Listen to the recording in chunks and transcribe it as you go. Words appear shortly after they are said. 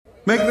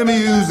Make the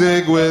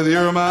music with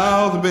your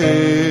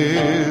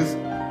mouthpiece.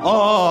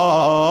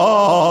 Oh,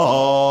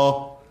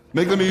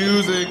 make the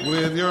music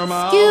with your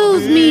mouthpiece.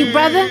 Excuse me,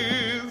 brother.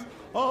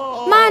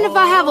 Mind if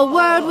I have a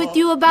word with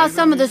you about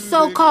some of the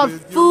so-called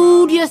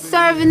food you're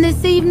serving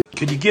this evening?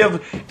 Could you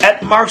give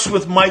at Marks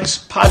with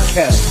Mike's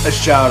podcast a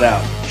shout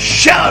out?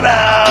 Shout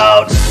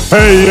out!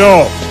 Hey,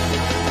 yo!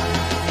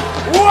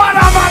 What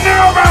am I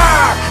new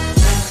back?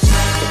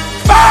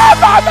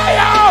 Mamma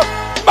mia!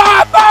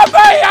 Mamma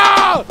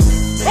mia!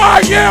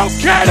 Are you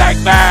kidding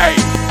me?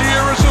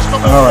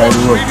 All right,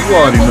 look, you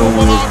already know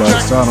what it is by the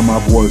sound of my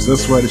voice.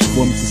 That's right, it's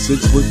your Mr.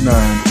 6'9",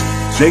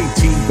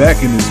 JT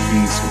back in this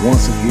piece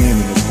once again,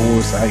 and of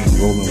course, I ain't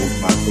rolling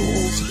with my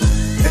co-host,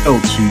 L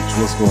Cheech.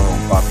 What's going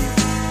on, Poppy?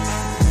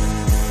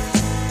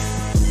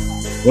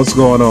 What's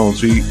going on,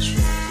 Cheech?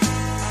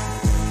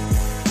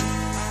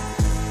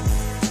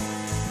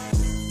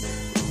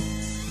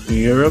 Can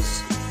you hear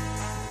us?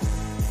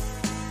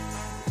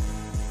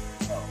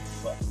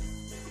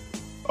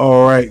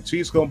 All right,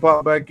 Chief's gonna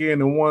pop back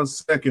in 1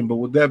 second. But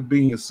with that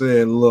being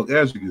said, look,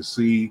 as you can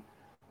see,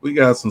 we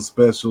got some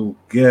special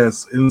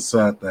guests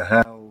inside the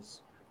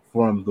house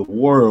from the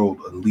World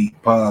Elite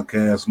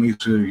Podcast.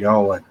 Make sure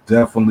y'all are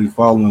definitely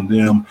following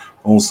them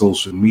on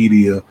social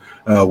media,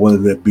 whether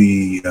that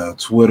be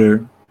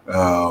Twitter,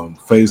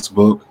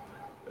 Facebook.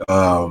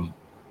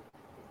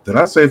 Did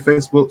I say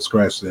Facebook?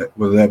 Scratch that.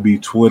 Whether that be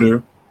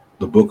Twitter,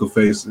 the Book of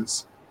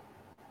Faces,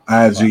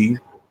 IG.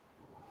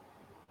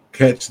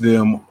 Catch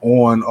them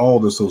on all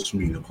the social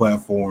media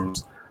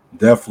platforms.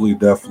 Definitely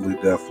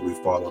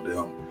follow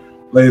them.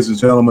 Ladies and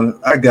gentlemen,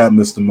 I got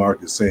Mr.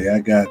 Marcus Say,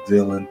 I got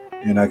Dylan,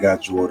 and I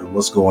got Jordan.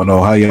 What's going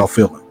on? How y'all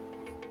feeling?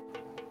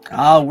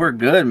 Oh, we're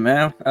good,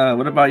 man.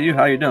 What about you?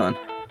 How you doing?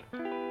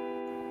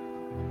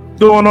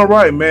 Doing all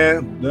right,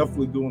 man.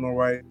 Definitely doing all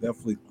right.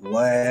 Definitely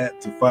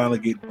glad to finally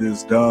get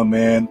this done,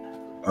 man.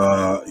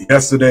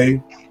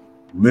 Yesterday,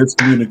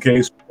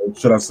 miscommunication, or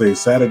should I say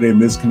Saturday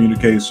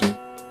miscommunication.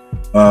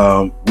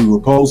 We were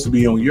supposed to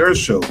be on your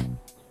show,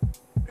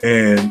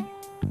 and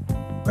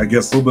I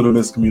guess a little bit of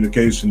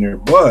miscommunication there,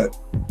 but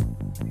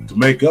to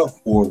make up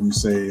for it, we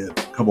said,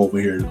 come over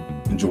here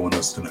and join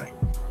us tonight.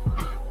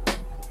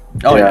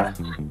 Oh yeah.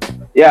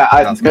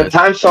 The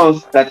time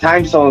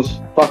zones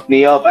fucked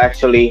me up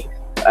actually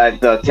at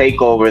the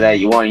takeover that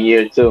you won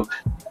year 2.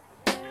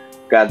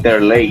 Got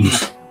there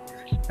late.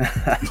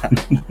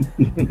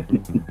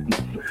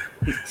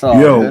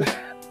 Yo, good.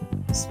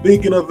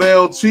 Speaking of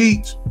L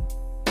Cheech,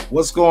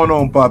 what's going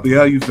on, Poppy?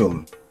 How you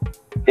feeling?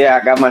 Yeah,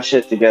 I got my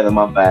shit together,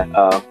 my bad.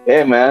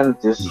 Yeah, man,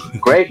 just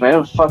great,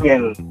 man.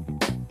 Fucking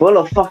full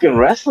of fucking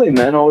wrestling,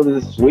 man, over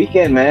this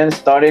weekend, man.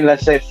 Starting,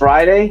 let's say,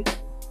 Friday.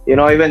 You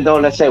know, even though,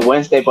 let's say,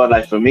 Wednesday, but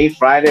like for me,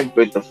 Friday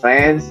with the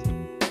fans,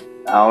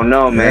 I don't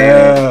know,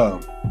 man. Yeah.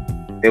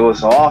 It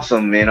was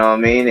awesome, you know what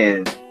I mean?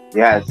 And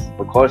yeah, it's,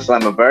 of course,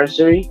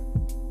 Slammiversary.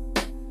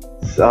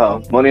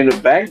 So, Money in the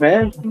Bank,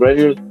 man.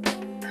 Ready to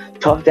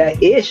talk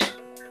that ish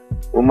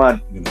with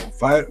my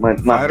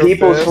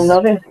peoples from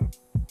nothing.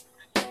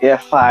 Yeah,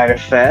 Fire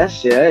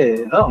Fest.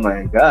 Yeah. Oh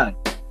my God,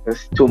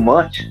 it's too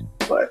much.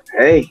 But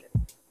hey,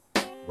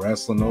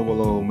 wrestling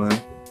overload,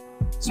 man.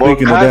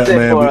 Speaking of that,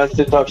 man, for us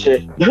to talk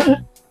shit.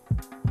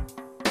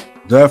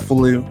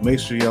 Definitely make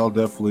sure y'all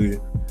definitely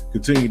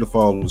continue to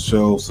follow the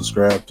show,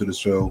 subscribe to the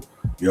show.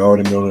 You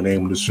already know the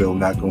name of the show.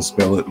 Not gonna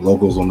spell it.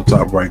 Logos on the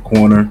top right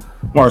corner.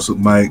 Marks with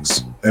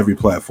Mikes, every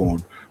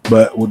platform.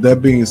 But with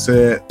that being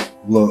said,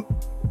 look.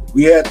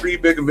 We had 3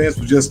 big events.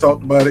 We just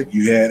talked about it.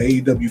 You had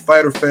AEW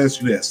Fighter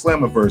Fest. You had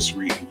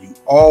Slammiversary. And you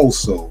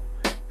also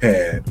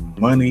had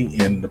Money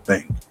in the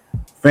Bank.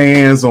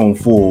 Fans on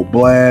full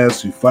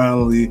blast. You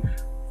finally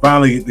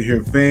get to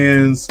hear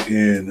fans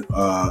in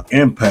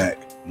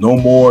Impact. No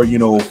more,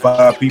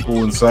 5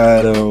 people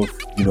inside of,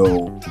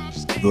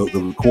 the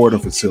recording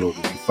facility.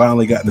 You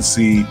finally got to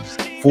see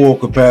full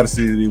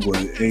capacity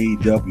with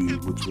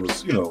AEW, which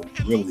was,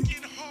 really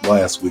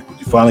last week. But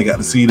you finally got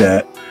to see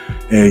that.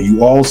 And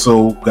you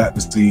also got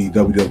to see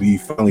WWE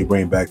finally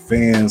bring back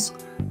fans.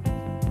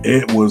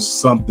 It was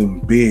something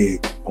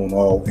big on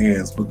all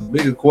ends. But the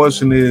bigger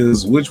question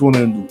is, which one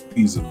of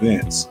these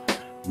events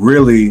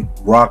really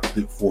rocked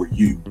it for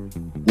you?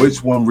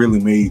 Which one really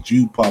made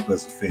you pop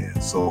as a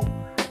fan? So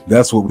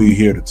that's what we're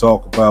here to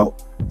talk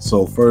about.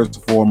 So first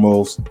and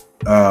foremost,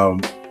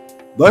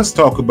 let's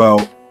talk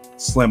about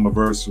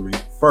Slammiversary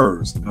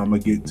first. And I'm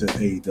going to get to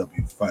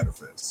AEW Fighter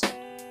Fest.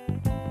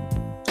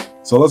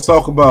 So let's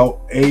talk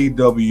about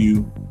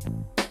AEW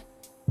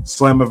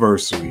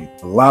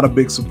Slammiversary. A lot of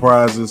big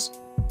surprises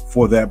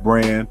for that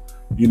brand.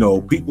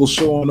 People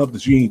showing up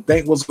that you didn't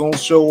think was going to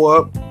show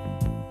up.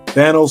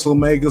 Thanos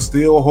Omega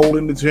still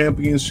holding the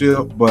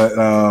championship, but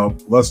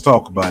let's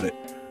talk about it.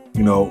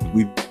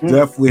 We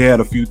definitely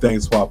had a few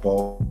things pop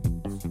off.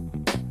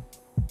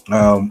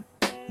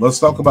 Let's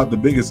talk about the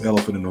biggest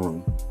elephant in the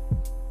room.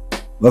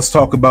 Let's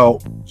talk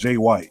about Jay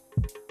White,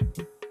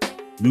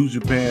 New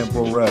Japan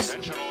Pro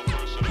Wrestling.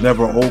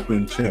 Never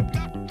open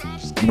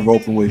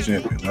weight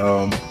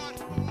champion.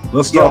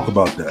 Let's talk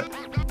about that.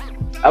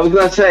 I was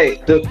gonna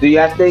say, do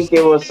y'all think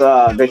it was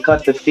they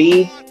cut the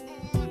feed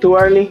too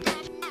early,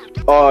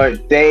 or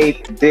they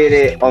did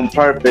it on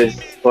purpose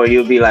for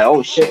you to be like,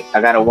 oh shit,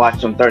 I gotta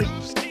watch them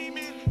Thursday?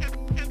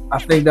 I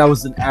think that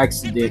was an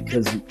accident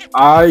because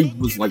I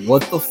was like,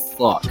 what the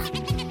fuck?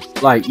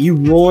 Like, you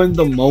ruined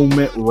the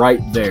moment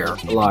right there.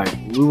 Like,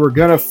 we were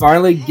gonna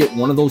finally get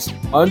one of those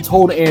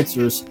untold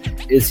answers.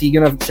 Is he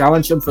gonna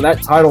challenge him for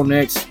that title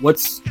next?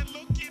 What's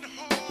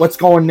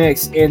going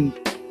next? And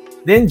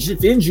then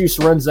Juice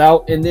runs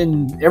out, and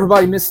then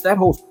everybody missed that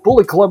whole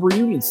Bullet Club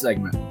reunion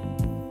segment.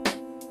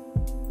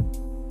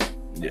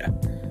 Yeah.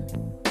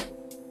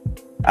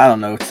 I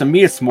don't know. To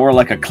me, it's more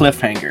like a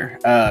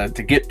cliffhanger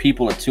to get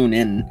people to tune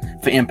in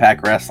for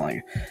Impact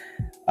Wrestling.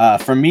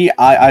 For me,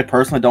 I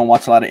personally don't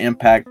watch a lot of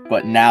Impact,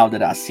 but now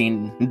that I've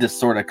seen this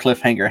sort of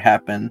cliffhanger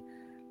happen,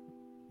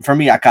 for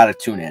me, I gotta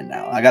tune in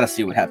now. I gotta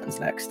see what happens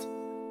next.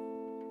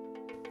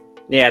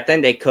 Yeah, I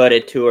think they cut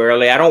it too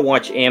early. I don't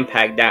watch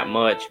Impact that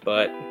much,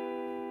 but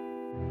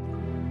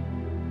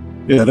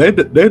yeah, they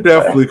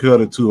definitely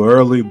cut it too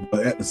early.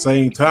 But at the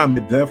same time,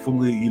 it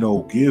definitely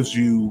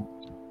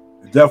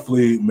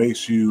definitely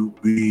makes you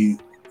be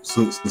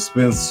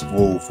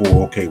suspenseful for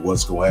okay,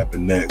 what's going to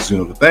happen next.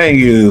 The thing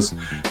is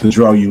to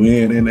draw you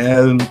in,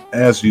 and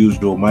as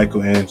usual,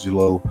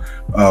 Michelangelo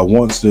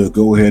wants to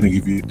go ahead and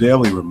give you a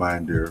daily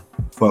reminder.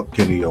 Fuck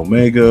Kenny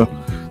Omega.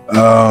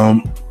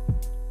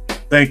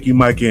 Thank you,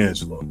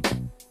 Michelangelo.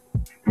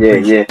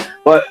 Yeah.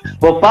 But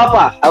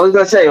Papa, I was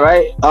gonna say,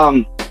 right?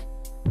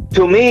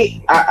 To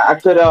me, I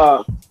could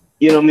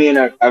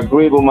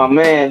agree with my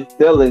man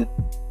Dylan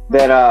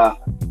that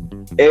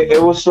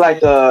it was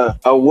like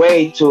a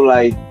way to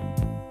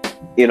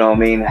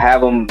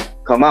have them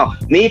come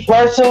out. Me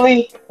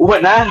personally,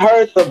 when I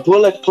heard the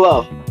Bullet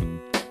Club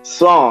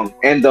song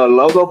and the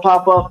logo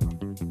pop up,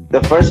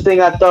 the first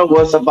thing I thought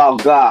was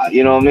about God.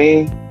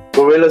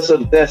 Gorillas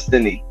of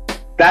Destiny.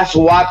 That's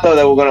what I thought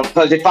they were gonna.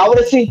 Because if I would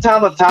have seen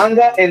Tama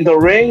Tonga in the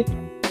ring,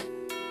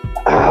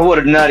 I would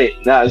have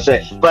nutted.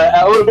 But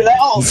I would have been like,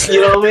 oh,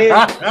 you know what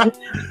I mean?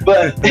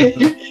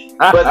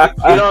 but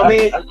you know what I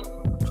mean?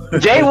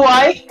 Jay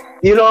White,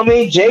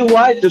 Jay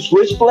White, the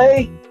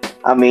Switchblade.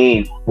 I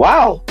mean,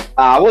 wow.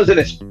 I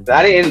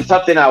didn't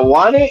something I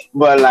wanted,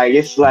 but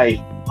it's like,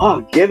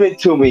 oh, give it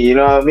to me, you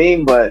know what I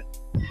mean? But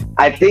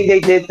I think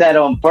they did that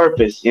on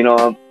purpose, and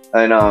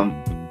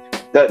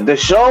the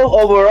show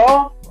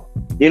overall,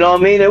 you know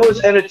what I mean? It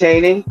was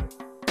entertaining.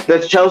 The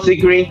Chelsea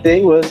Green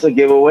thing was a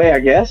giveaway, I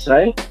guess,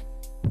 right?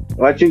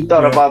 What you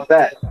thought about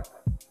that?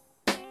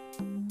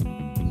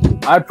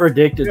 I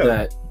predicted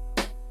that.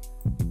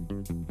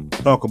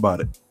 Talk about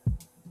it.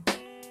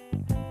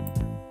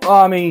 Well,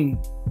 I mean,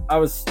 it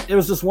was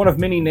just one of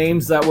many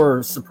names that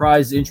were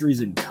surprise entries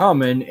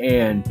incoming,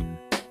 and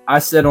I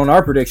said on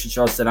our prediction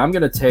show, I said I'm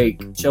going to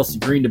take Chelsea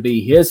Green to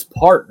be his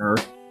partner.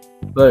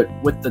 But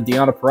with the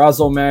Deonna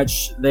Purrazzo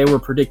match, they were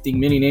predicting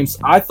many names.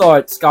 I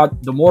thought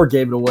Scott D'Amore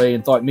gave it away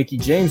and thought Mickie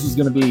James was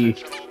going to be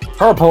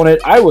her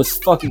opponent. I was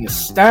fucking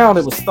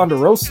astounded. It was Thunder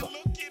Rosa.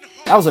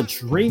 That was a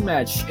dream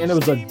match, and it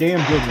was a damn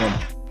good one.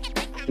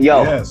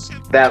 Yo, yes.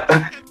 That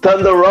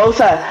Thunder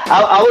Rosa,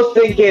 I was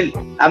thinking,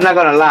 I'm not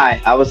going to lie,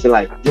 I was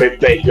like, Britt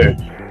Baker,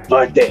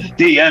 birthday,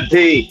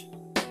 DMD.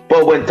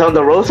 But when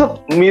Thunder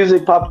Rosa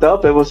music popped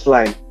up, it was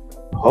like,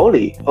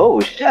 oh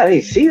shit, I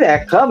didn't see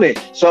that coming.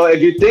 So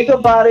if you think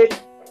about it,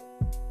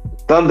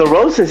 Thunder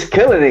Rosa is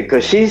killing it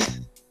because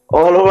she's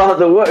all around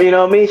the world, you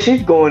know what I mean?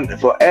 She's going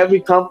for every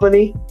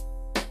company.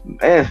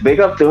 Man, big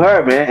up to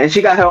her, man. And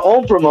she got her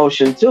own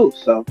promotion too,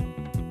 so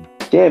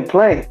she ain't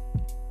playing.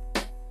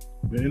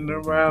 Been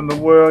around the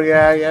world,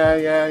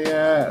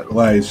 yeah.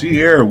 Like,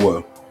 she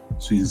everywhere.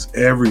 She's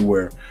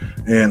everywhere.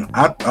 And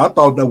I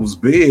thought that was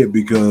big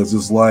because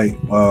it's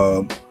like,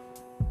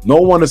 no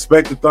one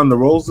expected Thunder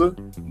Rosa,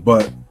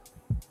 but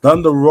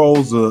Thunder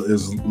Rosa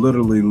is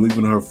literally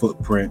leaving her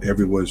footprint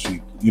everywhere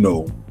she,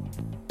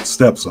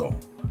 steps on.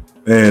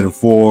 And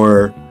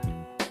for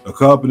a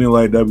company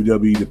like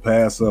WWE to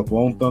pass up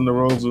on Thunder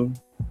Rosa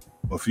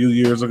a few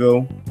years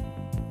ago,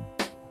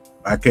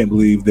 I can't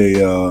believe they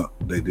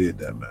did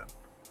that, man.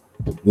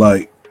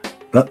 Like,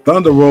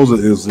 Thunder Rosa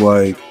is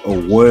like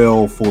a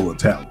well full of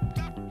talent.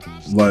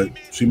 Like,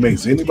 she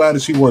makes anybody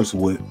she works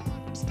with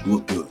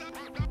look good.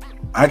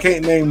 I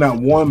can't name not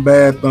one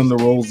bad Thunder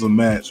Rosa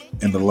match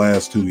in the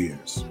last 2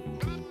 years.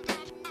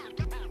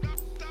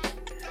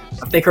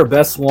 I think her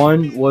best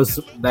one was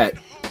that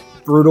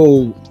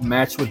brutal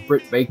match with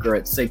Britt Baker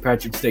at St.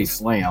 Patrick's Day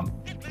Slam.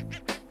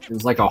 It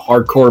was like a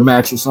hardcore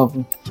match or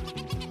something.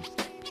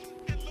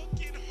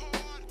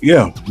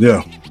 Yeah.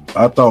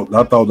 I thought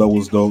that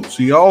was dope.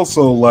 She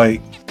also that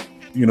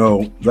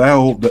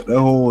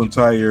whole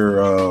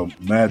entire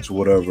match,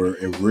 whatever,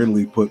 it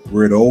really put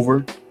Britt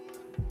over.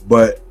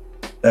 But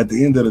at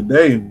the end of the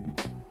day,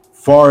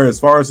 far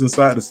as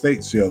inside the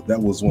States, yeah, that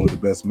was one of the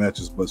best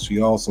matches. But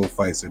she also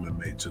fights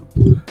MMA too,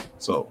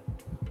 so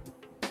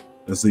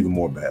that's even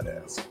more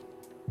badass.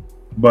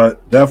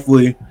 But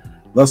definitely,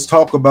 let's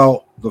talk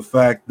about the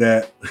fact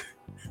that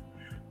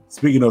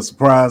speaking of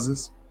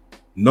surprises,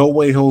 No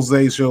Way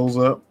Jose shows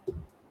up.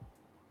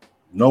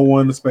 No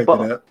one expected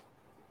But- that.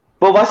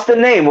 But what's the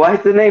name? Why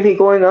is the name he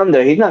going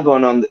under? He's not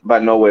going on by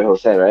No Way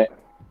Jose, right?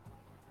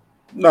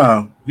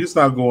 Nah, he's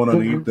not going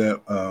underneath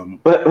that.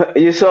 But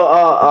you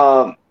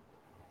saw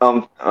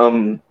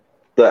the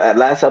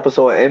last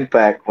episode of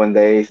Impact when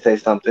they say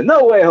something.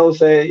 No way,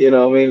 Jose. You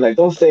know what I mean? Like,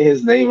 don't say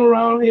his name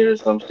around here or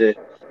some shit.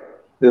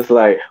 It's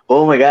like,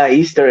 oh my god,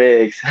 Easter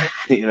eggs.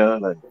 You know,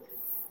 like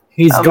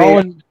He's I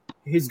going.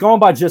 He's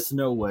going by just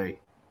No Way.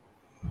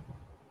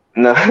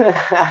 no.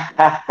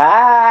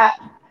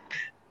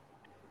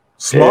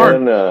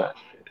 Smart.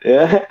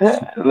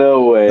 Yeah,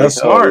 no way. That's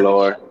smart. Oh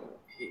Lord.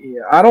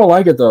 Yeah, I don't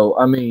like it though.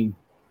 I mean,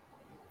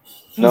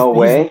 No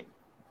way.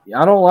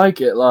 I don't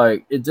like it.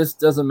 Like, it just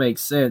doesn't make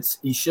sense.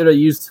 He should have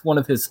used one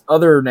of his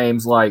other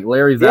names, like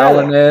Larry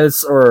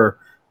Valinez or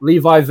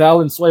Levi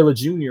Valenzuela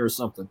Jr. or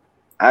something.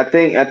 I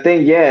think,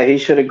 yeah, he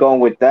should have gone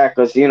with that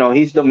because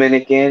he's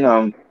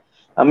Dominican.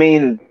 I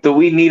mean, do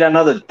we need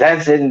another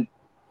dancing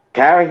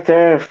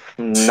character?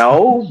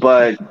 No,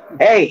 but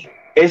hey,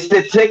 it's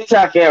the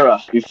TikTok era.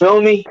 You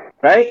feel me,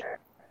 right?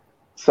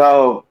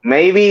 So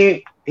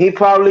maybe he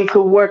probably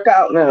could work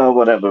out now or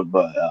whatever,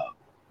 but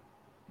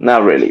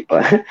not really.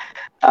 But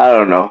I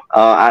don't know.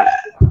 I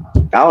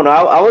don't know.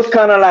 I was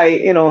kind of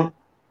like,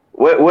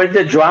 where'd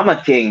the drama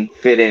king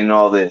fit in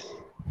all this?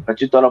 What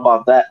you thought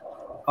about that?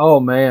 Oh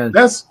man,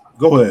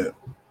 Go ahead.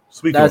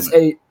 Speak that's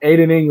on it.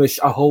 Aiden English.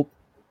 I hope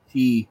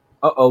he.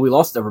 We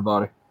lost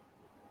everybody.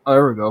 Oh,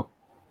 there we go.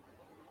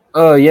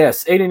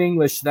 Yes, Aiden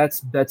English.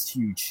 That's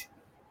huge.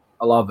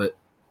 I love it.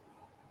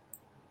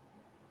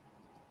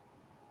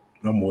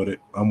 I'm with it.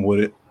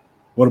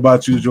 What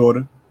about you,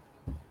 Jordan?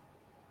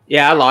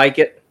 Yeah, I like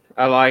it.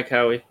 I like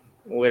how we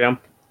with him.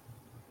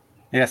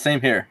 Yeah,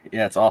 same here.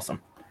 Yeah, it's awesome.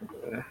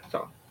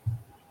 So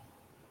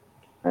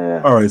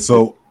All right,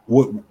 so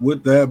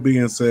with that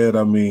being said,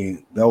 I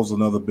mean, that was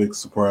another big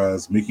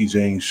surprise. Mickey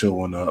James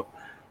showing up.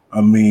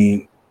 I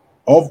mean,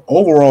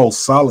 overall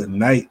solid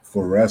night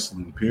for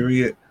wrestling,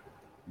 period.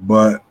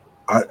 But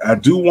I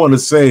do want to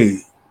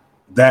say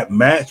that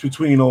match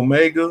between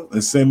Omega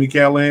and Sami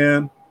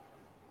Callihan,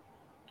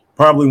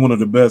 probably one of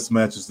the best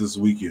matches this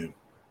weekend.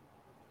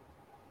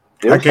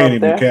 I can't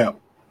even cap.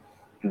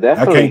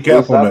 Definitely. I can't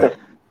cap on that.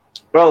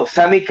 Bro,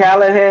 Sami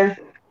Callihan,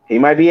 he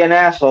might be an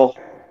asshole,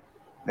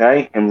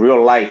 right? In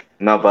real life.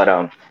 No,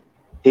 but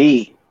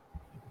he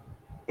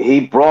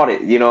brought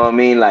it, you know what I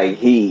mean? Like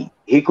he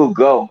could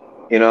go,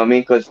 you know what I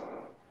mean? Because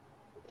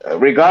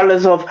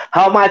regardless of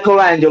how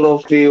Michelangelo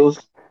feels,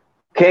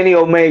 Kenny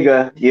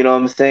Omega, you know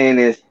what I'm saying,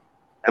 is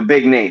a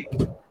big name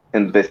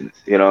in the business,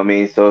 you know what I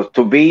mean? So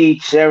to be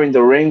sharing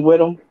the ring with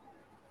him,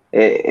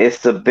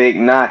 it's a big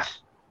notch,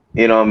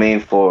 you know what I mean,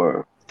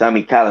 for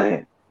Sami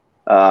Callihan.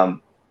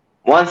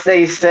 Once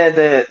they said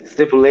the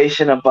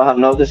stipulation about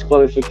no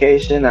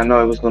disqualification, I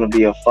know it was going to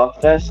be a fuck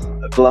fest,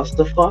 a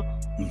clusterfuck.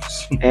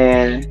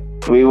 And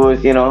we was,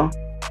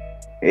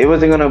 it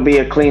wasn't going to be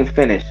a clean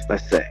finish,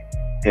 let's say.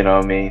 You know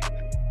what I mean?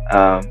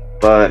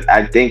 But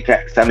I think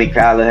Sami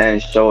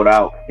Callihan showed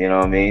out, you know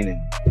what I mean?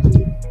 And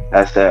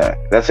that's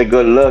a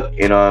good look,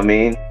 you know what I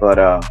mean? But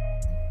I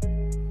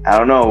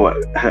don't know what.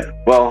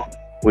 Well,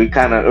 we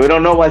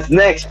don't know what's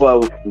next,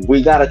 but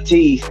we got a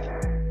tease,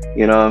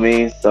 you know what I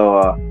mean?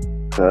 So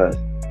cause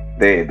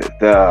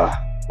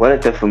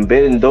the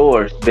Forbidden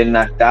Door's been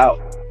knocked out,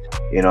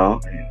 and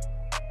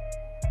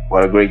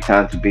what a great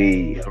time to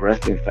be a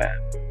wrestling fan.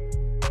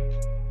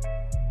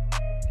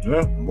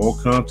 Yeah, more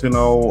content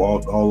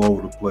all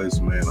over the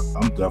place, man.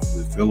 I'm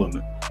definitely feeling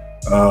it.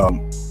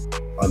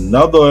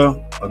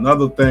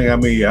 Another thing, I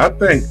mean, I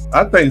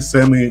think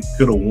Sami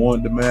could have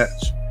won the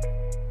match,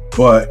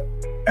 but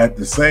at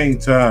the same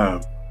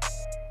time,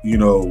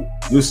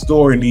 this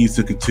story needs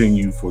to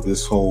continue for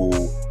this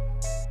whole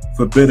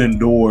Forbidden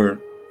Door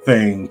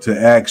thing to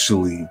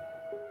actually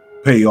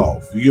pay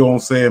off. You know what I'm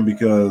saying?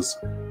 Because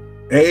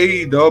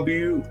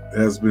AEW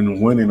has been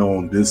winning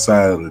on this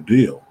side of the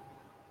deal.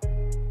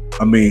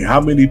 I mean,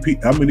 how many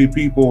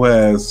people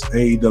has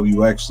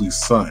AEW actually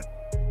signed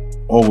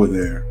over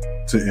there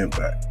to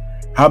Impact?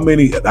 How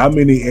many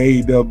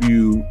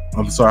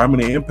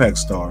Impact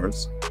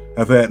stars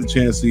have had the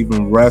chance to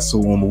even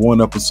wrestle on one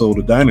episode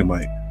of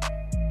Dynamite,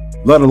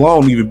 let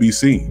alone even be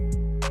seen?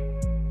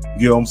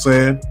 You know what I'm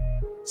saying?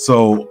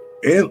 So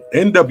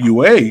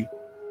NWA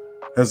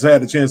has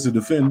had a chance to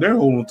defend their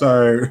whole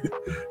entire,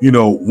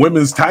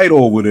 women's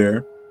title over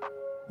there.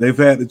 They've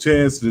had the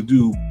chance to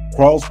do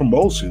cross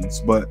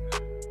promotions, but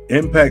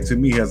Impact to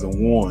me hasn't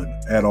won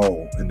at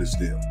all in this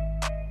deal.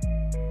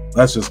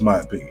 That's just my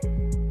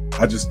opinion.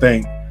 I just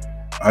think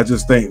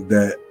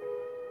that,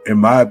 in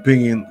my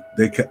opinion,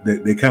 they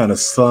kind of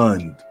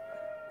sunned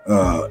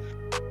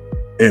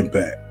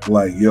Impact.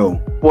 Like, yo.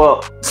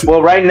 Well,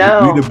 right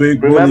now, we the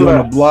big bully on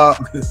the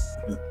block.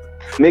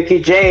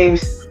 Mickey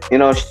James,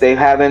 they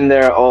having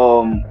their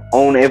own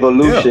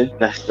evolution. Yeah.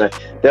 That's right.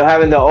 They're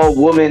having the all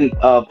woman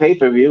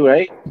pay-per-view,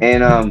 right?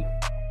 And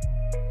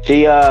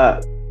she,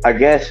 I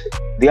guess,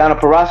 Deonna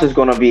Purrazzo is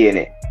gonna be in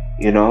it,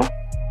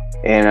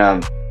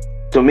 And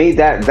to me,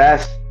 that's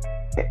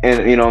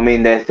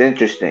and that's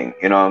interesting,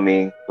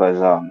 because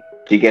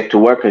she get to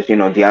work because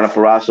Diana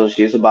Purrazzo,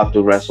 she's about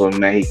to wrestle in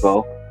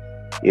Mexico,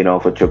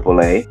 for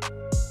AAA.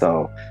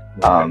 So,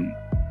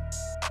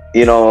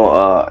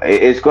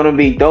 it's gonna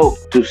be dope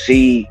to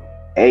see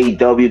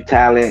AEW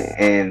talent,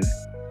 and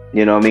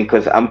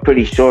because I'm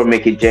pretty sure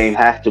Mickie James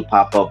has to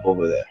pop up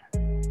over there.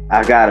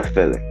 I got a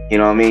feeling,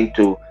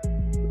 to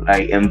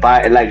like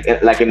invite,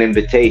 like an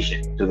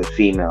invitation to the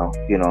female,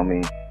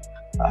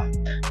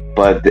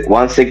 but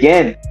once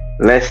again,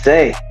 let's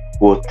say,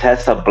 will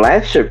Tessa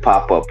Blanchard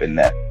pop up in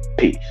that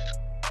piece?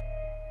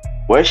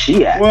 Where's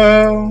she at?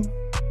 Well,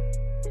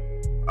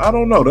 I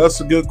don't know.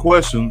 That's a good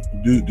question.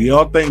 Do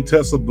y'all think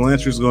Tessa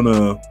Blanchard's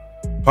gonna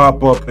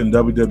pop up in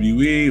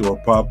WWE or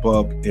pop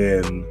up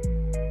in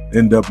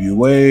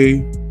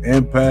NWA,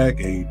 Impact,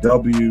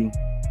 AEW?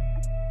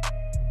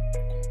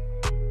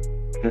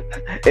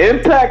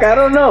 Impact, I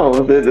don't know.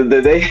 Did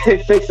they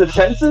fix the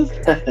fences?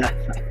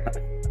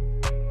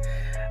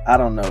 I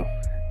don't know.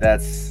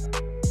 That's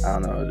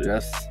kind of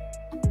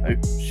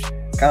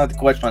the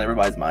question on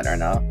everybody's mind right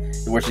now.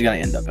 Where she's gonna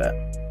end up at?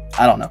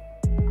 I don't know.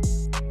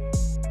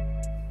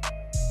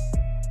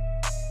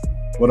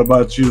 What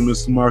about you,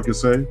 Mr.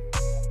 Marcus? I'm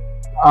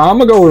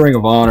gonna go with Ring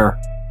of Honor.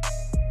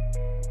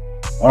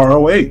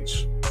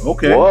 ROH.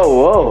 Okay.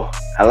 Whoa.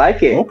 I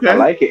like it. Okay. I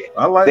like it.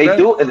 I like they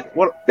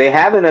that. They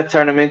having a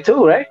tournament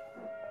too, right?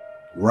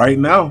 Right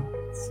now,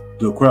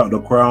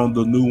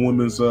 the new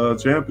women's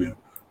champion.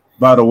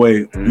 By the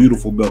way,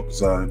 beautiful belt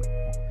design.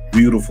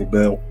 Beautiful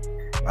belt.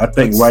 I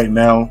think right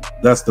now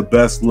that's the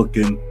best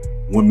looking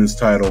women's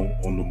title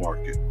on the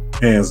market,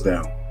 hands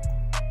down.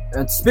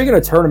 And speaking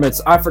of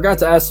tournaments, I forgot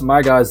to ask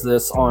my guys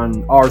this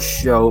on our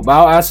show, but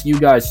I'll ask you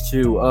guys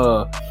too.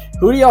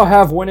 Who do y'all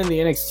have winning the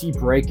NXT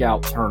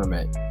Breakout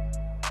Tournament?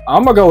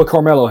 I'm gonna go with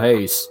Carmelo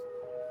Hayes.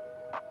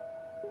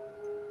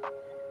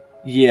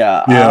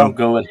 Yeah, I'll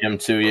go with him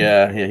too.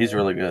 Yeah, he's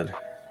really good.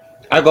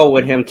 I'll go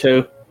with him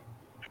too.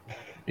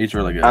 He's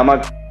really good. I'm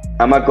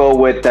gonna go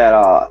with that.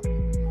 I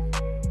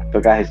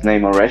forgot his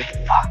name already.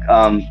 Fuck.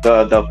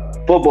 The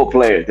football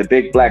player, the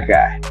big black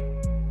guy.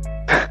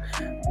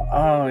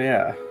 Oh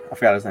yeah, I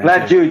forgot his name.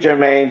 Not you,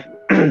 Jermaine.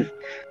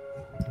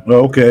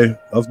 Okay,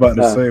 I was about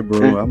to say,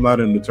 bro, I'm not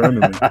in the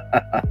tournament.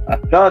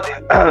 No,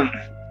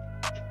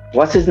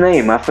 what's his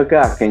name? I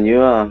forgot. Can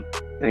you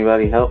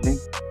anybody help me?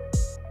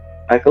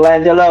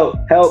 Michelangelo,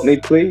 help me,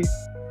 please.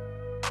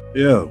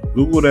 Yeah,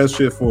 Google that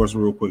shit for us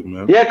real quick,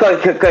 man. Yeah,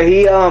 cause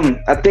he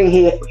I think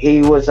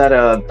he was at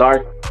a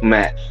dark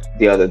match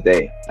the other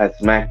day at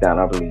SmackDown,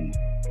 I believe.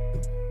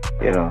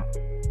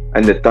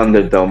 And the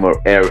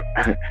Thunderdome area.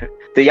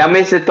 Did y'all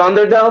miss the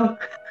Thunderdome?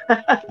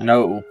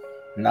 No,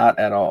 not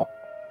at all.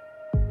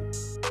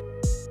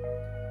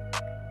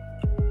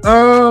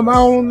 I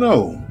don't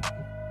know.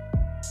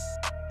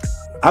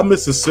 I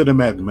miss the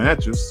cinematic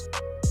matches.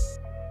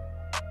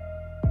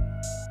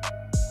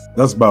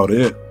 That's about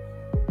it.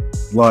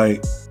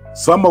 Like,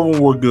 some of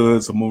them were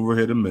good, some of them were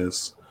hit and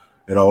miss.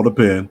 It all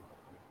depends.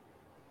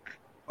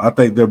 I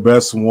think their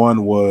best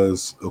one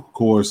was, of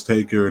course,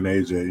 Taker and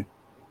AJ.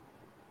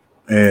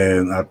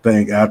 And I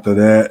think after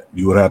that,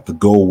 you would have to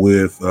go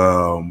with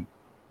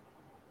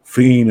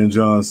Fiend and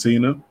John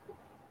Cena.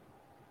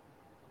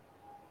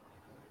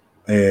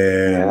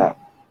 And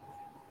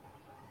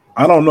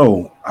I don't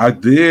know. I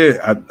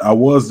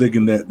was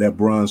digging that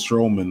Braun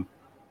Strowman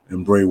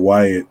and Bray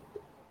Wyatt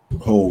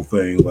whole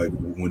thing, like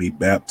when he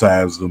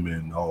baptized them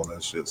and all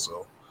that shit.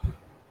 So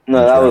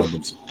no, that was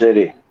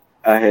shitty.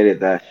 I hated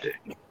that shit.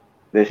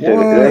 They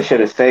should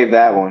have saved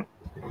that one.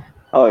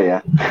 Oh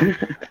yeah.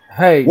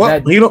 Hey,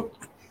 what?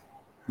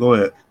 Go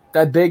ahead.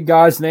 That big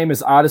guy's name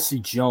is Odyssey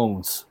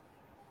Jones.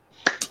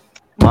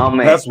 My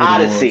man,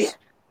 Odyssey.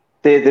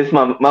 This is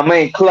my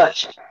man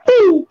Clutch.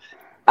 Woo!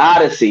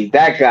 Odyssey,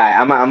 that guy.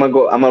 I'm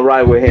gonna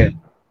ride with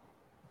him.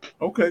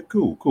 Okay,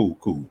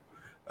 cool.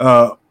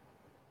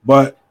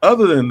 But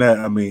other than that,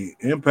 I mean,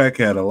 Impact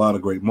had a lot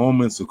of great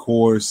moments, of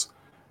course,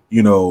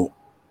 to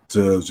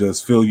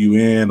just fill you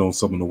in on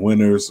some of the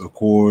winners, of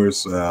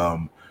course.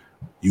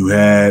 You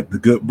had the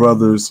Good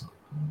Brothers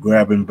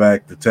grabbing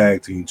back the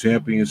tag team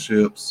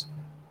championships.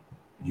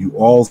 You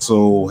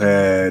also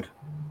had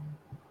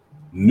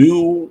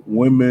new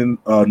women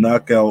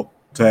knockout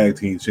tag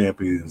team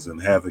champions in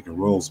Havoc and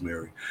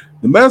Rosemary.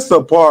 The messed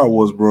up part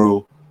was,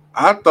 bro,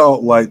 I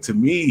thought, like, to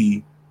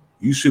me,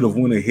 you should have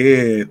went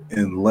ahead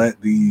and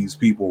let these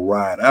people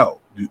ride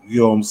out. You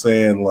know what I'm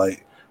saying?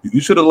 Like,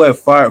 you should have let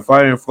Fire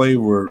and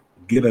Flavor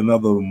get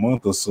another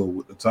month or so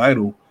with the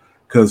title.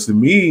 Because to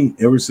me,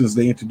 ever since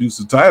they introduced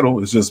the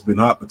title, it's just been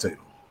hot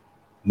potato.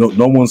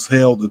 No one's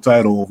held the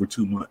title over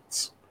 2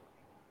 months.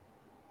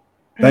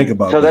 Think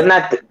about so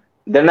that. So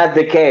they're not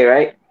Decay,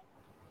 right?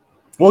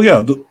 Well,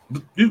 yeah, the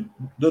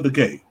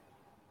Decay.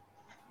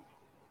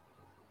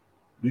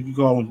 You can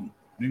call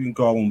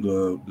them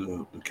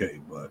the Decay,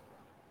 but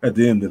at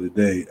the end of the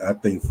day, I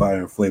think Fire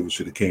and Flavor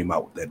should have came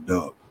out with that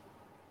dub,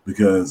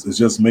 because it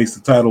just makes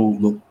the title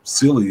look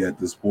silly at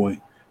this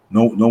point.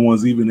 No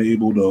one's even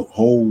able to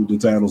hold the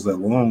titles that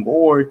long,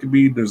 or it could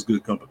be there's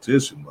good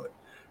competition, but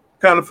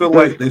kind of feel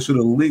like they should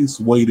at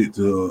least waited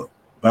to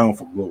Bound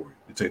for Glory.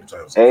 to take the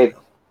titles. Hey,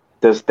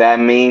 does that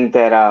mean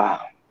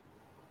that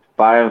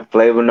Fire and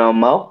Flavor no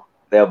more?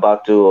 They're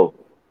about to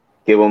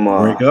give them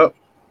a Break up.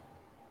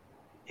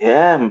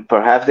 Yeah,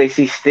 perhaps they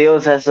see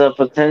Steels as a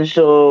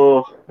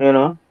potential,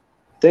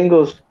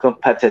 singles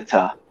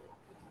competitor.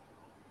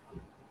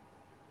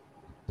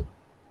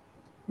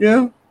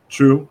 Yeah,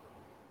 true.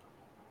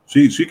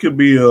 She could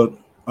be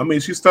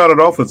she started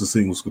off as a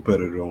singles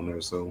competitor on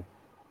there, so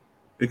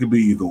it could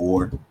be either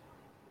or.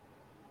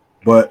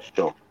 But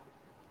Sure.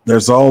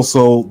 there's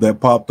also that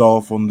popped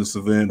off on this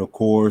event, of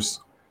course.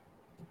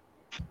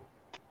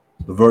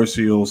 The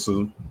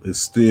Virtuosa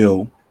is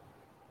still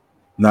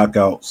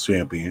knockout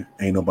champion.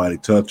 Ain't nobody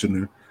touching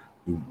her.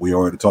 We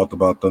already talked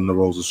about Thunder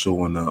Rosa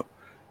showing up.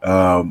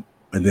 And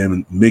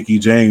then Mickie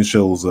James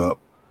shows up.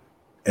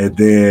 And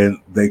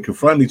then they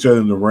confront each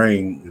other in the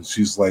ring. And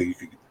she's like, you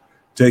can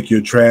take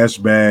your trash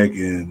bag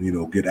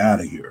and, get out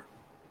of here.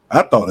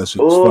 I thought that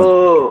shit was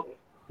funny.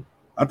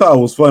 I thought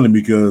it was funny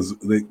because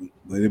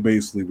they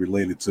basically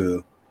related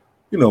to,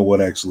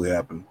 what actually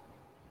happened.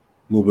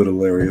 A little bit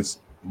hilarious.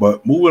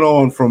 But moving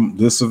on from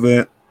this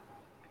event,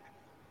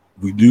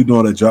 we do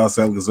know that Josh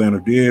Alexander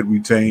did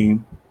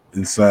retain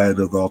inside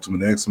of the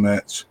Ultimate X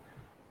match.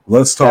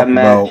 Let's talk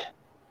about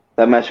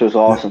that match was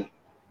awesome.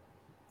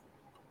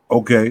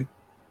 Okay.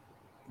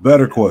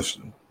 Better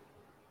question.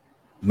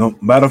 No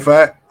matter of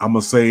fact, I'm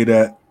gonna say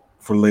that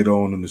for later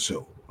on in the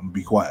show. I'm gonna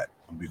be quiet.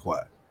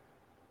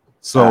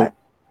 So right.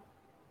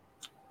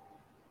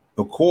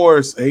 Of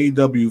course,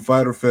 AEW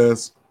Fyter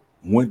Fest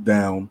went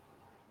down.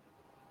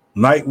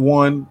 Night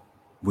one,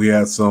 we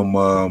had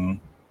some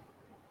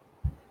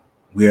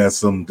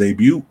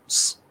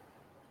debuts.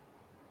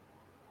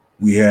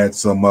 We had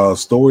some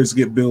stories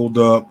get built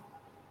up.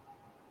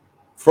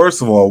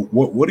 First of all,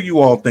 what do you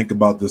all think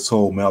about this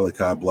whole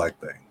Malachi Black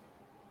thing?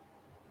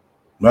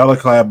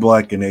 Malachi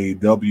Black in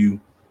AEW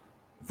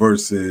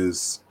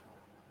versus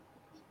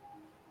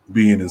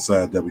being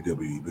inside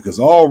WWE, because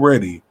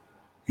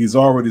he's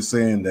already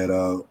saying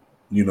that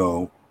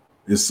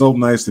it's so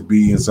nice to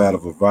be inside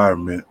of an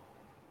environment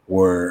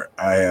where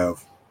I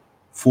have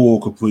full,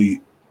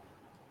 complete,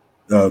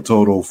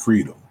 total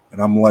freedom.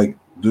 And I'm like,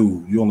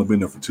 dude, you only been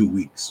there for 2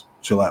 weeks.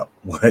 Chill out.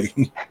 Like,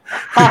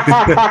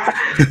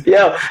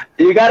 yo,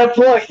 you got a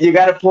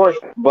point.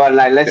 But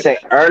like, let's say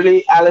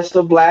early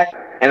Aleister Black,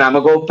 and I'm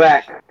gonna go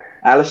back.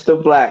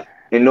 Aleister Black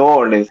in New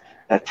Orleans,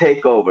 a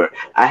takeover.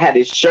 I had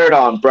his shirt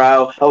on,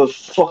 bro. I was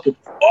fucking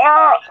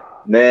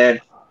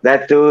man.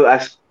 That dude,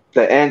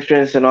 the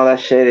entrance and all that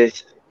shit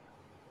is,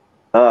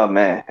 oh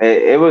man,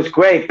 it was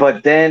great.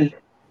 But then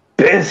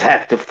Benz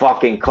had to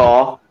fucking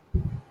call.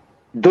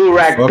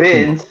 Durag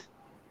Benz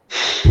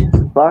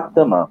fucked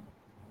them up.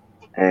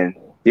 And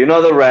you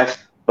know the rest.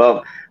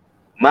 But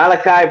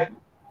Malachi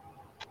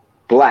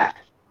Black,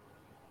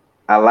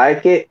 I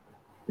like it.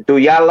 Do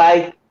y'all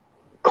like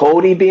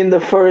Cody being the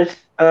first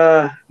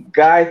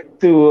guy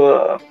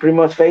to pretty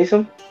much face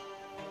him?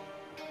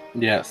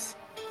 Yes.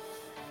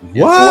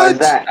 What is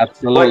that?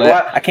 Absolutely.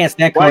 What? I can't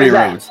stand Cody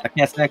Rhodes.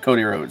 Just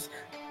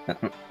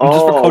for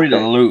Cody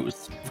to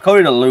lose. For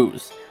Cody to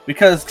lose.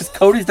 Because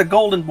Cody's the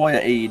golden boy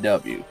at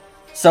AEW.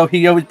 So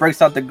he always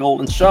breaks out the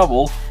golden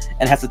shovel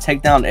and has to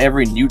take down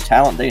every new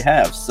talent they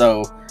have.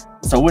 So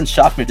it wouldn't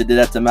shock me if they did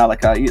that to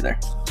Malachi either.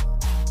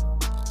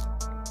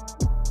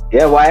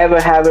 Yeah, why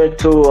ever have it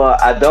to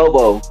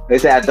Adobo?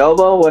 Is it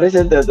Adobo? What is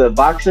it? The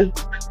boxer?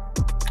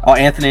 Oh,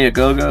 Anthony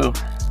Ogogo.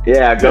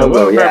 Yeah,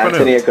 Ogogo. Yeah,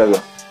 Anthony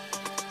Ogogo.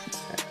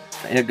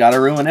 It gotta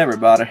ruin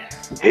everybody.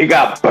 He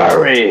got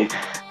buried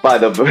by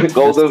the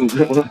golden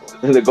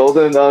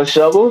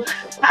shovel.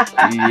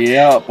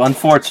 Yep,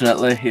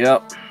 unfortunately,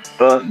 yep.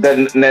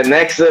 The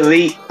next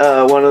elite,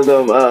 one of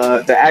them,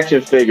 the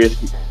action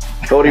figures,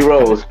 Cody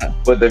Rhodes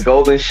with the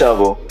golden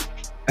shovel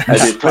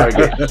as your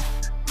target.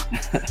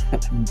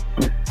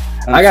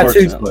 I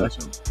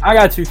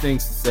got two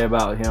things to say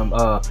about him.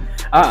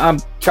 I'm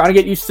trying to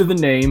get used to the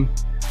name.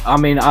 I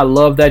mean, I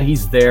love that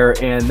he's there,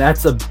 and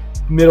that's a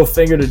middle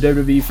finger to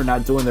WWE for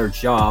not doing their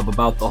job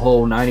about the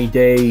whole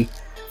 90-day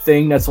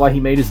thing. That's why he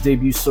made his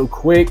debut so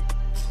quick,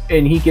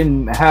 and he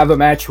can have a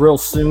match real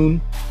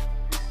soon.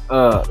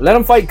 Let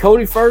him fight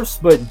Cody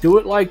first, but do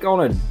it like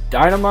on a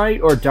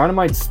Dynamite or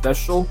Dynamite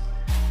special.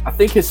 I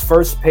think his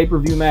first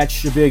pay-per-view match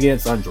should be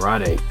against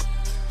Andrade.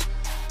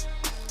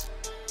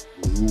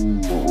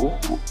 Ooh.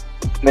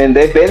 Man,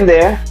 they've been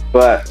there,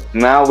 but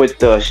now with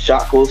the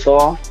shackles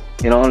off,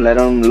 let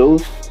them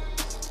loose.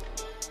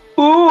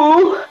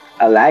 Ooh,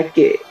 I like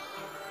it.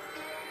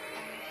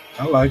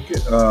 I like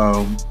it.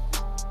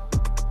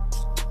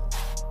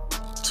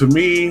 To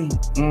me,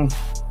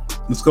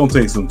 it's gonna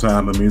take some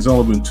time. I mean, it's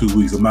only been 2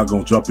 weeks. I'm not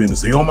gonna jump in and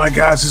say, "Oh my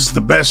gosh, this is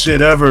the best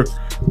shit ever."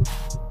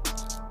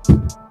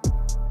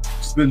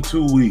 It's been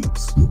 2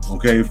 weeks.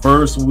 Okay,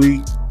 first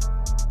week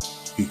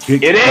he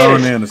kicked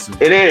Arn Anderson.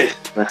 It is.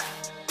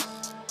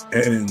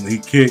 And he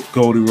kicked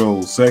Cody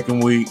Rhodes.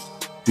 Second week,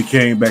 he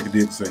came back and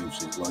did the same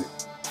shit. Like,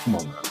 come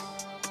on now.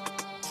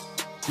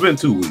 It's been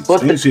 2 weeks.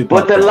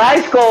 But the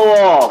lights go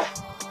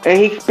off, and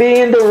he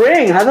be in the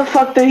ring. How the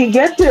fuck did he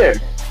get there?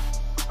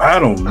 I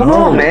don't know. Come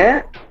on,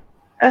 man.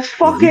 That's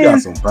fucking. He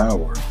got some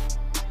power,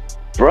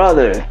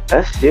 brother.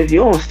 That's shit. You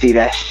don't see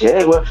that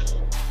shit. What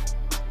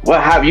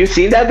have you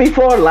seen that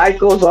before? Light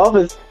goes off.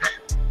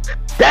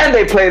 Damn,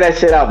 they play that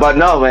shit out. But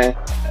no, man.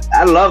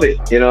 I love it.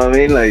 You know what I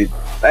mean? Like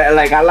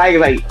I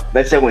like.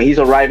 Let's say when he's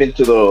arriving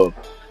to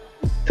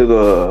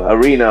the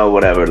arena or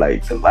whatever,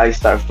 like the lights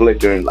start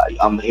flickering. Like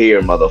I'm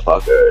here,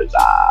 motherfuckers.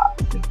 Ah.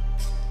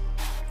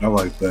 I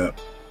like that.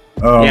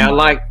 Yeah, I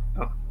like.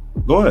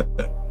 Go ahead.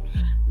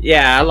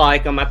 Yeah, I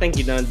like him. I think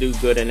he done do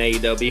good in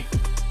AEW.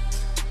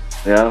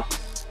 Yeah.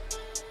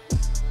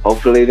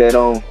 Hopefully they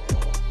don't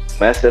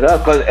mess it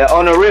up. Cause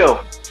on the real,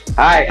 all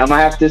right, I'm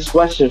gonna have this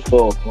question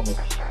for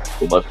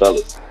my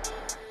fellas.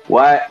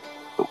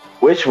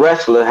 Which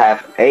wrestler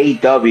have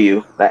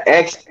AEW, the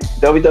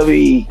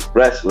ex-WWE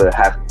wrestler,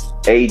 have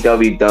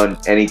AEW done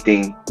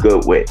anything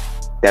good with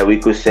that we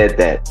could say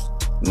that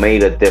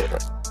made a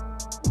difference?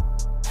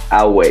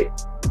 I'll wait.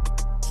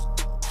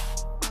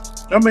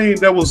 I mean,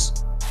 there was,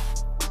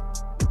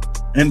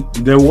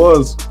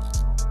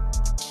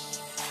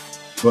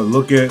 but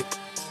look at,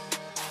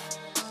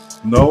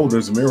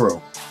 there's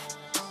Miro.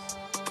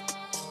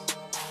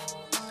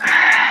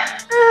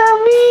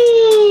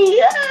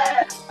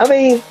 I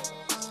mean,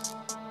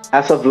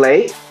 as of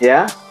late,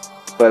 yeah,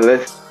 but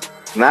let's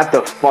not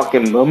the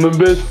fucking I'm my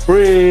best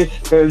friend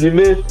and your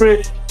best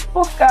friend.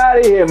 Fuck out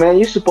of here, man.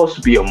 You're supposed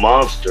to be a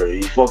monster.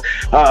 You fuck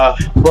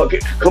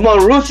come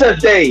on,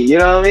 Rusev Day. You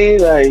know what I mean?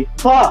 Like,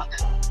 fuck.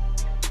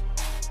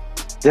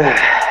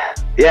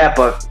 Yeah,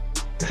 but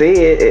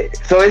see,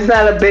 so it's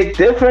not a big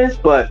difference,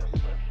 but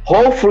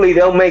hopefully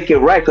they'll make it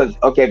right. Cause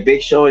okay,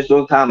 Big Show is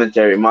doing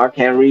commentary. Mark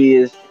Henry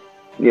is,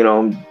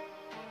 doing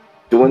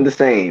the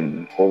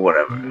same or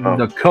whatever.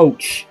 The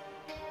coach.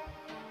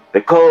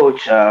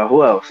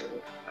 Who else?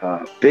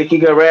 Vicky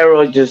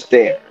Guerrero just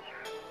there.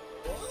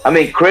 I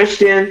mean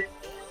Christian,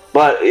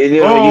 but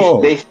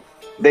they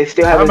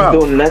still haven't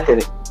doing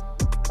nothing.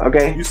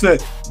 Okay. You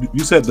said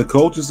the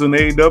coaches in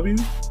AEW?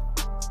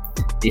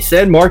 He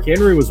said Mark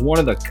Henry was one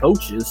of the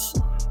coaches.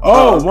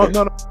 Oh, okay.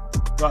 No.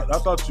 I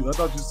thought you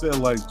said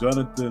like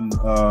Jonathan.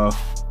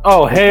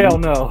 Oh hell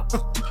no.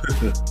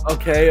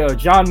 Okay,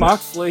 John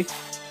Moxley.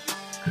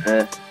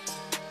 That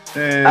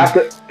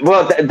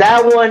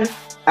one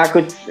I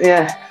could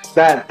one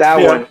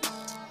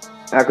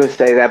I could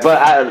say that,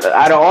 but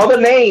out of all the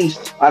names,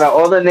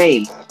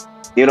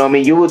 you know what I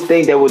mean, you would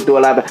think they would do a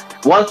lot better.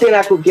 One thing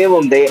I could give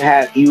them, they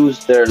had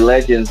used their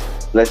legends,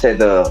 let's say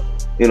the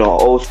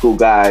old school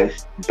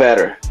guys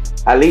better,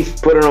 at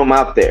least putting them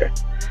out there.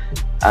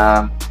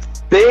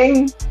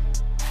 Thing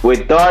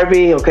with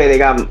Darby, okay,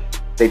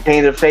 they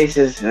painted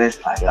faces and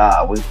it's like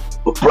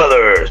we're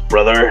brothers,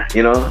 brother,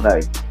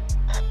 like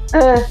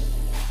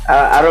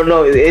I don't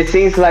know. It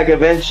seems like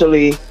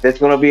eventually there's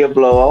gonna be a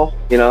blow off.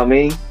 You know what I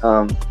mean?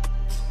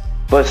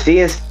 But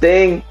seeing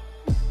Sting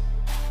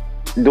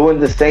doing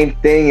the same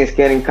thing is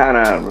getting kind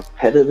of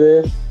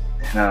repetitive.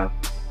 What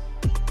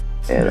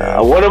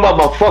about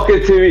my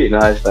fucking TV? No,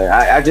 it's like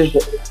I just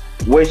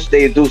wish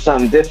they'd do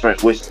something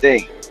different with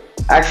Sting.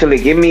 Actually,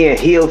 give me a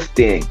heel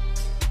Sting.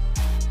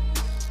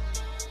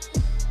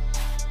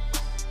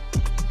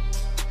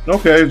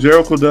 Okay,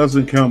 Jericho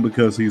doesn't count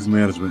because he's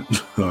management.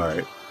 All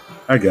right,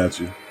 I got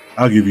you.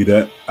 I'll give you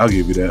that.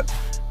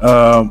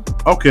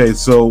 Okay,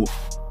 so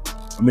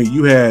I mean,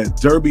 you had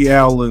Darby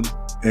Allin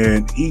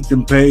and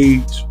Ethan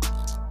Page.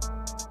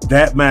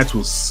 That match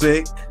was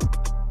sick.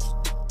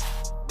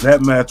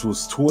 That match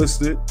was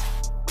twisted,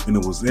 and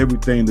it was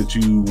everything that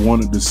you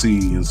wanted to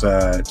see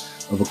inside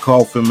of a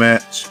coffin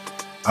match.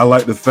 I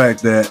like the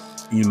fact that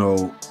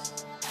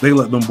they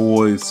let them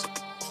boys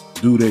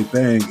do their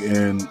thing,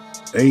 and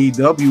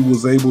AEW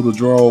was able to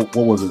draw,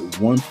 what was it,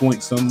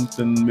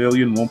 1.something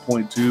million,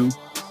 1.2,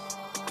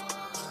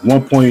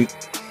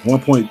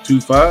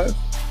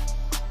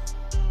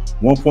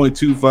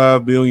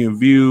 1.25 billion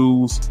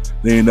views.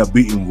 They end up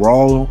beating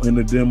Raw in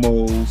the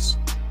demos,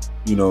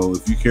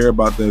 if you care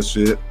about that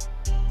shit.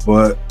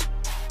 But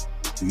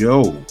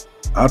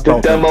I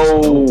thought the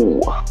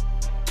demo,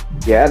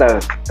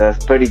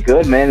 that's pretty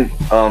good, man.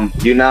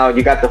 You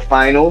got the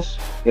finals.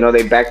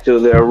 They back to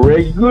their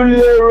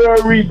regular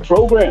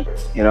program.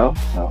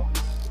 So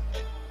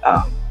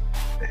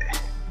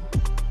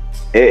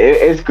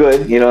it's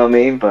good. You know what I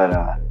mean? But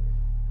I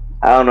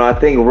don't know. I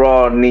think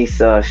Raw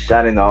needs a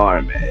shot in the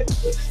arm, man.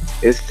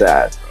 It's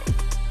sad, bro.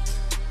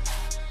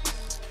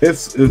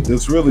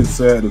 It's really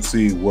sad to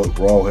see what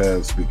Raw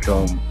has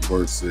become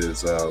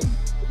versus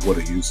what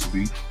it used to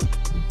be.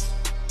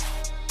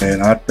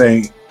 And I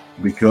think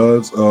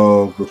because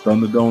of the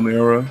Thunderdome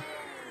era,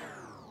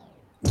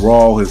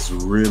 Raw has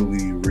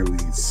really, really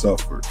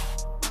suffered.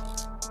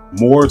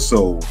 More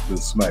so than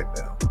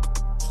SmackDown.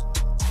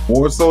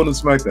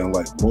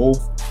 Like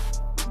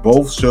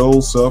both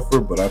shows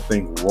suffered, but I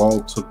think Raw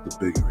took the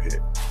bigger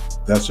hit.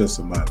 That's just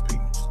in my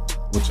opinion.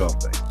 What y'all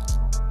think?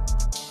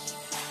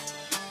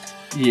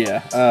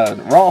 Yeah,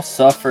 Raw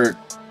suffered.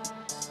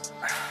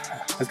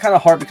 It's kind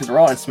of hard because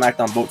Raw and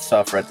SmackDown both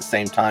suffer at the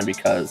same time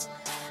because,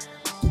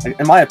 in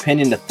my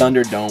opinion, the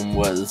Thunderdome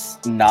was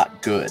not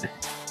good.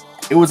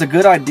 It was a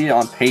good idea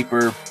on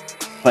paper,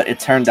 but it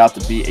turned out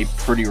to be a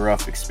pretty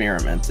rough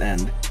experiment,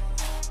 and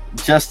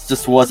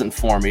just wasn't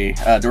for me.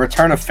 The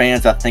return of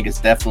fans, I think, is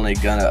definitely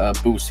gonna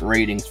boost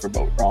ratings for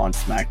both Raw and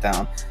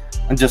SmackDown,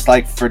 and just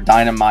like for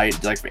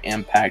Dynamite, like for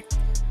Impact,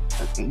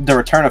 the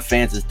return of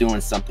fans is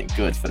doing something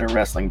good for their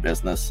wrestling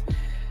business.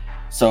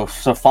 So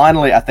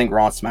finally, I think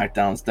Raw and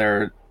SmackDown's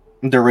their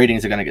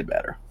ratings are gonna get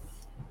better.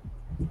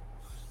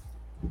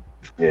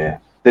 Yeah.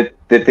 The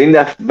thing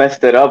that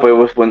messed it up, it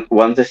was when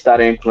once they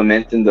started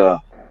implementing the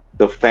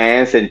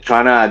fans and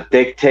trying to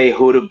dictate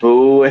who to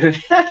boo,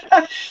 and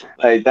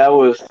like that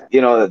was,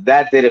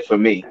 that did it for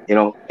me.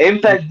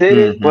 Impact did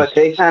it, but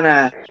they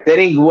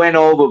didn't went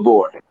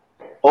overboard.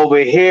 Over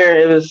here,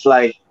 it was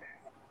like,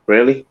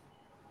 really,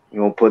 you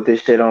gonna put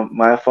this shit on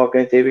my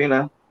fucking TV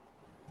now?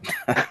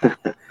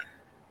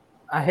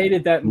 I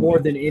hated that more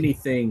than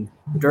anything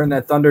during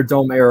that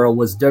Thunderdome era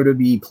was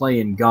WWE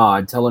playing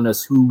God, telling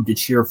us who to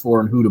cheer for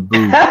and who to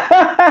boo.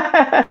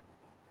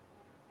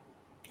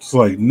 It's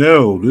like,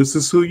 no, this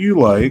is who you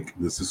like.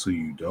 This is who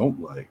you don't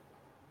like.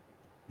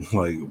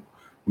 Like,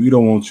 we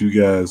don't want you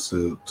guys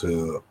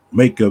to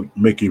make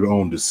your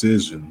own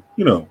decision.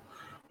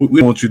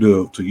 We want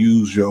you to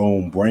use your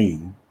own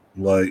brain.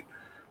 Like,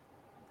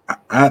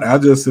 I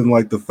just didn't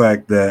like the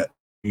fact that,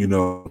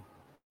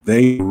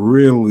 they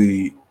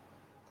really,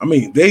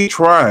 they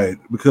tried,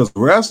 because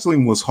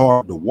wrestling was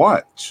hard to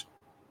watch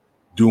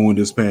during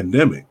this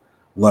pandemic.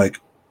 Like,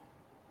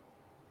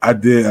 I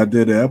did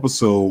an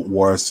episode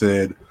where I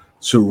said,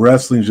 should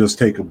wrestling just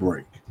take a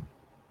break?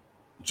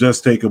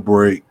 Just take a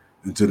break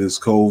until this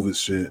COVID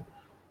shit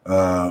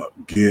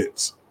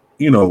gets,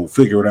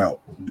 figured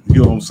out.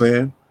 You know what I'm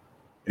saying?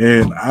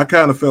 And I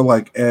kind of felt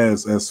like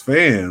as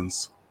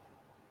fans,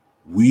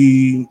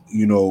 we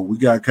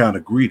got kind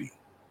of greedy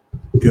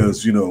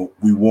because, we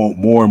want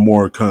more and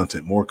more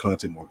content.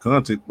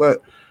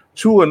 But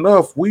true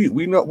enough,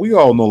 we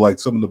all know, like,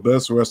 some of the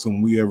best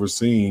wrestling we ever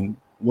seen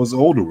was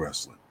older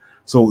wrestling.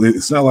 So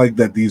it's not like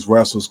that these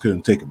wrestlers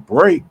couldn't take a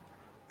break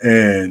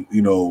and,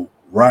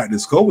 ride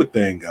this COVID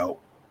thing out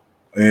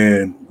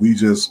and we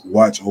just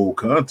watch old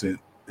content.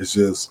 It's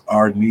just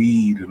our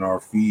need and our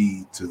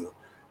feed to,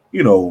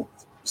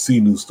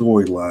 see new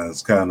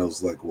storylines kind of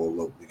was like, well,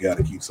 look, we got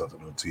to keep something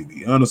on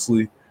TV.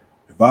 Honestly,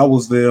 if I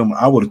was them,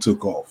 I would have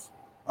took off.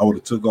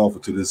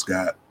 Until this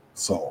got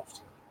solved.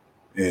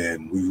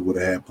 And we would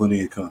have had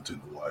plenty of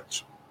content to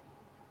watch.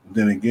 And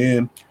then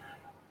again,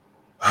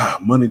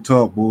 money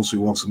talk, bullshit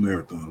walks a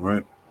marathon,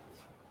 right?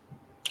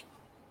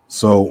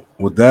 So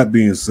with that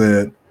being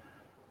said,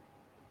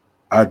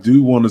 I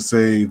do want to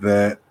say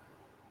that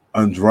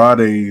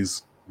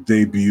Andrade's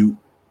debut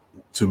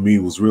to me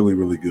was really,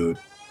 really good.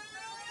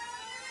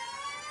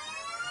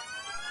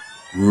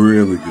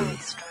 Really good.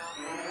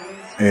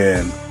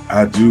 And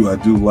I do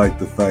like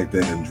the fact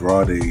that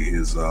Andrade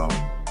is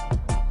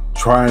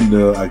trying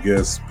to, I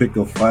guess, pick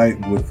a fight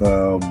with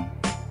who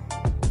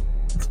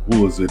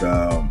was it?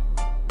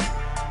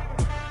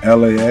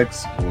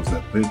 LAX, or was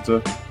that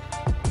Penta?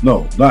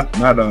 No, not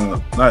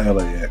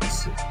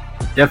LAX.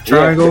 Death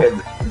Triangle.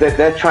 Yeah,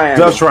 that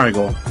Triangle. Death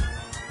Triangle.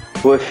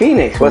 With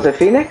Phoenix, was it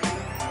Phoenix?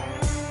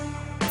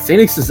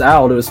 Phoenix is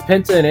out. It was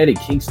Penta and Eddie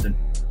Kingston.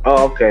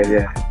 Oh, okay,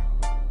 yeah.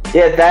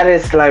 Yeah, that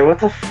is like, what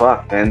the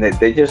fuck, man?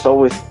 They just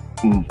always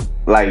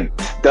like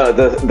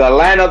the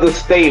land of the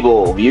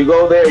stable. You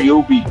go there,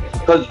 you'll be.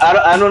 Because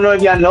I don't know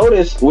if y'all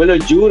noticed, Wheeler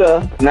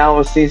Judah now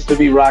seems to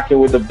be rocking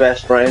with the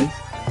Best Friends.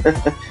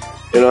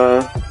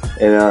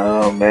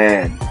 Oh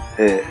man,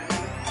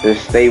 the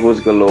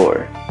stables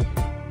galore.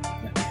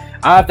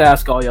 I have to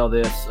ask all y'all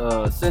this: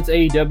 since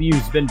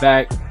AEW's been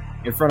back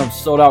in front of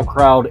sold out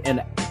crowd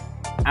and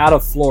out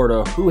of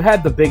Florida, who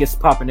had the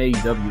biggest pop in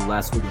AEW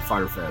last week at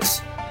Fyter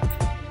Fest?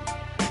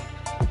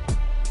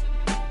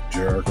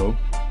 Jericho.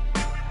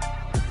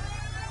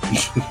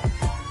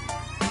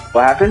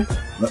 What happened?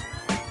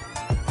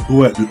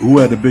 Who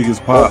had the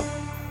biggest pop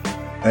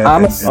in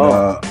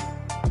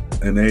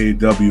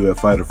AEW at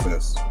Fyter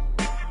Fest?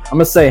 I'm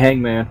gonna say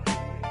Hangman.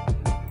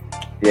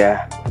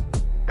 Yeah,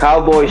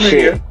 cowboy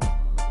shit.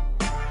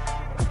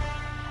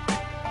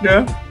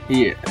 Yeah,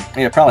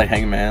 probably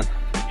Hangman.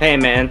 Hey,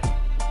 man.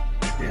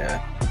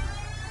 Yeah.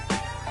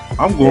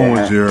 I'm going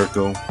with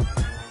Jericho.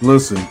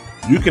 Listen,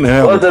 you can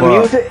have the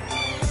music,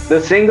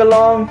 the sing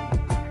along.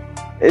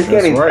 It's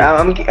getting. Right.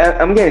 I'm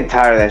getting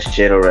tired of that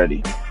shit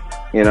already.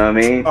 You know what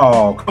I mean?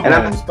 Oh, come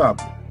on, stop.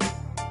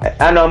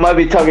 I know I might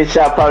be talking shit.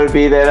 I'll probably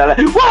be there. Like,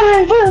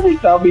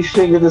 what? I'll be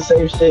singing the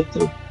same shit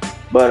too.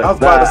 But I was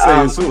about to say,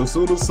 as soon as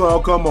the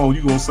song come on,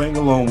 you gonna sing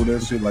along with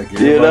that shit like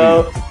everybody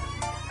else.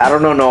 I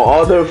don't know no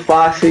other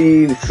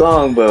Foxy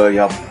song, but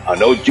I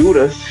know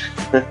Judas.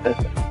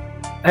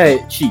 Hey,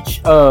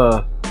 Cheech,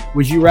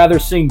 would you rather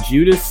sing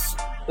Judas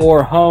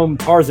or hum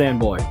Tarzan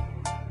Boy?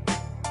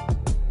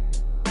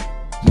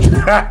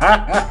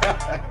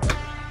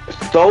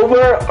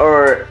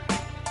 Sober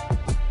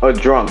or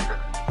drunk?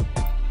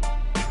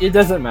 It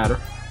doesn't matter.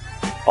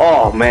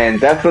 Oh man,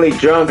 definitely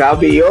drunk. I'll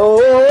be no,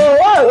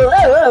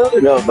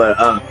 but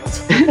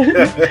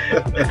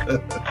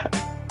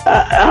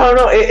I don't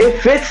know.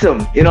 It fits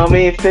them. You know what I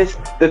mean? It fits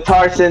the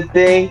Tarzan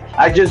thing.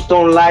 I just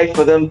don't like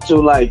for them to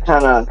like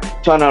kind of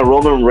trying to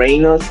Roman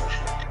Reigns us.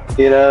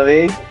 You know what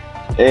I mean?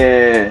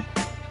 And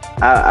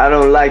I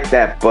don't like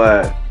that.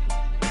 But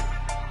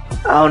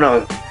I don't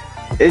know.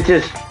 It's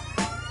just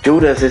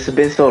Judas. It's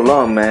been so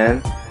long,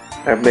 man.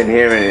 I've been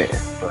hearing it.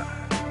 But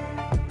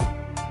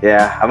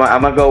yeah, I'm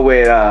gonna go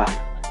with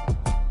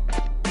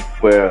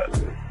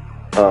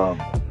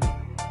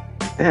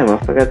damn, I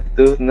forgot the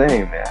dude's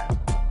name, man.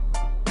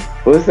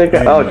 Who's the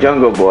guy? Oh,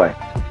 Jungle Boy.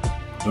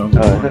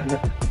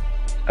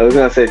 I was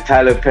gonna say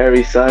Tyler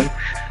Perry's son.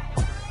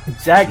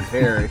 Jack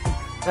Perry.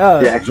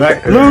 Jack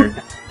Perry. Luke.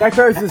 Jack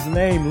Perry's his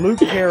name. Luke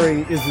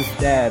Perry is his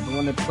dad, the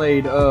one that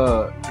played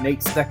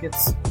Nate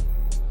Seconds.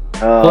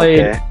 Oh,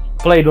 okay.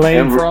 Played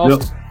Lane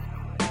Frost.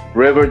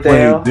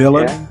 Riverdale.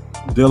 Dylan. Yeah.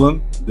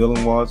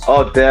 Dylan Watts.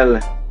 Oh,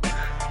 Dylan.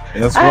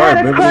 That's I right.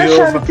 had a crush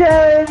on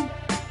Dylan.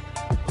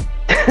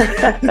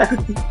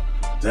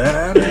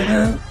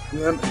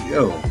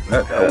 Yo,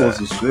 that was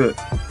the shit.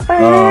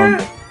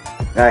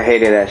 I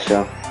hated that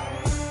show.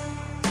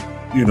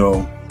 You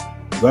know,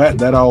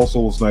 that also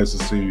was nice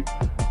to see.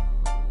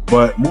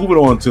 But moving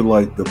on to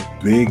like the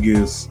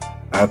biggest,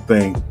 I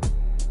think,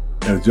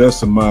 and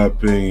just in my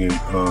opinion,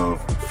 of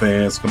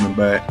fans coming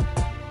back,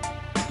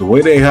 the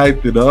way they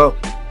hyped it up,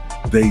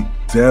 they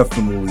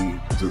definitely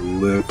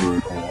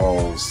delivered on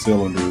all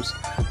cylinders.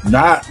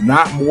 Not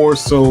more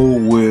so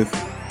with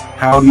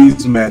how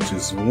these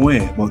matches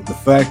went, but the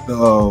fact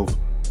of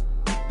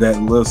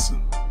that,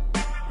 listen,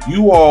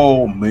 you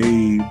all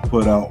may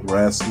put out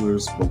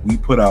wrestlers, but we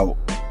put out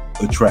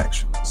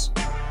attractions.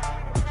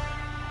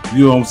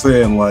 You know what I'm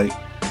saying? Like,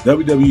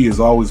 WWE has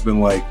always been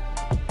like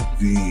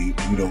the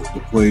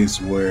place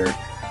where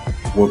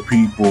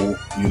people,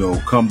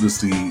 come to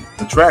see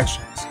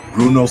attractions.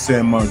 Bruno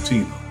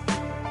Sammartino,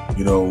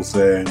 you know what I'm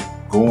saying?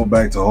 Going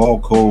back to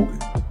Hulk Hogan,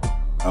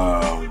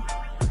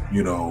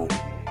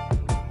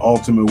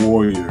 Ultimate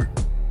Warrior,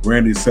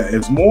 Randy Savage.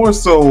 It's more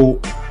so,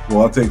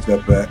 well, I'll take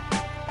that back.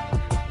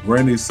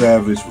 Randy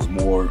Savage was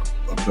more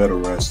a better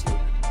wrestler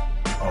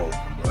than all of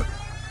them, but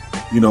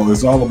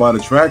it's all about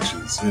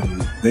attractions,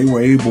 and they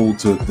were able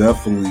to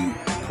definitely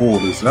pull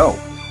this out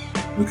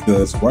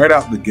because right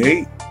out the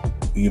gate,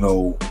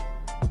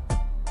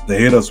 they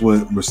hit us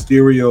with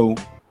Mysterio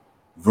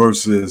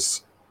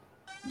versus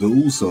the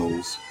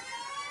Usos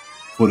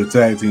for the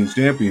tag team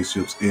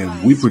championships,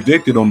 and we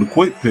predicted on the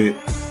Quick Pit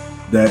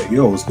that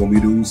it's gonna be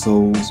the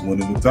Usos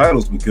winning the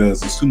titles because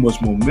there's too much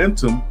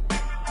momentum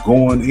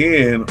going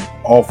in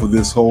off of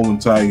this whole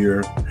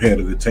entire head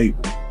of the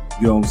table.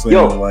 You know what I'm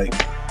saying?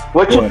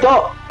 What you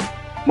thought?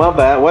 My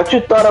bad. What you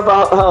thought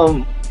about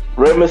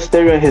Rey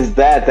Mysterio and his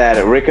dad,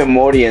 that Rick and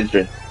Morty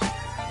entrance?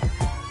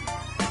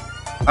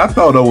 I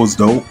thought that was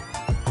dope.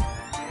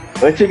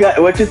 What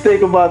you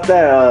think about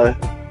that,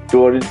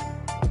 Jordan?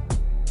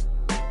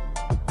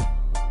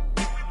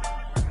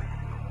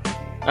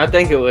 I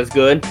think it was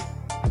good.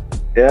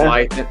 Yeah.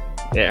 Liked it.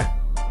 Yeah.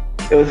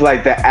 It was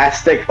like the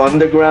Aztec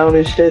Underground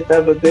and shit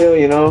type of deal,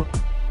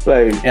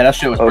 Like, yeah, that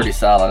shit was pretty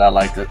solid. I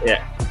liked it.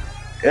 Yeah.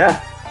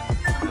 Yeah.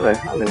 Like,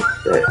 holy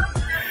shit.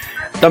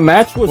 The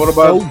match was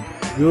so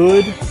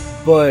good,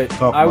 but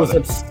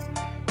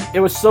it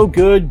was so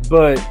good,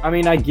 but I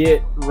mean, I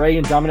get Ray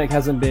and Dominic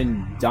hasn't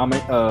been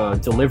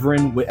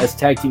delivering as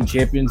tag team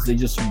champions. They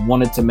just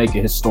wanted to make a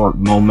historic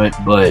moment,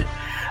 but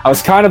I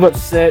was kind of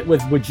upset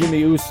with Jimmy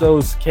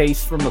Uso's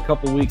case from a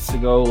couple weeks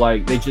ago.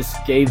 Like, they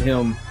just gave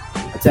him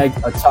a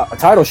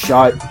title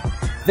shot.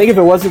 I think if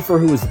it wasn't for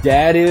who his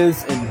dad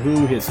is and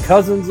who his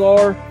cousins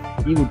are,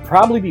 he would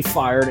probably be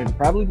fired and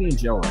probably be in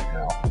jail right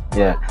now.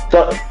 Yeah.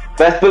 So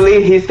best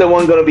believe he's the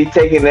one gonna be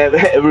taking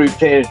every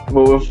pin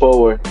moving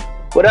forward.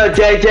 What up,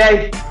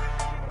 JJ?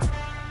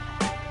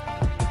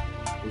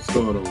 What's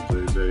going on,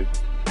 JJ?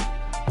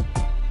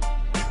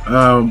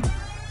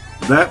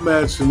 That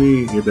match to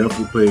me, it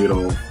definitely paid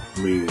off. I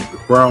mean, the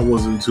crowd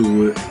was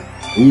into it.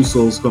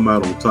 Usos come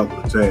out on top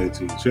of the tag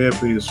team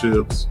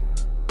championships.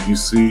 You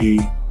see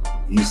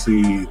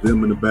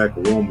them in the back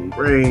of Roman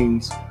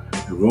Reigns,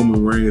 and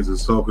Roman Reigns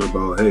is talking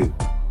about, hey,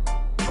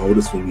 all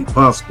this will be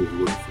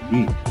possible for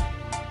me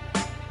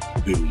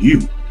and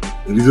you.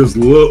 And he just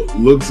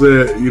looks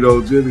at,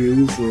 Jimmy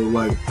Uso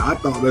like, I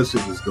thought that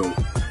shit was dope.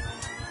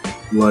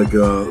 Like,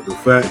 the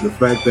fact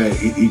that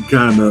he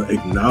kind of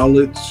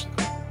acknowledged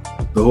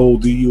the whole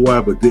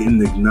DUI, but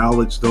didn't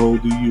acknowledge the whole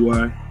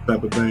DUI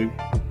type of thing.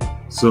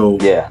 So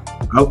yeah,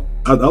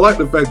 I like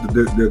the fact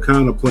that they're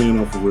kind of playing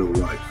off of real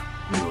life,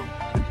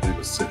 in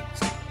a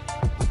sense.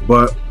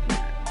 But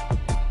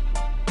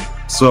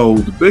so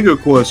the bigger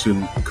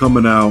question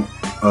coming out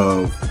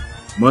of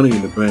Money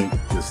in the Bank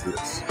is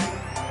this: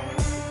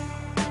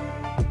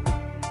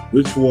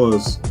 which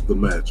was the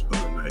match of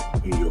the night,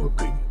 in your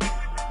opinion?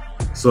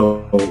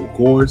 So of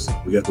course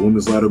we got the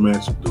women's ladder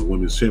match, the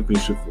women's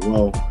championship for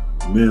Raw,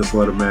 the men's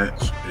ladder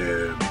match,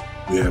 and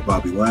we had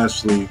Bobby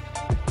Lashley.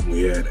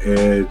 We had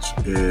Edge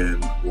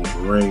and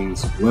Roman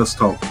Reigns. Let's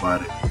talk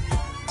about it.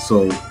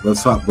 So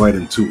let's hop right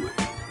into it.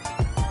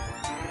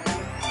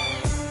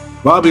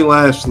 Bobby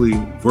Lashley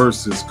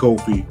versus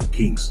Kofi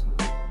Kingston.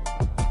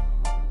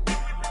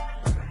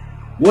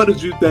 What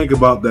did you think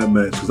about that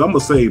match? Because I'm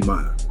going to save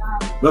mine.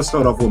 Let's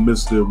start off with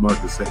Mr.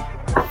 Marcus Hayden.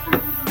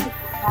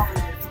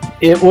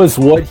 It was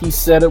what he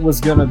said it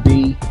was going to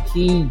be.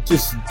 He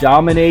just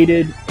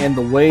dominated, and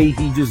the way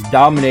he just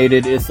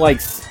dominated, it's like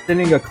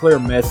sending a clear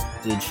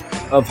message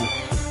of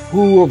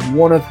who of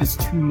one of his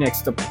two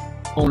next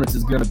opponents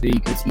is going to be,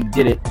 because he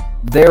did it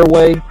their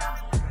way.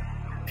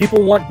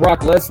 People want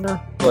Brock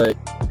Lesnar, but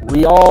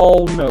we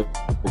all know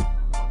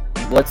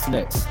what's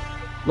next.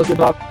 Look at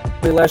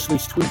Bobby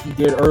Lashley's tweet he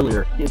did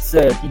earlier. It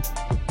said, he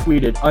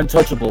tweeted,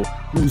 "Untouchable,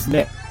 who's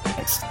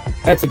next?"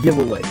 That's a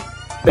giveaway.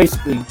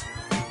 Basically,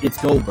 it's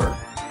Goldberg.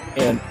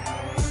 And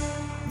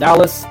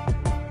Dallas,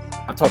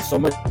 I've talked so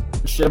much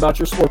shit about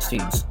your sports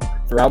teams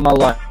throughout my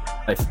life,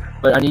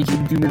 but I need you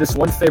to do me this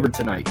one favor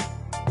tonight.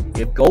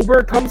 If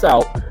Goldberg comes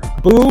out,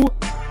 boo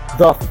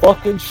the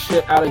fucking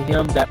shit out of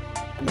him. That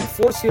will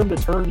force him to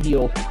turn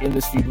heel in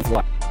this feud with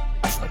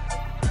Lashley.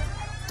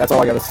 That's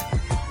all I gotta say.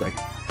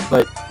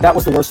 But that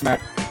was the worst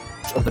match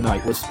of the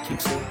night, was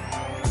Kingston.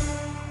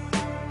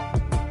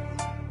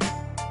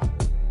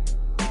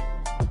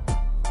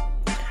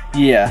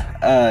 Yeah,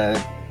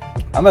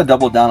 I'm gonna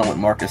double down on what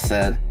Marcus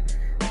said.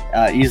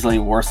 Easily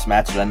worst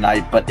match of the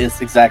night, but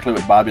it's exactly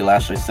what Bobby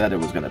Lashley said it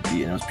was gonna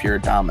be, and it was pure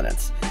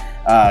dominance.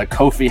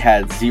 Kofi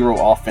had zero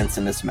offense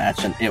in this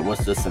match, and it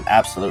was just an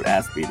absolute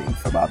ass beating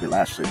for Bobby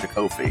Lashley to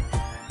Kofi.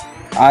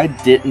 I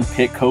didn't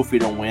pick Kofi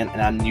to win,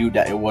 and I knew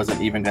that it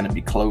wasn't even going to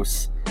be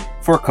close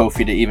for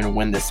Kofi to even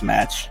win this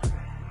match.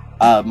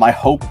 My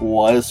hope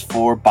was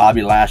for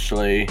Bobby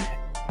Lashley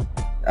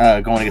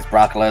going against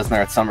Brock Lesnar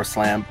at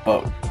SummerSlam,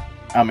 but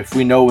if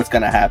we know what's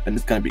going to happen,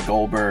 it's going to be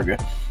Goldberg.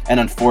 And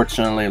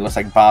unfortunately, it looks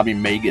like Bobby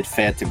may get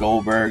fed to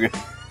Goldberg,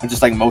 and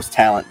just like most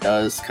talent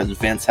does, because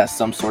Vince has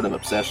some sort of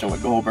obsession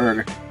with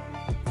Goldberg.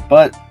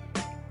 But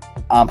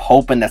I'm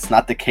hoping that's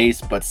not the case,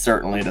 but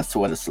certainly that's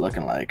what it's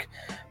looking like.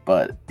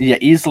 But yeah,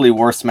 easily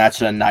worst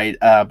match of the night.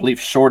 I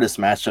believe shortest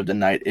match of the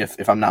night,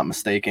 if I'm not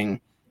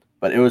mistaken.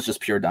 But it was just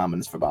pure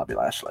dominance for Bobby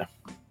Lashley.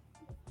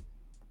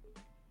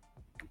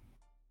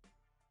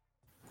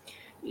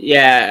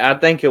 Yeah, I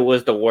think it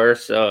was the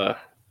worst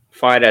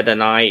fight of the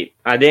night.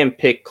 I didn't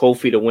pick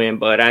Kofi to win,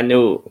 but I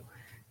knew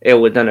he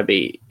was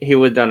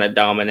gonna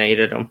dominate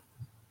him.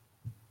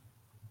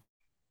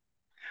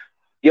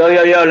 Yo,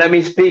 let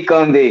me speak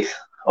on this.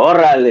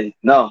 Orale.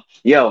 No,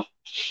 yo.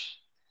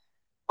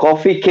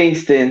 Kofi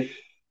Kingston,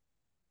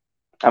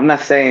 I'm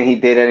not saying he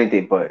did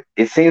anything, but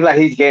it seems like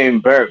he's getting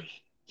buried.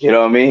 You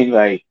know what I mean?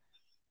 Like,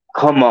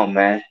 come on,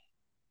 man.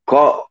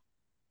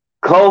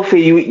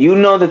 Kofi, you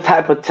know the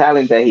type of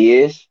talent that he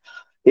is.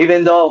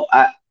 Even though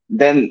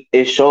then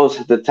it shows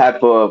the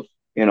type of,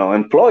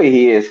 employee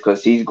he is,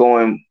 because he's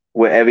going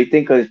with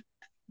everything. Because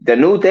the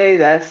New Day,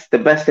 that's the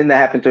best thing that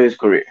happened to his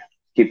career.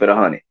 Keep it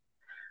 100.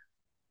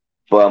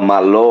 But my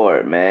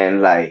Lord,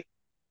 man, like,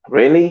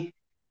 really?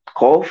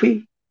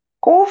 Kofi?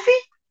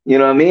 You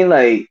know what I mean?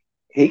 Like,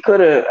 he could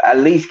have at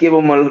least give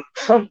him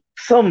some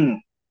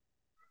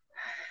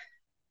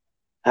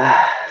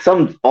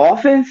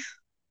offense,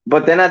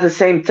 but then at the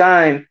same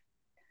time,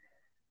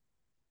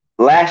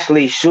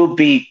 Lashley should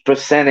be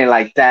presented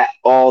like that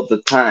all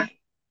the time.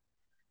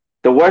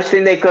 The worst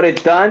thing they could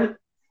have done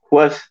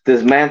was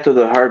dismantle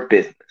the Hurt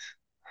Business.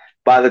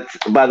 By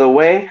the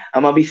way,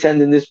 I'm gonna be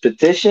sending this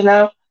petition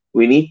out.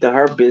 We need the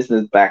Hurt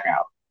Business back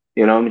out.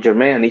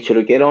 Jermaine, I need you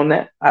to get on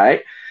that. All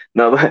right.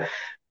 No, but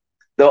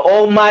the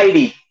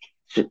Almighty,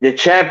 the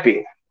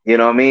champion. You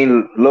know what I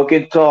mean?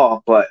 Looking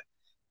tall, but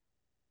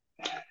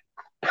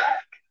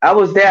I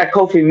was there at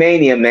Kofi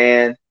Mania,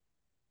 man.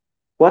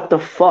 What the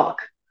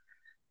fuck?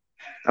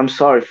 I'm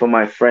sorry for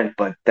my friend,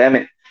 but damn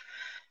it.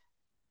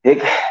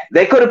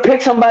 They could have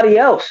picked somebody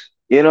else.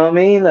 You know what I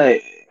mean?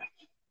 Like,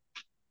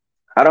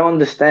 I don't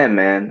understand,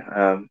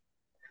 man.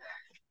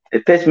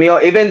 It pissed me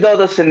off. Even though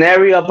the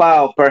scenario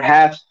about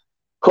perhaps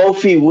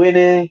Kofi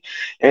winning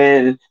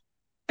and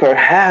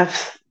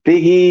perhaps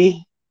Big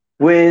E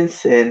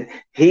wins and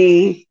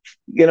he,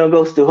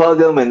 goes to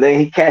hug him and then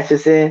he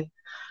cashes in.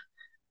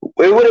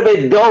 It would have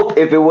been dope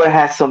if it would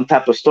have had some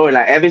type of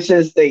storyline. Ever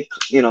since they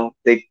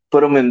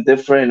put them in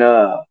different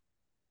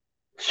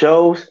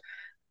shows,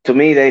 to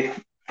me, they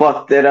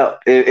fucked it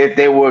up if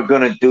they were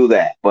going to do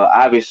that. But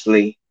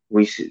obviously,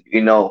 we should,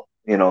 what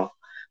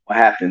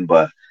happened.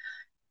 But,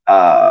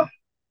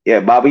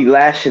 Bobby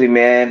Lashley,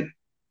 man,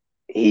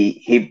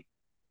 he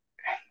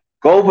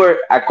Goldberg,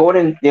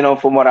 according,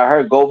 from what I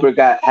heard, Goldberg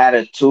had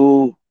a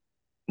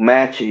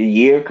 2-match a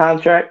year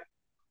contract.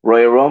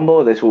 Royal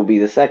Rumble, this will be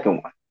the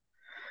second one.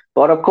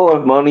 But of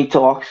course, money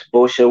talks,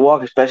 bullshit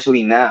walk,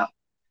 especially now.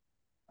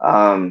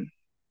 I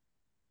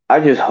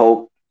just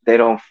hope they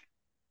don't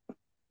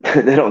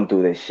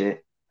do this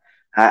shit.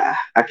 I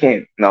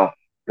can't. No,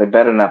 they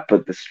better not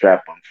put the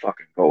strap on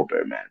fucking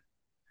Goldberg, man.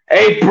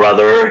 Hey,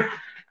 brother,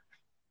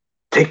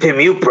 take the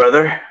mute,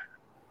 brother.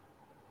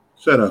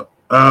 Shut up.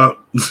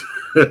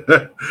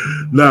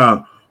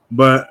 Nah,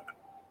 but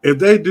if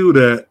they do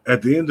that,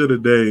 at the end of the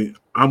day,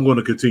 I'm going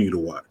to continue to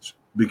watch.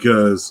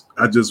 because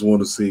I just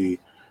want to see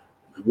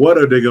what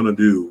are they going to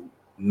do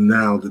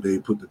now that they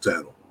put the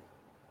title.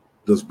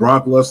 Does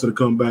Brock Lesnar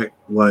come back?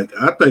 Like,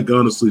 I think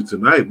honestly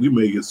tonight we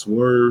may get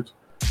swerved,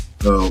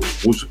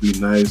 which would be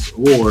nice,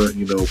 or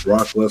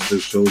Brock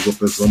Lesnar shows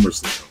up at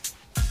SummerSlam.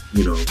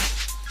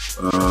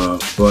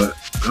 But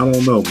I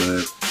don't know,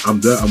 man. I'm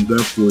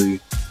definitely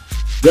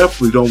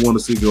don't want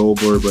to see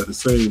Goldberg, but at the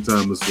same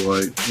time, it's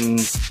like,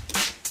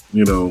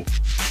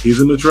 he's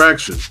an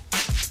attraction.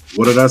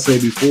 What did I say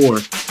before?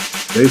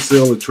 They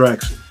sell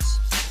attractions.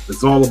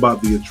 It's all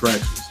about the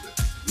attractions there.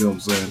 You know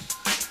what I'm saying?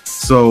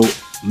 So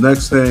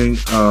next thing,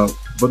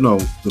 but no,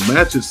 the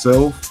match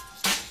itself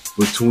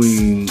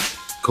between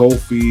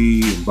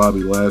Kofi and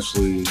Bobby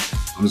Lashley,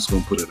 I'm just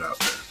gonna put it out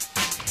there.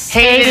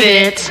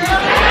 Hated it.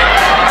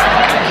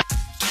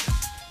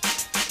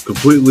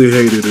 Completely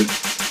hated it.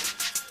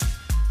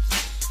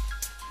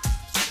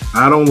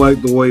 I don't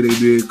like the way they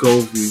did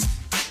Kofi.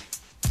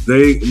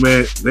 They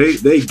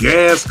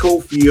gassed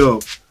Kofi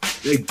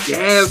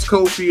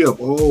up.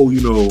 Oh,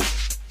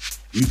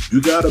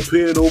 you got a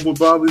pin over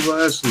Bobby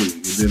Lashley.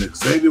 And then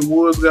Xavier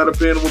Woods got a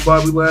pin over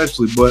Bobby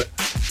Lashley. But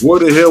where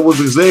the hell was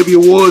Xavier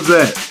Woods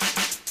at?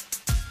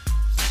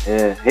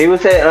 Yeah, he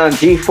was at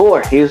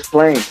G4. He was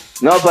playing.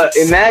 No, but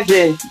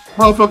imagine.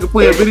 Motherfucker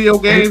playing video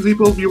games. He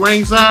supposed to be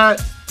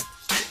ringside.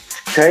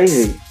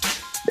 Crazy.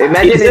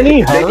 Imagine. Isn't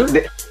he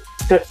hurt?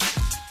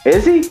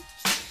 Is he?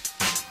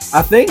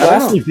 I think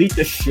Lashley beat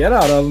the shit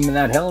out of him in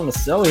that Hell in a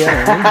Cell. He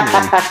had an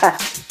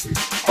injury.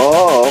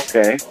 Oh,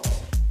 okay.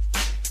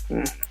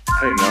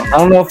 I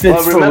don't know if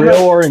it's for real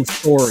or in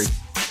story.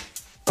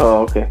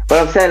 Oh, okay. But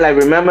I'm saying, like,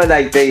 remember,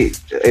 like,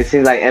 it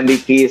seems like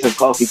MVP is a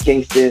Kofi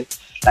Kingston.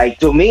 Like,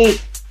 to me,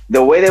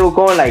 the way they were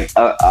going, like,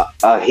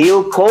 a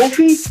heel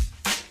Kofi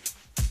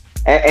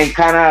and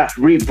kind of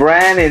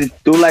rebrand and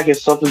do, like, a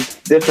something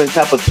different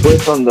type of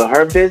twist on the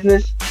Hurt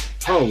Business.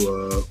 Hold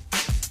up.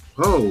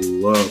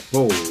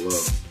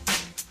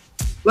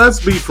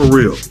 Let's be for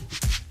real.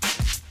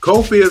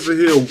 Kofi as a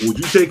heel, would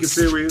you take it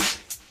serious?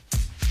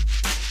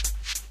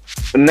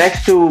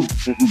 Next to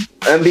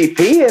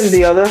MVP and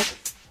the other.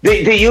 Do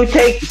you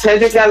take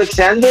Cedric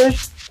Alexander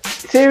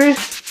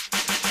serious?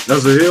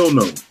 That's a heel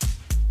no.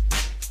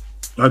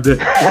 I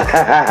did.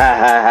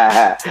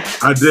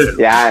 I did.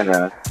 Yeah, I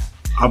know.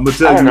 I'm going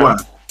to tell you why.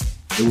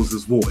 It was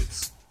his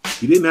voice.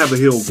 He didn't have a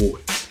heel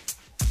voice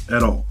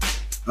at all.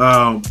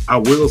 I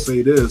will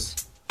say this.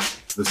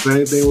 The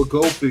same thing with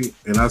Kofi,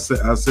 and I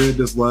said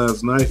this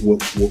last night with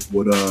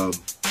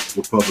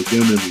Public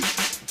Enemy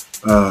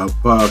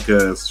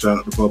podcast. Shout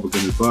out to Public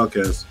Enemy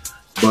podcast.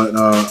 But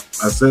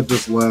I said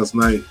this last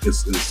night.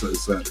 It's at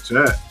the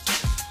chat.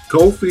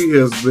 Kofi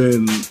has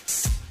been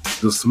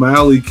the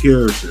smiley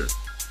character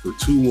for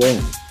too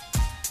long,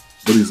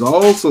 but he's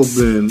also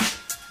been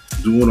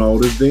doing all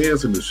this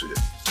dancing and shit,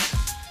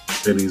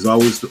 and he's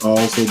always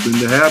also been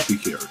the happy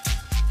character.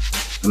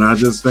 And I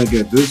just think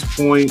at this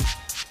point,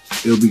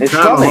 it'll be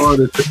kind of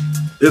hard.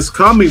 It's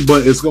coming,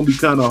 but it's going to be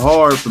kind of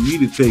hard for me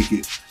to take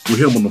it with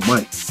him on the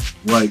mic.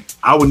 Like,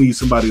 I would need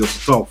somebody else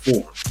to talk for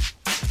him.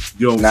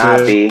 You know what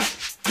I'm saying?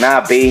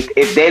 Nah, B.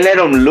 If they let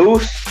him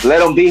loose,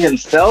 let him be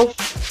himself,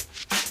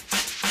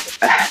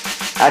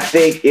 I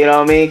think, you know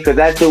what I mean? Because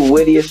that's the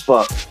witty as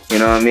fuck. You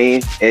know what I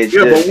mean? It's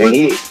just, and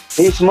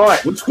he's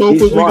smart. Which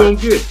Kofi we going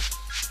to get?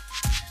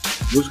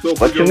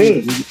 What you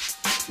mean?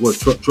 What,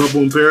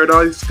 Trouble in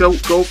Paradise,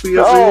 Kofi?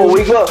 Oh,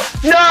 we go.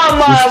 No,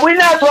 man, we're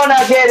not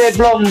gonna get it,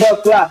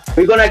 Blumbuckler.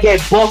 We're gonna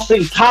get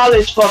Boston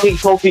College fucking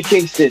Kofi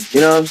Kingston.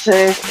 You know what I'm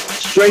saying?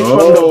 Straight from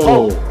the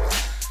boat.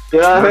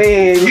 You know what I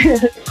mean?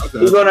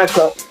 We're gonna,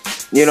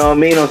 you know what I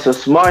mean, on some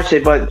smart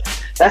shit. But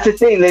that's the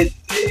thing, that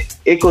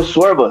it could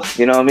swerve us.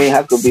 You know what I mean?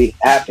 How could be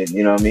happen?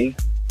 You know what I mean?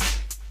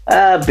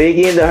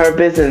 Biggie in the Hurt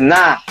Business.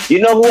 Nah, you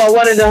know who I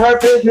want in the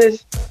Hurt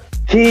Business?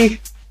 Keith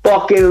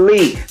fucking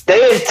Lee.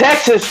 They in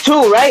Texas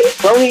too, right?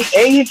 Ain't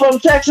he from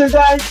Texas,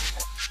 guys?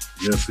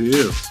 Yes, he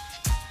is.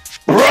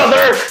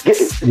 Brother!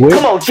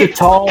 Come on, get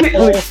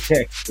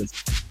Texas.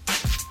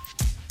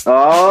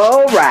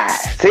 All right.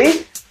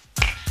 See?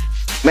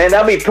 Man,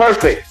 that'd be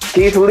perfect.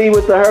 Keith Lee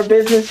with the Hurt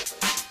Business.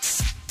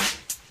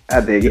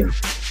 I dig it.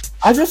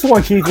 I just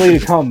want Keith Lee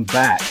to come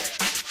back.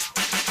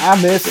 I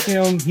miss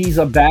him. He's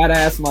a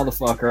badass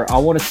motherfucker. I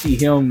want to see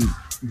him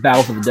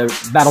battle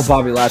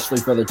Bobby Lashley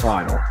for the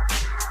title.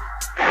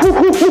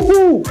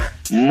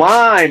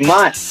 My.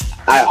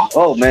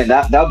 Oh man,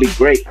 that'd be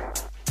great.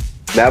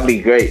 That'd be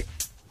great.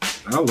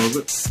 I love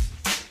it.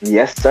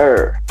 Yes,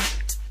 sir.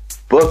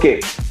 Book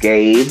it,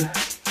 Gabe.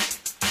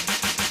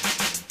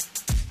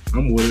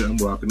 I'm with it. I'm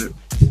rocking it.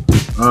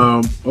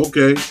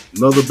 Okay,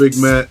 another big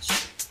match.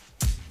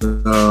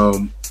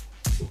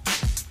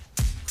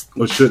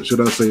 What should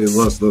I say?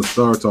 Let's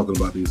start talking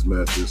about these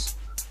matches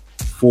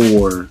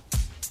for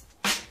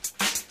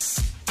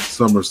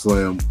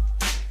SummerSlam.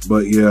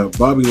 But yeah,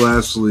 Bobby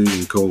Lashley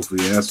and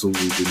Kofi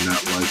absolutely did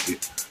not like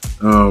it.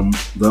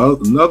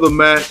 Another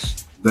match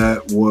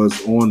that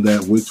was on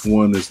that which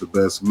one is the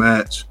best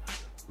match.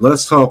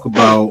 Let's talk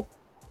about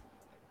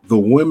the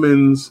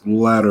women's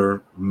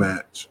ladder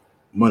match,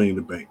 Money in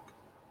the Bank.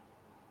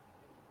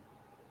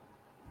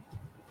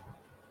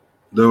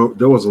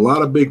 there was a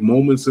lot of big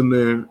moments in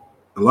there.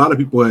 A lot of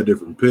people had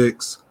different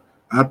picks.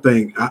 I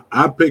think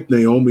I picked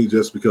Naomi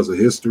just because of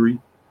history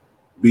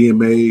being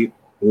made,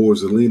 or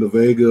Zelina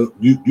Vega.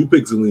 You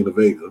picked Zelina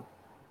Vega.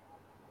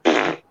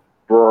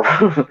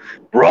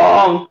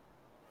 Wrong.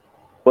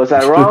 Was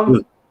I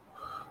wrong?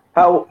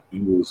 How?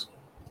 You was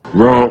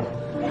Wrong.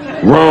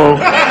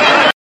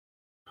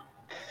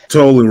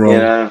 totally wrong.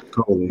 Yeah.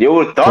 Totally. You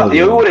would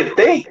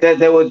think that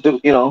they would do,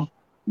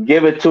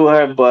 give it to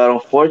her, but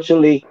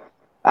unfortunately,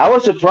 I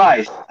was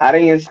surprised. I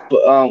didn't.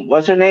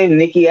 What's her name?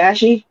 Nikki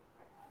Ashy.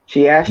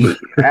 She Ashy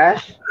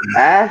Ash.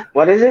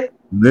 What is it?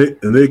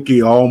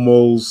 Nikki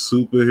almost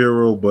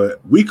superhero, but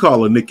we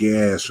call her Nikki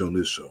Ash on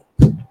this show.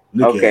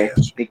 Nikki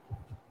Ash.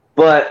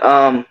 But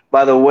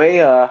by the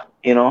way,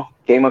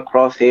 came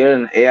across here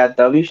in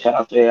AIW. Shout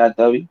out to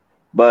AIW.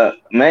 But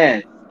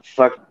man,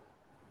 fuck,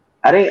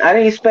 I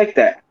didn't expect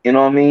that. You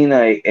know what I mean?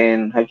 Like,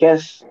 and I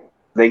guess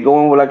they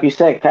go in with, like you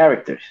said,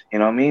 characters. You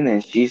know what I mean?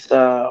 And she's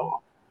a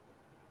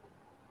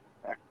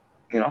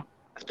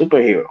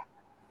superhero.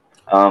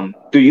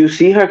 Do you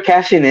see her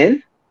cashing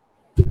in?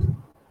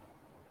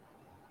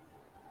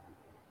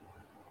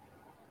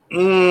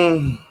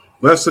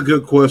 That's a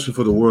good question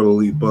for the World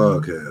Elite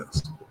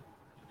podcast.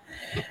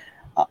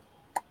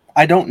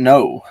 I don't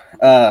know.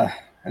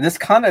 This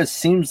kind of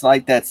seems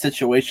like that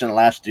situation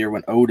last year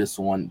when Otis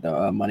won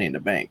the Money in the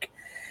Bank.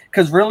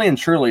 Because really and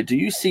truly, do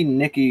you see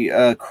Nikki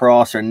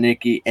Cross or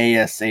Nikki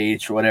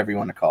ASH, whatever you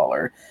want to call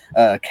her,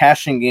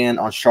 cashing in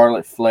on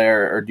Charlotte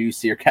Flair, or do you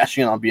see her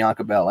cashing in on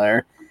Bianca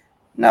Belair?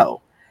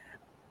 No.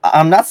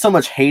 I'm not so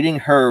much hating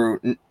her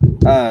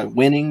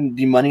winning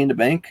the Money in the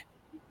Bank.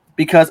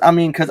 Because I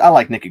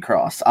like Nikki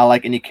Cross. I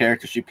like any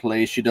character she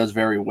plays. She does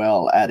very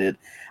well at it.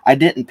 I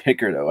didn't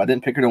pick her, though. I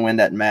didn't pick her to win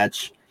that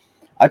match.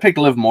 I picked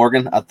Liv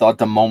Morgan. I thought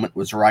the moment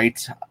was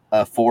right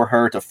for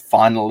her to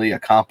finally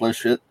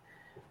accomplish it.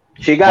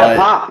 She got a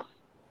pop.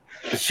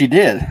 She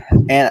did.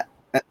 And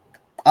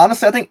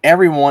honestly, I think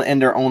everyone in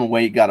their own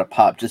way got a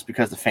pop just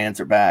because the fans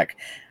are back.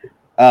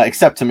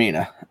 Except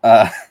Tamina.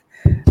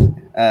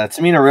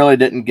 Tamina really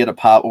didn't get a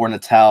pop, or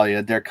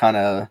Natalya. They're kind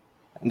of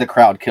the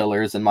crowd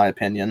killers, in my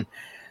opinion.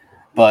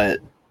 But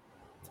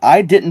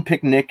I didn't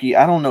pick Nikki.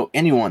 I don't know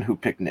anyone who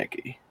picked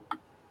Nikki.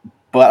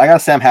 But I gotta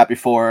say I'm happy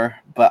for her,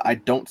 but I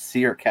don't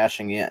see her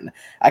cashing in.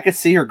 I could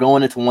see her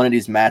going into one of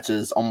these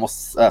matches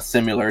almost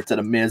similar to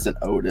the Miz and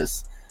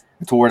Otis,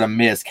 to where the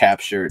Miz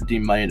captured the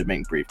Money in the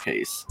Bank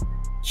briefcase.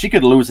 She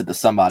could lose it to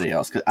somebody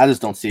else, because I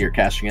just don't see her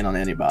cashing in on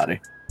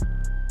anybody.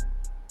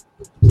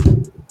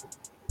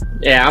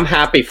 Yeah, I'm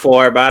happy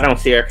for her, but I don't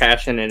see her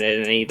cashing in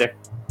it either.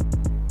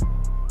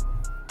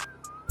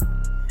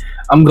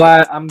 I'm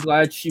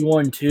glad she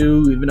won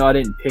too, even though I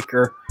didn't pick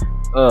her.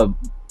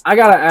 I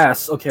gotta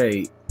ask,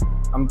 okay,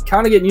 I'm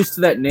kind of getting used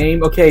to that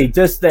name. Okay,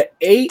 does the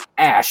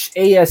ASH,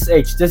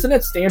 doesn't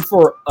it stand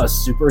for a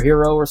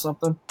superhero or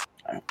something?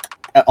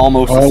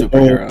 Almost a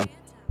superhero.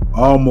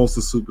 Almost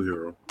a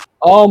superhero.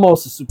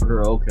 Almost a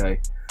superhero,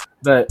 okay.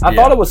 But I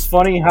thought it was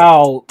funny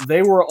how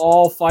they were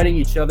all fighting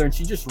each other and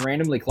she just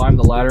randomly climbed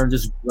the ladder and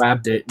just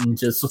grabbed it and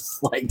just was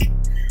like,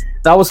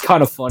 that was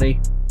kind of funny.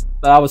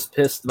 But I was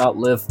pissed about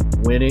Liv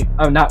winning.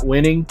 I'm not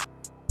winning,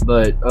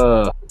 but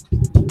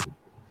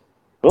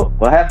Oh,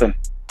 what happened?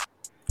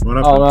 Oh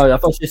no, I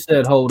thought she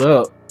said hold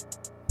up.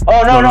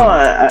 Oh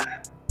no.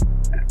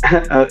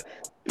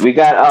 We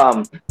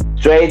got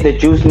Dre the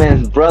Juice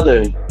Man's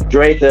brother,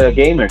 Dre the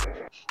Gamer.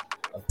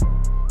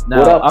 Now,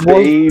 what up,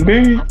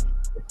 baby?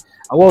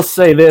 I will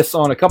say this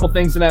on a couple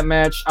things in that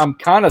match. I'm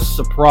kind of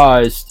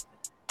surprised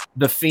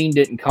the Fiend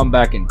didn't come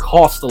back and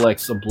cost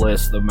Alexa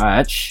Bliss the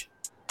match.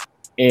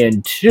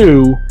 And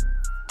two,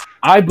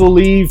 I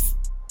believe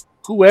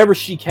whoever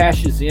she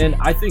cashes in,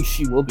 I think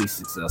she will be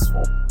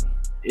successful.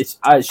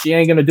 She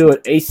ain't gonna do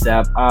it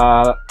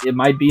ASAP. It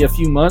might be a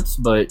few months,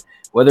 but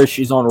whether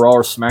she's on Raw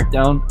or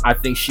SmackDown, I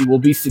think she will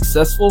be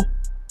successful.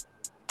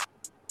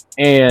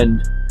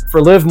 And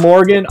for Liv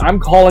Morgan, I'm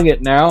calling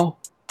it now.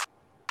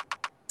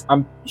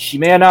 She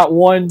may have not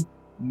won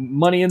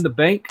Money in the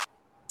Bank.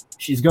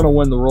 She's gonna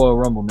win the Royal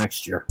Rumble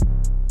next year.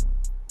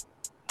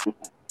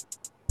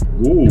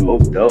 Ooh,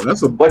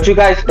 what you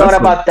guys thought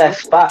about that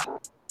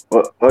spot?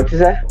 What you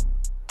say?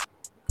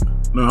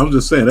 No, I'm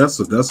just saying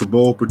that's a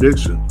bold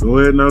prediction. Go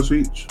ahead now,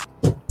 Cheech.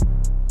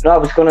 No, I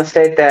was gonna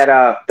say that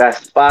that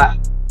spot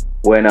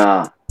when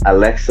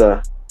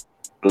Alexa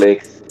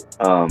Bliss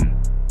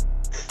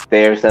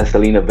stares at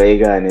Zelina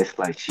Vega and it's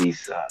like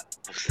she's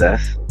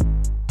obsessed.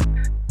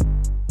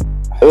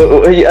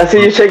 I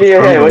see you shaking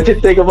your head. What you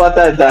think about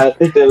that,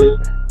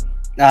 Dylan?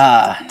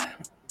 I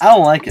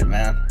don't like it,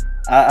 man.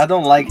 I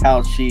don't like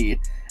how she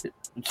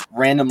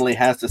randomly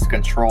has this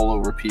control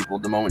over people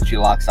the moment she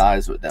locks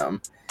eyes with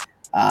them.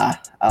 I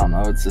don't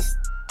know. It's just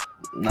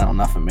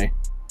not for me.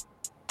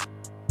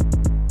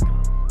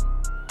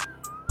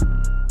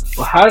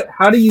 Well,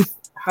 how do you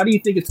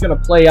think it's going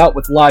to play out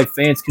with live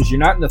fans? Because you're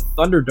not in the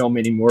Thunderdome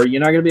anymore.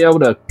 You're not going to be able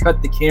to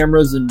cut the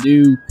cameras and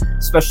do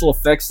special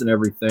effects and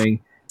everything.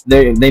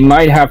 They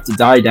might have to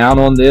die down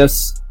on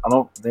this.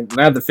 They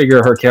might have to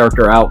figure her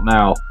character out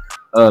now.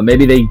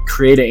 Maybe they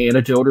create an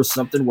antidote or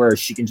something where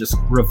she can just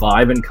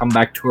revive and come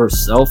back to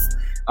herself.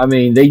 I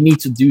mean, they need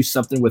to do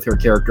something with her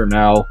character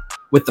now,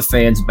 with the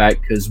fans back,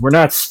 because we're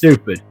not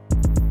stupid.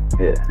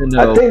 Yeah,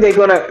 I think they're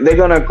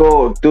gonna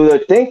go do their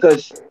thing,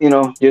 because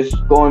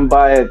just going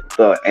by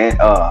the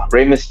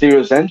Rey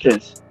Mysterio's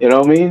entrance. You know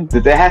what I mean?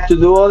 Did they have to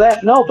do all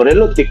that? No, but it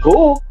looked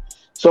cool.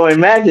 So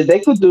imagine they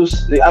could do.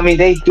 I mean,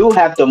 they do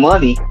have the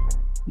money.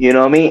 You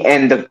know what I mean?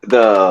 And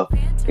the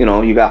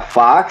you got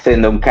Fox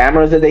and the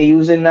cameras that they're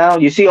using now.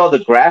 You see all the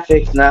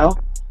graphics now.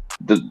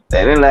 They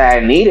didn't let I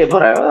need it,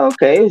 but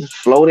okay, it's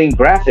floating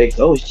graphics.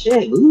 Oh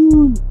shit!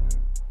 Ooh.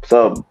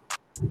 So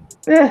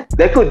yeah,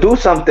 they could do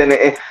something.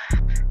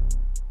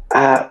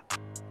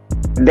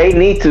 They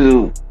need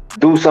to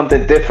do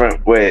something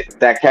different with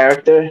that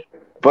character.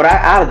 But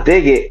I'll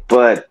dig it.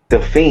 But the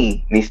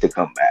Fiend needs to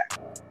come back.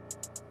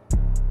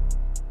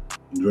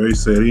 Dre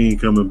said he ain't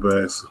coming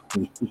back. So.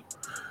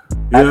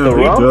 Yeah,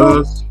 he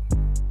does.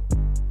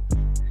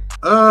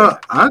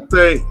 I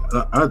think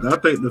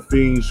the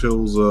Fiend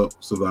shows up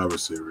Survivor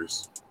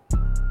Series.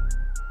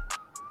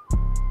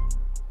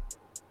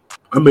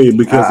 I mean,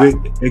 because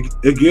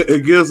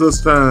it gives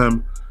us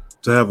time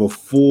to have a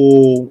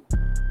full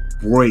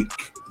break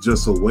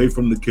just away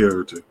from the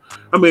character.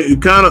 I mean,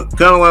 it kind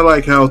of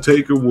like how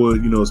Taker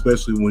would,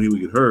 especially when he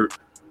would get hurt.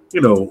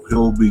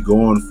 He'll be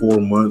gone 4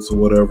 months or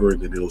whatever, and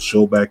then he'll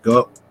show back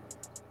up.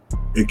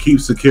 It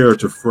keeps the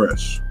character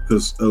fresh,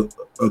 because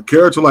a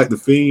character like the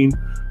Fiend,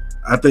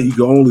 I think you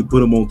can only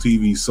put him on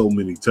TV so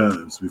many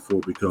times before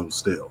it becomes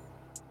stale.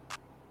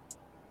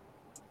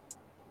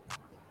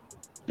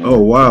 Oh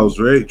wow,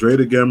 Dre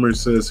the Gamer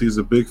says he's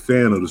a big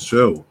fan of the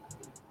show.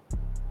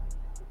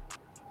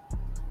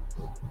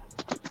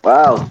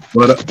 Wow,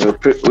 but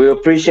we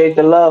appreciate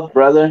the love,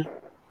 brother.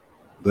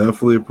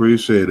 Definitely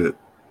appreciate it.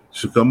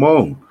 Should come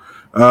on.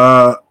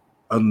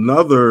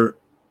 Another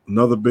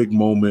big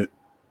moment.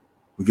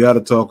 We got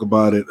to talk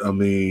about it. I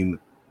mean,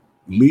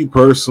 me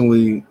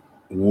personally,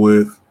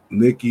 with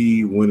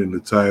Nikki winning the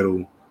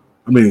title,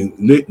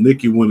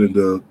 Nikki winning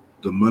the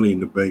Money in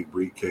the Bank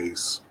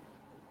briefcase.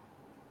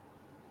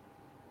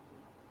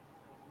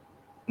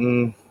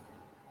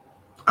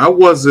 I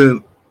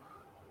wasn't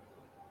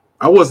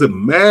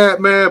mad,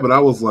 but I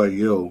was like,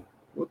 yo,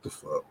 what the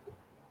fuck?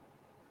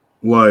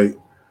 Like,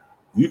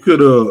 you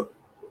could have,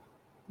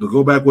 to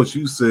go back what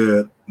you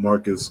said,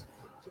 Marcus.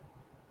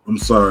 I'm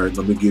sorry,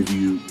 let me give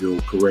you your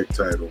correct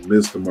title,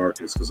 Mr.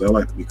 Marcus, because I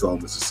like to be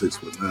called Mr.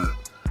 6'9".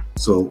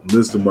 So,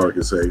 Mr.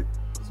 Marcus, hey,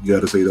 you got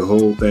to say the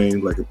whole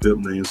thing like a pimp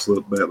name,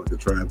 slip back like a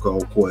Tribe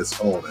Called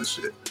Quest, all that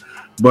shit.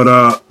 But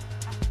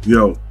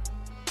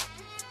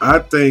I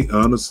think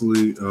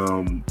honestly,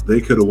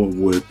 they could have went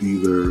with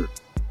either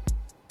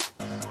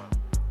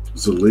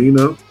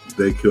Zelina,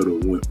 they could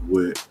have went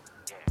with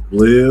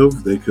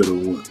Liv, they could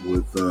have went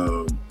with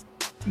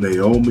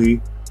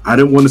Naomi. I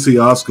didn't want to see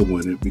Asuka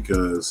win it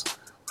because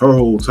her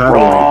whole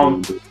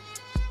title.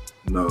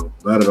 No,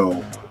 not at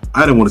all.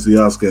 I didn't want to see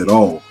Asuka at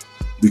all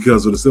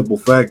because of the simple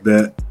fact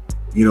that,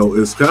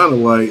 it's kind of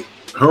like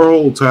her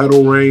whole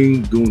title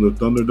reign doing the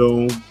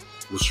Thunderdome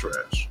was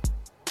trash.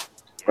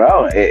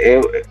 Bro,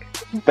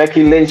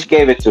 Becky Lynch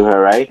gave it to her,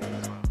 right?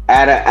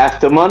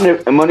 After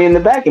Money in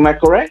the Bank, am I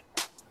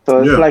correct?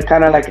 So it's like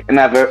kind of like an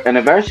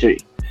anniversary.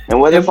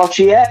 And where the fuck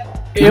she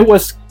at? It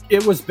was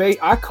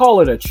I call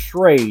it a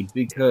trade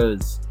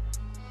because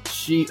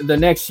the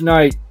next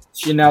night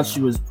she announced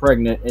she was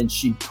pregnant and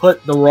she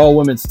put the Raw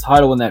Women's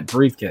title in that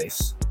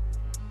briefcase.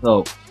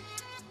 So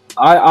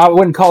I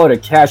wouldn't call it a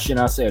cash in,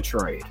 I say a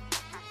trade.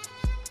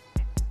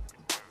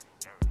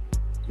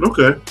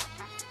 Okay.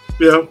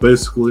 Yeah,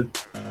 basically.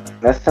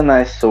 That's a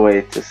nice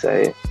way to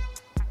say it.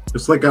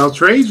 It's like, I'll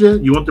trade you.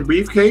 You want the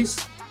briefcase?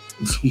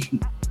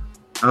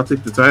 I'll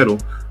take the title.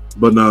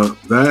 But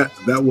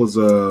that was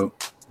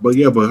but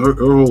her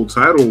whole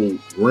title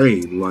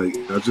reign, like,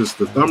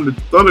 the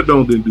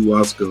Thunderdome didn't do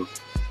Asuka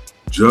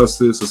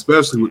justice,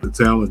 especially with the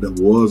talent that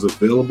was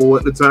available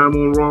at the time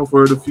on Raw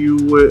for her to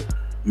feud with.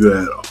 You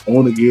had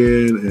on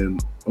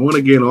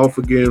again, off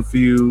again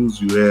feuds.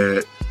 You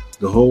had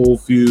the whole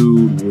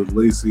feud with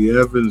Lacey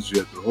Evans. You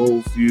had the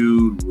whole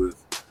feud with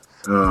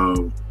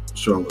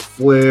Charlotte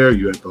Flair.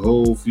 You had the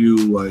whole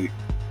feud, like,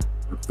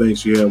 I think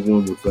she had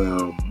one with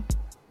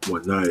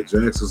what Nia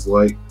Jax's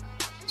like.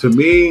 To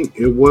me,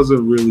 it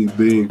wasn't really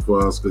big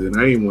for Asuka, and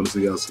I didn't want to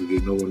see Asuka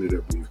get nowhere near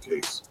that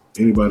briefcase.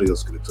 Anybody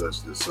else could have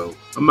touched this, so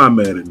I'm not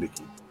mad at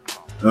Nikki.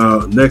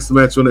 Next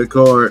match on that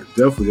card,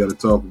 definitely got to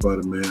talk about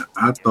it, man.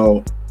 I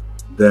thought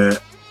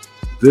that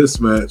this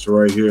match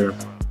right here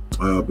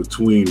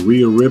between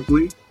Rhea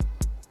Ripley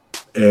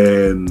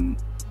and,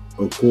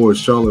 of course,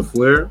 Charlotte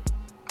Flair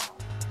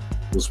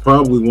was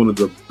probably one of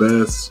the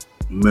best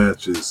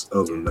matches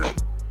of the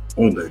night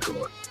on that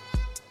card.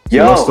 So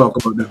let's talk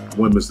about that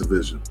women's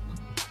division.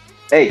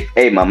 Hey,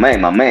 my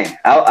man.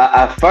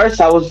 At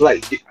first, I was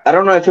like, I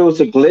don't know if it was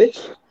a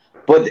glitch,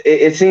 but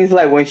it seems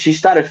like when she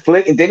started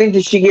flicking, didn't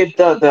she get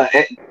the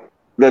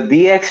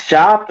DX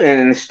chop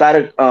and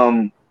started,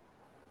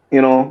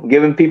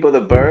 giving people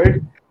the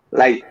bird?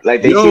 Like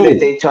they see that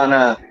they trying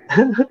to,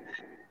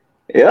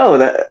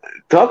 Yo,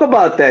 talk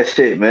about that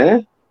shit,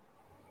 man.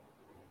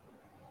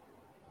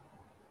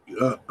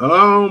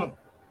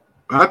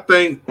 I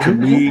think to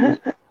me,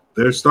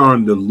 they're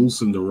starting to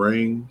loosen the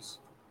reins,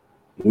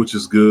 which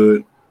is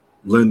good.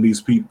 Letting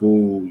these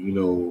people,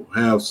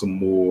 have some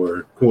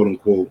more quote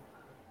unquote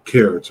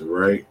character,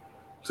 right?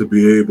 To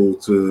be able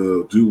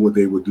to do what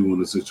they would do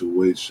in a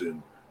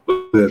situation.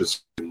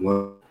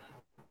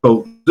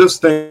 So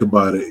just think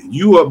about it.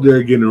 You up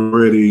there getting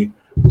ready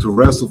to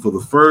wrestle for the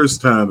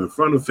first time in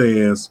front of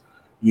fans.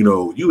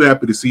 You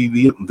happy to see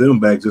them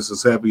back, just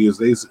as happy as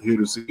they here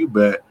to see you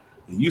back.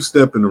 And you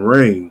step in the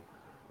ring,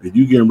 and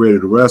you getting ready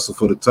to wrestle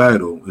for the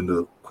title, and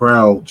the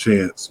crowd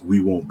chants,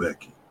 "We want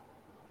Becky."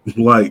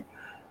 Like,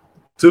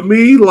 to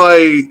me,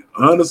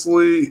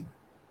 honestly,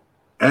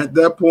 at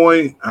that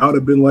point, I would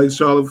have been like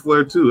Charlotte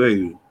Flair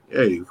too.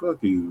 Hey,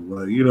 fuck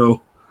you. You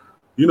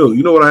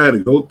know what I had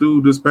to go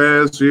through this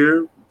past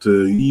year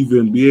to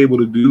even be able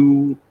to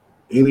do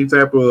any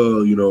type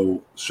of,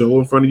 show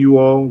in front of you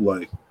all.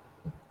 Like,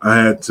 I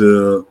had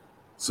to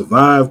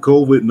survive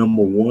COVID,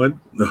 number one,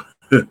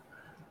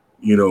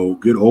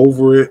 get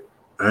over it.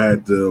 I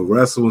had to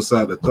wrestle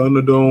inside the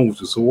Thunderdome,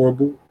 which is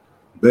horrible.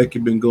 Becky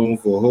been going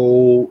for a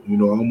whole,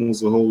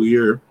 almost a whole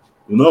year.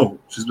 Well, no,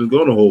 she's been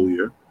going a whole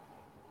year.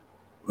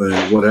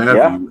 And what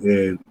have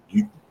you.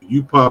 And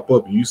you pop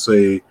up and you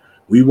say,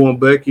 "We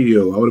want Becky,"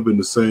 yo, I would have been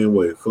the same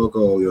way. Fuck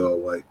all y'all.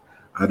 Like,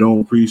 I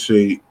don't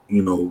appreciate,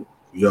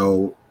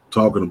 y'all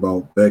talking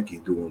about Becky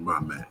during my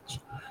match.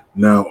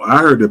 Now, I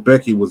heard that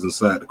Becky was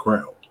inside the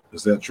crowd.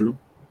 Is that true?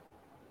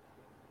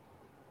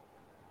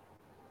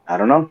 I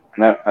don't know.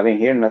 No, I didn't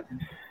hear nothing.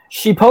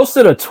 She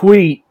posted a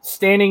tweet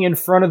standing in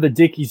front of the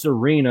Dickies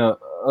Arena.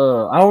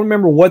 I don't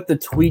remember what the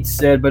tweet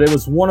said, but it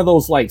was one of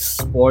those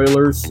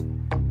spoilers,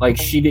 like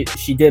she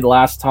did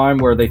last time,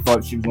 where they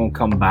thought she was gonna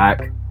come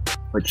back,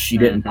 but she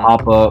didn't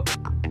pop up.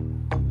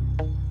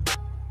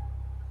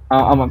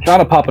 I'm trying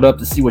to pop it up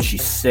to see what she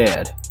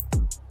said,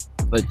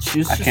 but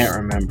I can't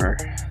remember.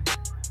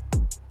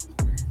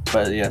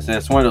 But yes,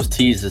 it's one of those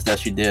teases that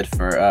she did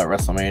for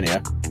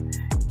WrestleMania.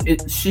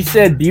 She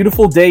said,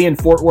 "Beautiful day in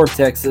Fort Worth,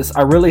 Texas.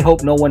 I really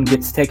hope no one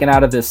gets taken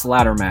out of this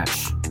ladder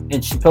match."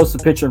 And she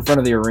posted a picture in front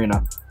of the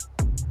arena.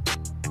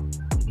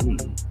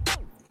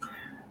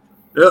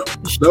 Yep,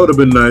 that would have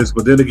been nice.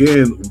 But then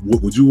again,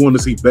 would you want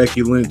to see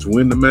Becky Lynch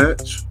win the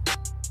match?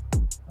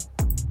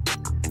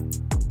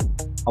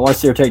 I want to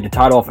see her take the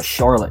title off of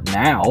Charlotte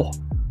now.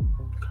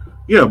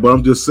 Yeah, but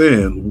I'm just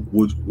saying,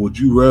 would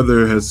you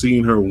rather have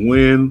seen her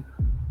win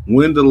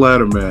the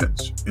ladder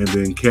match and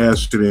then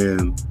cash it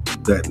in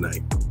that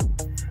night?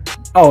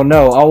 Oh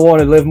no, I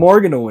wanted Liv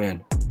Morgan to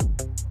win.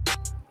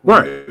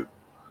 Right.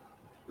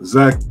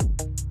 Exactly.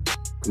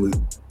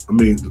 I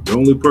mean, the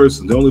only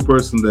person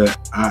that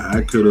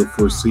I could have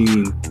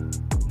foreseen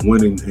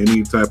winning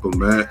any type of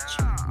match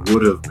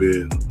would have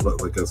been,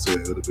 like I said,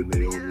 it would have been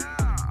Naomi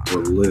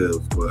or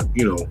Liv. But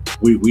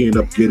we end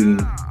up getting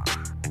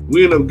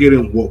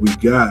what we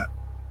got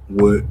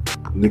with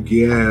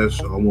Nikki Ash,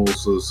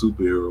 almost a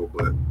superhero.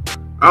 But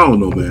I don't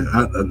know, man.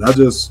 I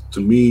just,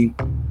 to me,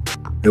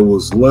 it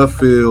was left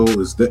field.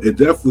 It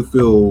definitely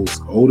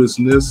feels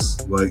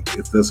Otis-ness, like,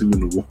 if that's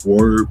even a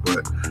word,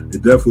 but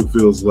it definitely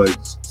feels like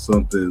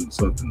something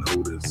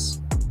Otis,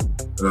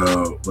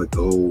 like the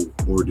whole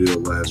ordeal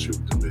last year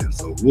with the men.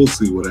 So we'll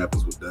see what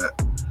happens with that.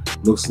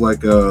 Looks like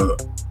the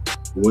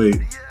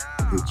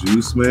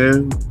Juice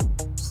Man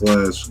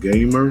 /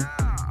 Gamer,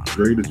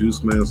 Dre the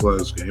Juice Man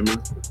 / Gamer.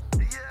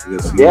 I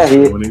guess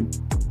he's winning.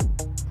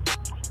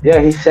 Yeah,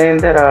 he's saying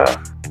that.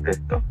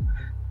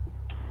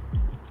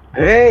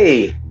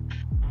 Hey,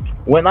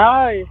 when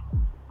I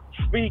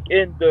speak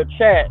in the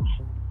chat,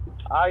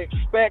 I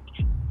expect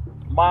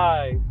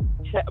my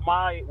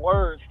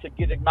words to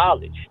get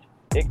acknowledged.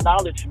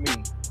 Acknowledge me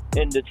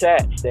in the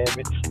chat, damn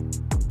it.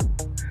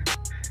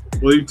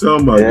 What are you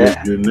talking about?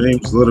 Yeah. Your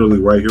name's literally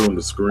right here on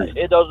the screen.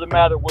 It doesn't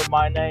matter what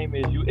my name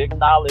is. You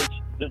acknowledge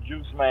the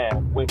Juice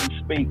Man when he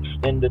speaks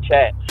in the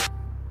chat.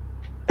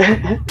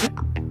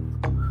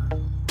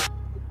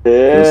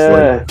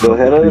 Yeah, go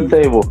ahead on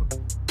the table.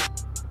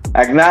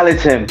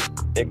 Acknowledge him.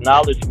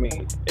 Acknowledge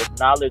me.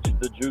 Acknowledge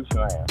the Juice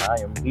Man. I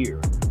am here.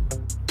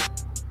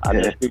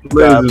 Ladies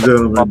and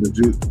gentlemen, the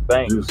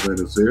Juice Man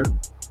is here.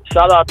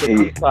 Shout out to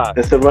Peacock.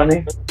 Mr.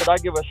 Runny. Could I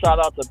give a shout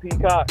out to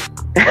Peacock?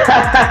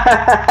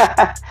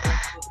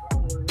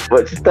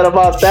 What you thought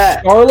about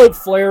that? Charlotte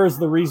Flair is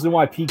the reason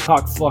why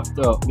Peacock fucked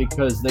up,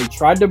 because they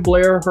tried to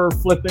blare her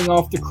flipping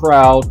off the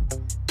crowd,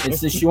 and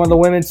since she won the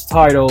women's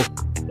title,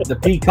 the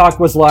Peacock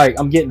was like,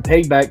 "I'm getting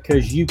payback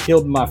because you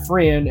killed my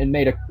friend and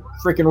made a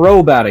freaking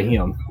robe out of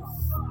him."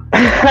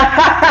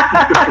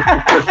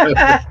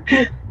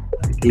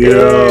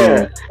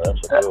 Yeah.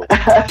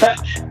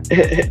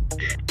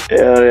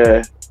 Hell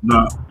yeah.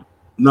 No,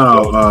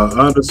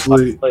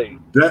 honestly,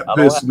 that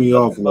pissed me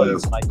off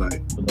last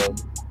night.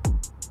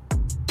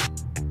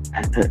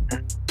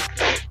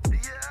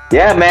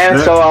 Yeah, man.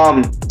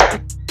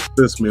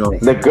 Pissed me off.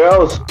 The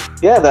girls,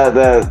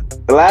 the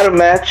ladder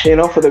match,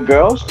 for the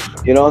girls,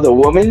 the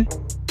woman,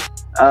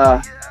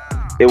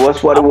 It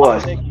was what it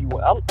was. Nikki,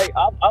 I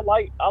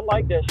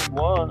like that she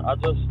won. I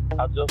just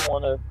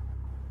want to.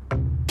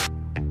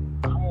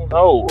 I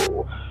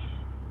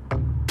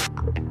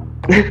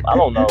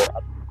don't know.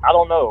 I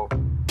don't know.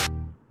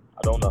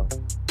 I don't know.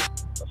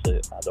 That's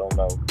it. I don't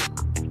know.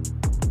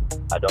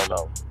 I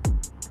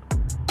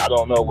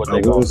don't know what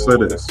they're going to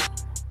do. This.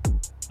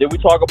 Did we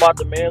talk about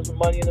the men's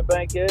Money in the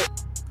Bank yet?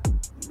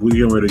 We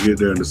getting ready to get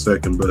there in a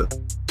second, but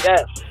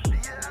yes.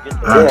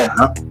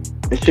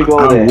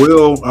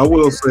 I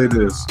will say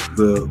this: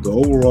 the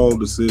overall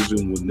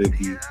decision with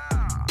Nikki,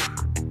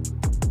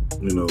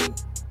 you know,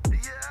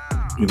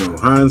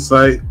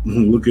 hindsight,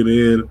 looking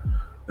in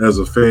as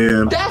a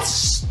fan, that's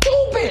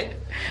stupid.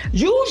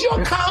 Use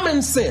your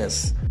common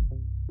sense.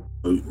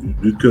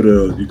 You could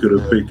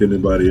have picked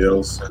anybody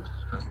else,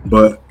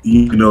 but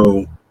you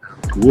know,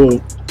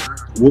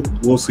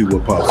 we'll see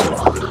what pops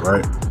up for it,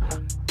 right?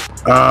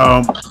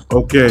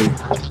 Okay.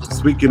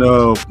 Speaking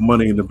of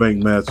Money in the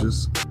Bank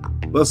matches,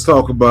 let's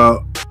talk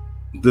about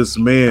this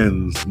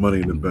man's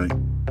Money in the Bank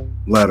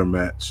ladder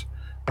match.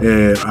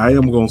 And I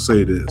am gonna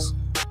say this: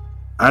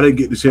 I didn't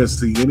get the chance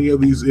to see any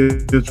of these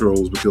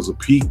intros because of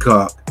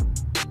Peacock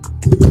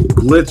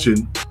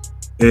glitching,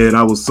 and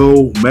I was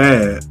so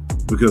mad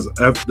because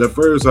at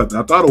first I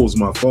thought it was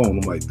my phone.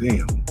 I'm like,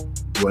 damn,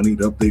 do I need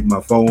to update my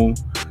phone?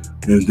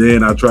 And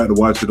then I tried to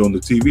watch it on the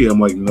TV. I'm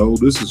like, no,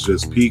 this is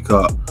just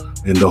Peacock.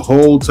 And the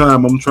whole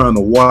time I'm trying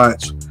to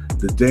watch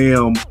the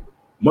damn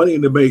Money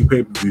in the Bank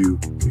pay-per-view,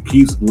 it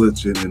keeps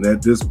glitching. And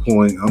at this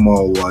point, I'm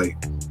all like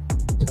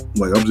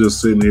I'm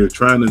just sitting here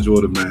trying to enjoy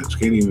the match.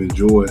 Can't even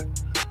enjoy it.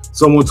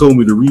 Someone told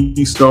me to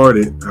restart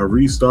it. I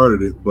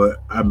restarted it,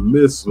 but I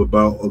missed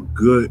about a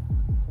good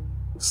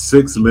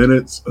 6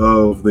 minutes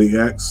of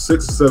the 6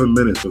 or 7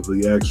 minutes of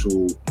the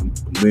actual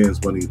men's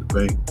Money in the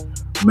Bank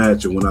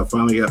match. And when I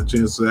finally got a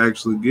chance to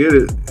actually get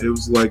it, it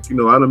was like, you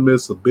know, I'd have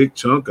missed a big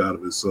chunk out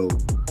of it. So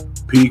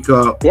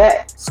Peacock,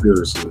 yeah,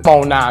 seriously.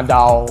 Come on now,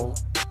 dog.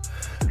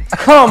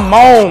 Come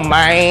on,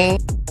 man.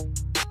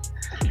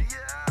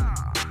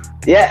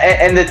 Yeah,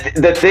 and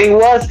the thing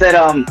was that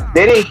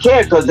they didn't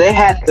care because they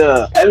had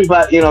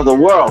everybody, you know, the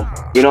world,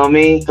 you know what I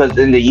mean? Because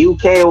in the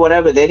UK or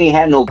whatever, they didn't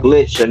have no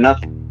glitch or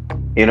nothing,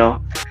 you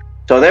know.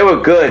 So they were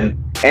good,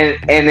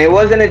 and it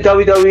wasn't a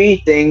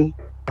WWE thing.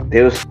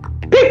 It was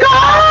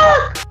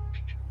Peacock.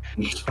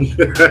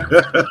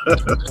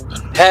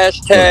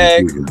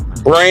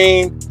 Hashtag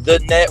bring the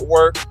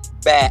network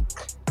back.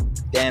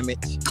 Damn it.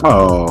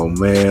 Oh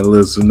man,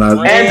 listen. And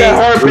the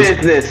Hurt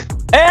Business.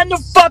 And the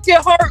fucking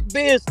Hurt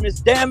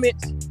Business, damn it.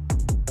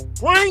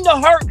 Bring the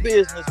Hurt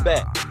Business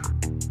back.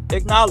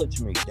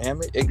 Acknowledge me,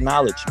 damn it.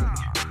 Acknowledge me.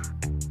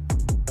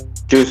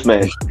 Juice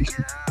Man.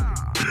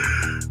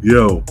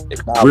 Yo,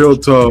 real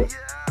talk.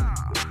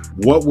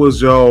 What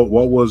was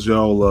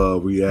y'all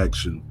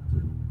reaction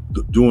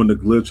doing the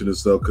glitching and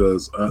stuff?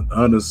 Because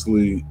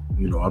honestly,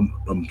 you know,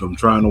 I'm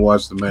trying to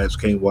watch the match,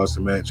 can't watch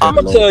the match. I'm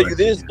gonna tell you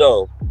this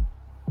though.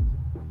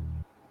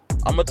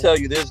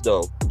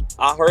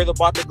 I heard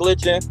about the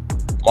glitching.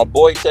 My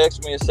boy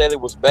texted me and said it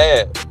was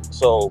bad.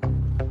 So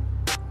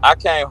I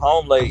came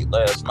home late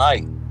last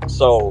night.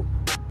 So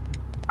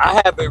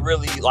I haven't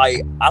really,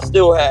 I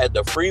still had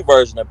the free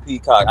version of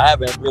Peacock. I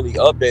haven't really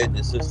updated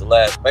it since the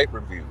last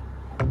pay-per-view.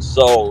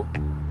 So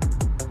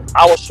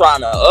I was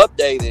trying to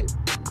update it.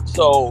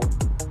 So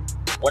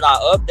when I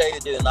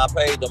updated it and I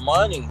paid the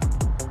money,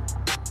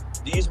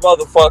 these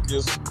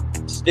motherfuckers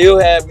still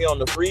had me on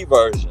the free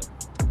version.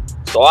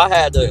 So I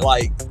had to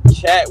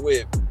chat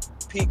with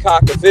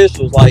Peacock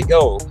officials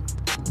yo,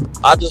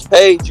 I just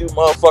paid you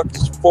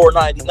motherfuckers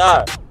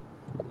 $4.99.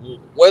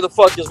 Where the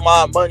fuck is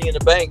my Money in the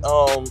Bank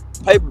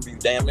pay-per-view,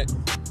 damn it?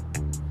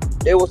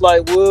 It was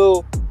like,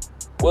 well,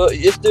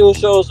 it still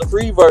shows the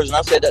free version.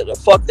 I said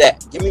fuck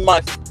that. Give me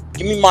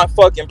my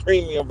fucking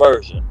premium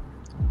version.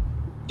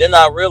 Then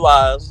I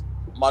realized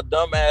my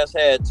dumb ass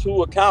had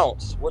 2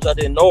 accounts, which I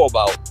didn't know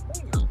about.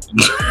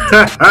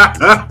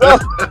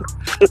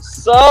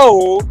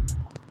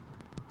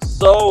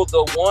 So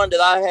the one that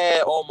I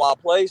had on my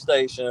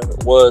PlayStation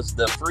was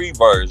the free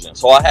version.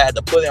 So I had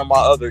to put in my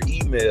other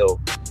email,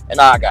 and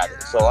I got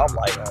it. So I'm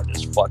like, oh,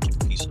 this fucking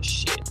piece of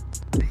shit.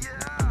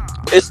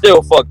 It's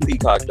still fuck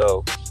Peacock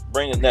though.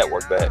 Bring the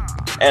network back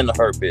and the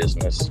Hurt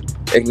Business.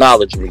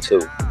 Acknowledge me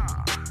too.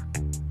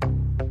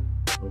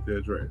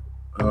 Okay, Dre.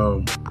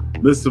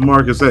 Mr.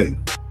 Marcus A.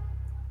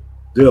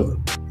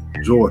 Dylan,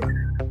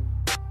 Jordan.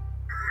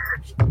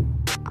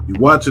 You're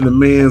watching the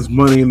men's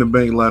Money in the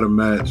Bank ladder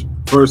match.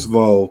 First of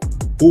all,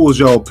 who was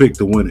y'all pick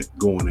to win it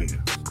going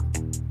in?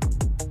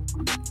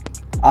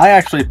 I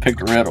actually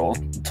picked Riddle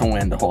to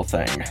win the whole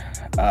thing.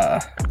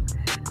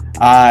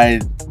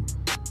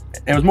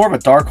 It was more of a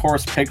dark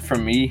horse pick for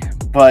me,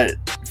 but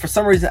for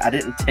some reason I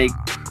didn't take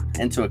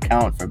into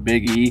account for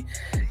Big E.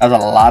 That was a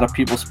lot of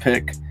people's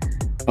pick,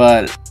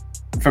 but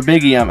for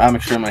Big E, I'm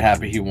extremely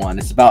happy he won.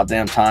 It's about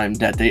damn time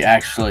that they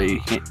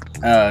actually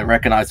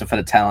recognize him for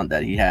the talent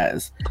that he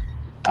has.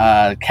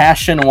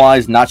 Cash in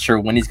wise, not sure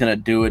when he's gonna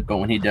do it, but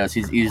when he does,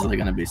 he's easily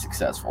gonna be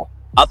successful.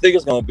 I think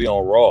it's gonna be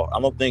on Raw. I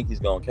don't think he's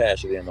gonna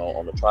cash it in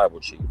on the Tribal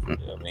Chief. You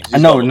know what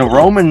I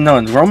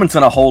mean? Roman's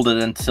gonna hold it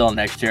until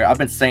next year. I've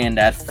been saying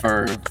that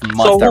for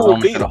months. So that who will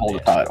Roman's beat gonna him hold the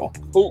then? title.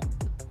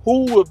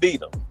 Who will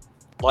beat him?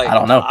 Like, I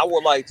don't know. I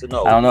would like to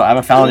know. I don't know. I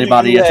haven't found Who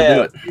anybody you yet to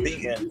do have it.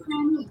 beaten?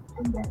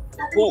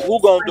 Who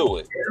gonna do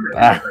it?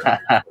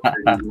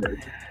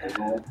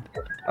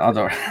 I'll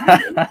do it.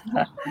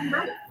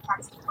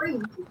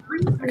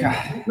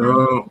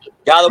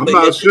 Gotta I'm be.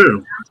 not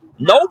sure.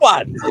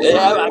 Nobody,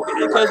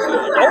 because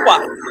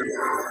nobody.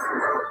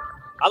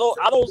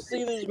 I don't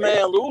see this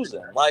man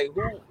losing. Like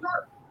who?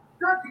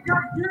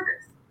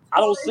 I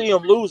don't see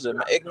him losing.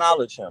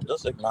 Acknowledge him.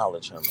 Just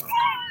acknowledge him.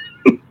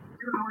 Man.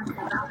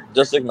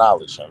 Just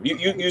acknowledge him.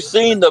 You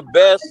seen the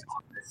best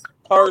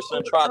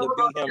person try to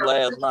beat him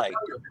last night.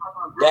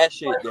 That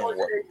shit didn't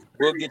work.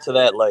 We'll get to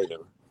that later.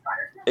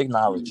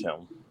 Acknowledge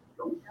him.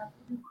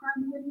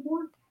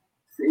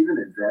 Save and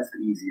invest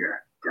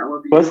easier.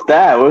 What's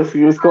that? What's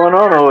going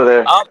on over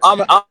there?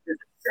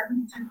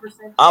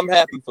 I'm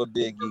happy for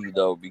Big E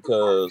though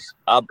because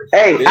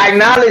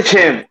acknowledge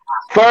him.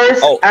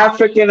 First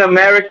African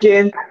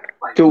American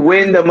to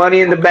win the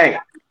Money in the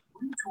Bank.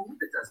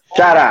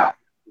 Shout out.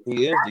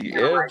 He is the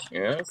edge.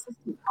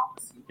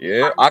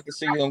 Yeah. I can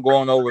see him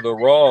going over to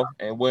Raw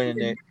and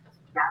winning it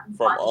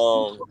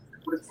from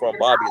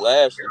Bobby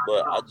Lashley,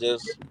 but I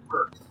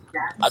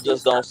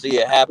just don't see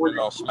it happening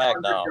on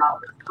SmackDown.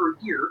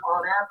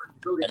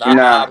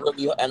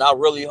 And I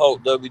really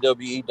hope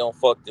WWE don't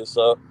fuck this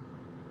up.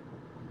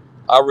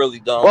 I really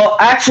don't. Well,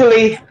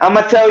 actually, I'm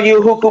gonna tell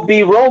you who could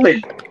be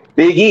Roman.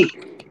 Big E.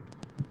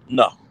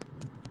 No.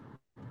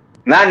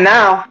 Not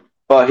now,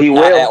 but he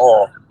will. Not at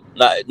all.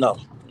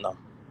 No.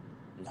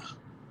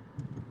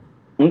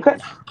 Okay.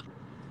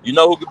 You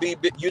know who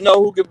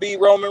could beat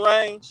Roman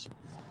Reigns?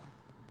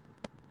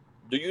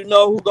 Do you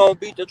know who gonna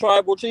beat the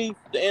Tribal Chief,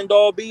 the end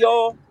all be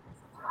all?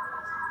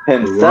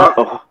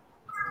 Himself.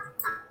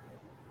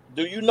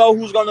 Do you know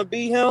who's gonna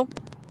beat him?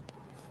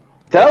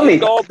 Tell me.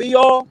 End all be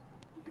all?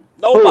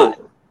 Nobody.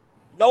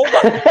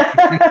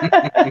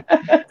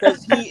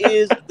 Because he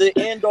is the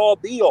end all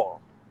be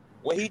all.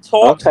 When he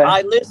talks,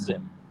 I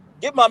listen.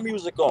 Get my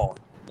music on.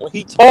 When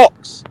he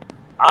talks,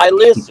 I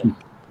listen.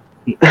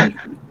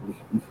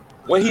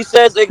 When he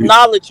says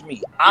acknowledge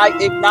me, I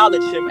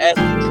acknowledge him as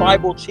the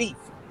Tribal Chief.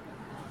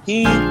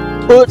 He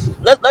puts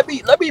let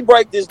me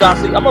break this down.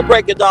 See, I'm gonna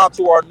break it down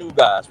to our new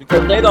guys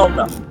because they don't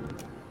know.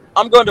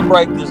 I'm going to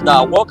break this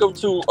down. Welcome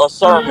to a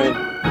sermon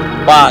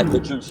by the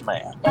Juice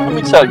Man. Let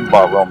me tell you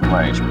about Roman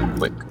Reigns real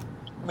quick.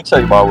 Let me tell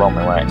you about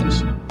Roman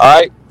Reigns.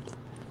 All right.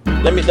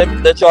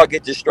 Let y'all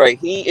get this straight.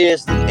 He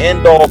is the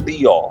end all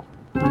be all.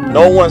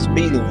 No one's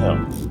beating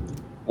him.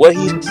 What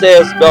he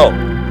says go.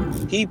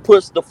 He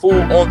puts the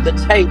food on the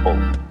table.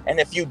 And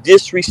if you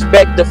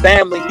disrespect the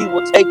family, he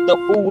will take the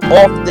food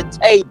off the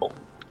table.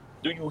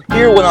 Do you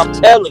hear what I'm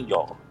telling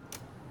y'all?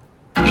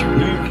 Do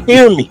you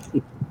hear me?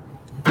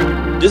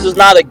 This is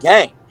not a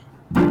game.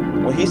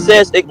 When he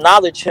says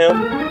acknowledge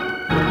him,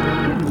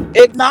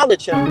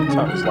 acknowledge him.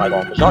 Turn this light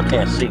on because y'all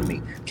can't see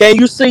me. Can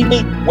you see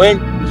me? When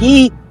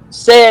he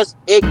says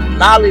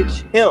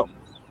acknowledge him,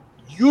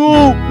 you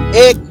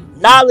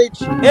acknowledge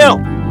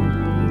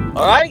him.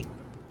 All right?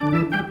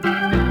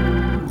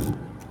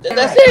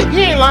 That's it. You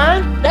ain't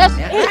lying. That's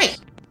it.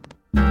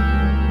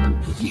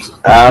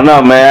 I don't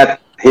know, man.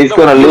 He's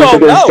gonna lose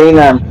against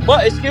Cena.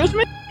 What? Excuse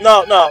me?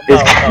 No.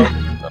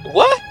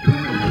 What?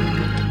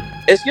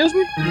 Excuse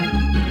me?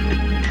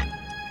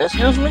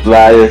 Excuse me?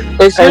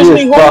 Excuse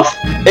me? Who?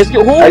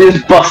 I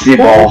just bust your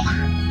ball.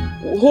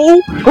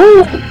 Who?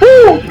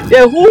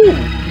 Yeah, who?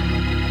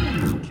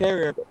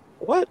 Carrier.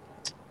 What?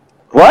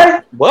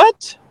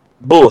 What?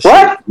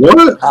 Bullshit.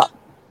 What?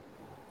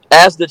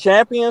 As the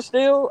champion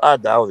still? I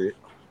doubt it.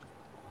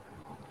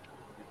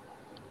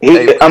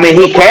 He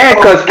can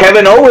because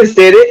Kevin Owens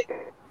did it.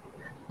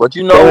 But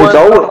you know what?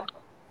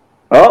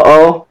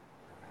 Uh-oh.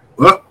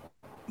 Well,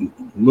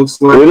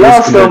 looks like we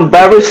lost him.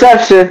 Bad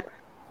reception.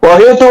 Well,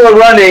 he'll do a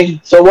running.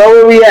 So where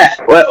were we at?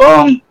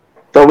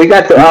 So we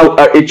got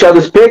each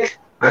other's picks?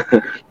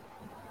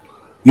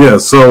 Yeah,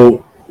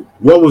 so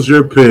what was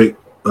your pick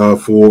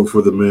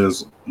for the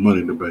men's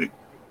Money in the Bank?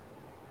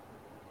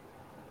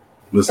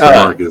 Mr.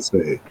 Marcus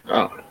said.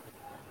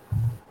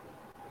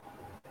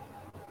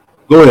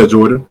 Go ahead,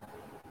 Jordan.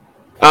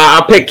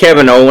 I'll pick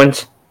Kevin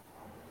Owens.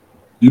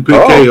 You pick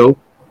KO.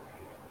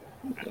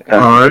 All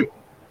right.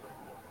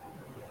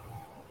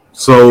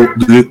 So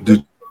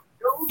did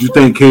you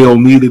think KO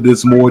needed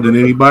this more than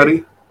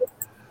anybody?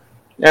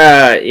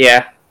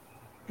 Yeah.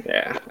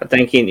 I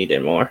think he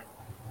needed more.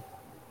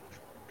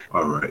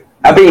 All right.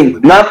 I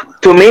mean, not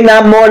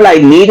more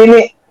like needing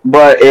it,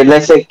 but if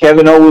let's say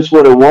Kevin Owens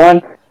would have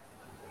won,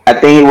 I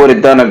think he would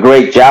have done a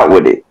great job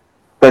with it.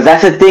 Because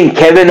that's the thing,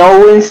 Kevin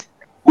Owens,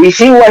 we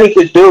see what he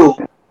could do,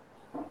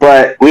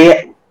 but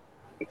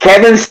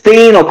Kevin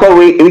Steen, of course,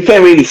 we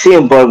can't really see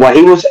him, but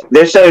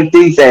there's certain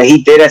things that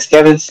he did as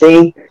Kevin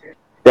Steen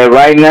that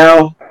right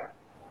now,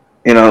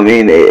 you know what I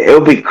mean,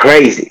 it'll be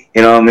crazy,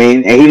 you know what I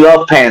mean? And he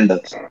loved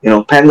pandas. You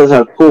know, pandas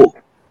are cool.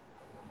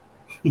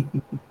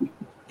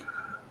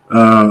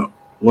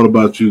 What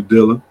about you,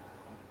 Dylan?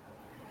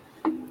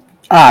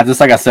 Just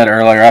like I said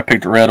earlier, I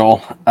picked Riddle,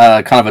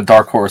 kind of a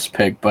dark horse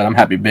pick, but I'm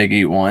happy Big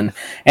E won.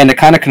 And to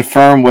kind of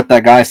confirm what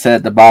that guy said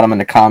at the bottom in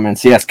the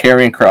comments, yes,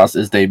 Karrion Kross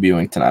is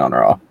debuting tonight on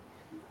Raw.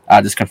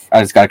 I just got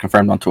it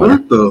confirmed on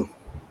Twitter.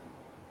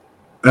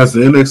 As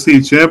the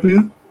NXT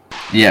champion?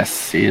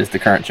 Yes, he is the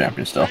current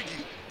champion still.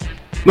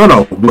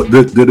 No, but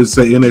did it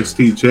say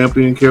NXT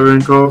champion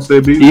Karrion Kross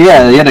debut?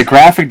 Yeah, the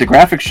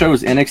graphic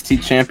shows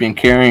NXT champion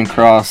Karrion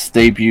Kross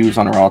debuts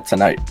on Raw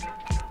tonight.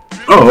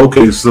 Oh,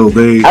 okay, so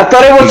they... I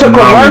thought it was a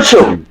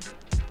commercial.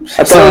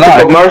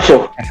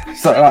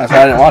 So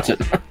I didn't watch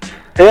it.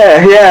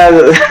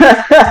 Yeah.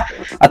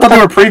 I thought they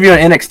were previewing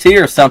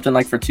NXT or something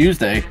like for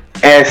Tuesday.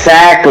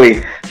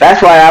 Exactly.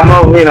 That's why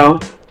I'm,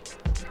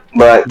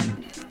 but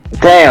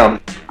damn,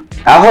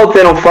 I hope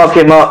they don't fuck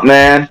him up,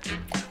 man.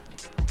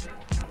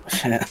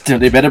 Dude,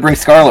 they better bring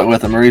Scarlett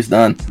with him or he's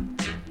done.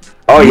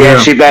 Oh yeah,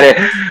 she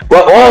better.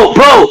 Well, oh,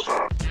 bro,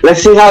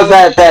 let's see how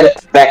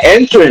that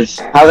entrance,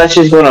 how that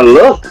shit's gonna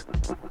look.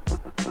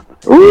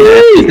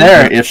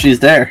 If she's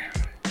there,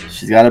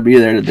 she's got to be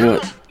there to do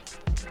it.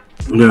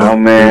 Yeah. Oh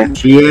man, if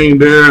she ain't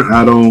there,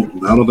 I don't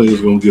think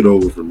it's gonna get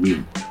over for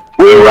me.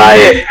 We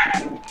riot.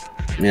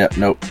 Yeah,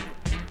 nope.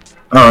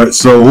 All right,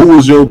 so who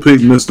was your pick,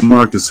 Mr.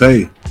 Marcus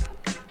Hay?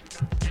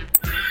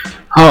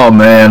 Oh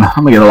man,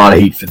 I'm gonna get a lot of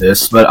heat for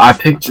this, but I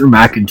picked Drew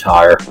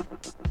McIntyre.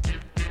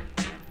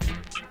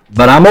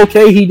 But I'm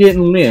okay he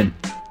didn't win.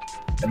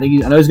 I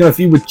know he's gonna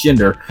feud with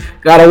Jinder.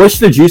 God, I wish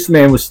the Juice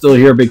Man was still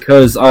here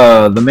because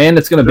the man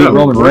that's gonna beat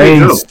Roman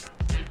Reigns.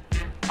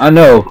 I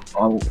know.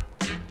 I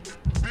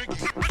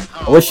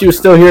wish he was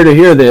still here to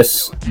hear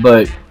this,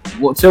 but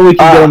until we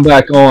can get him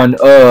back on.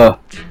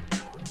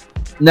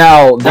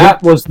 Now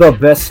that was the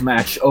best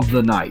match of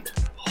the night.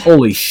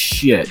 Holy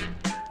shit.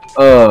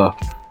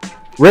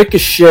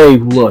 Ricochet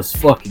was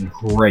fucking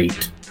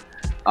great.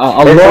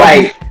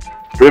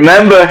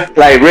 Remember,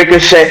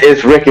 Ricochet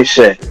is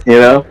Ricochet,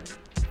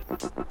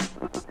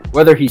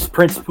 Whether he's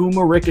Prince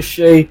Puma,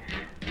 Ricochet,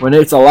 when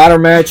it's a ladder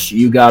match,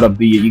 you gotta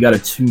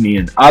tune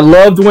in. I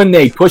loved when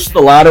they pushed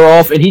the ladder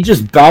off and he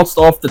just bounced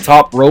off the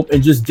top rope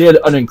and just did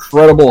an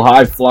incredible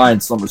high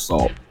flying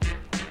somersault.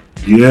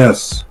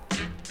 Yes.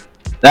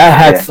 That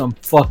had some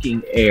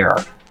fucking air.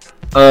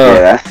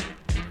 I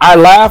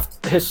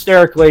laughed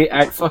hysterically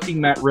at fucking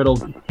Matt Riddle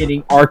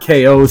hitting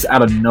RKOs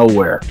out of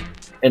nowhere.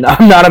 And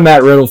I'm not a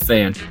Matt Riddle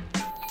fan.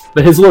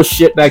 But his little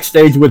shit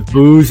backstage with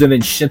booze and then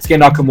Shinsuke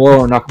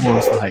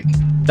Nakamura's like,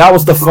 that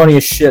was the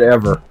funniest shit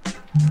ever.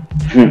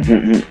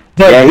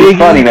 But he's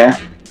funny, man.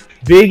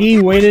 Big E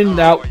winning,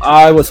 now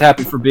I was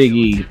happy for Big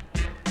E.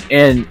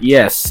 And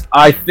yes,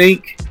 I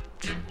think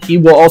he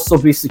will also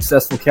be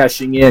successful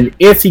cashing in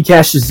if he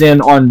cashes in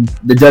on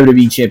the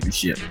WWE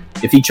Championship.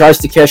 If he tries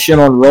to cash in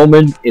on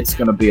Roman, it's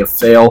going to be a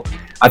fail.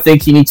 I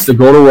think he needs to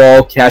go to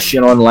Raw, cash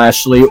in on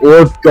Lashley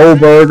or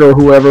Goldberg or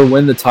whoever,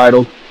 win the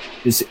title.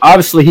 Because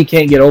obviously he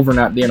can't get over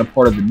not being a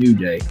part of the New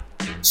Day.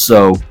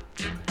 So,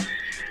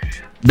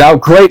 now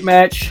great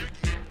match.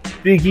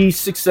 Big E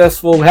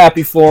successful,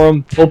 happy for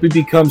him. Hope he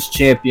becomes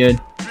champion.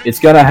 It's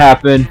going to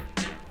happen.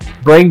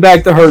 Bring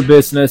back the Hurt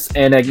Business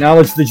and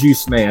acknowledge the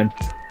Juice Man.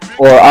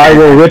 Or I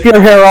will rip your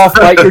hair off,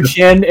 bite your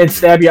chin, and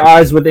stab your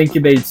eyes with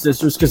incubated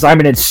scissors because I'm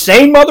an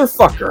insane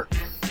motherfucker.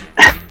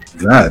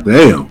 God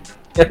damn.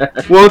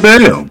 Well,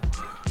 damn.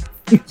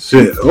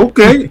 Shit,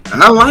 okay.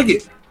 I like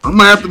it. I'm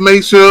going to have to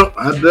make sure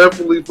I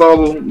definitely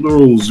follow the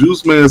rules.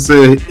 Juice Man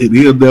said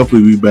he'll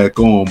definitely be back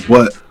on.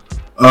 But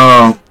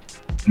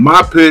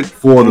my pick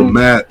for the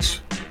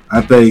match,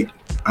 I think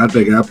I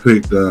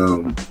picked...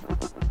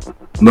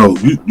 no,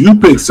 you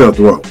picked Seth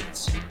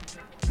Rollins.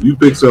 You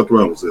picked Seth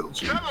Rollins,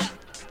 LG.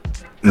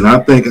 And I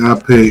think I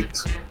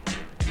picked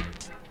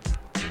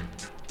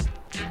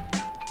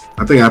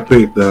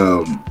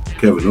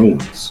Kevin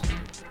Owens.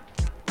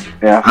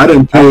 Yeah, I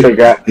didn't pick.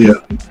 I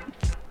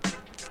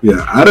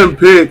didn't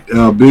pick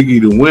Big E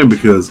to win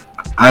because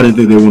I didn't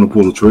think they want to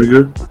pull the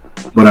trigger.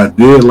 But I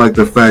did like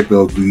the fact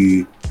of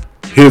the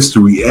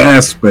history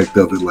aspect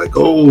of it, like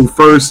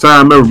first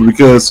time ever,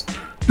 because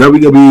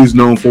WWE is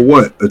known for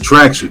what?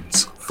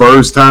 Attractions.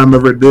 First time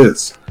ever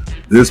this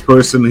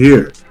person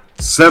here.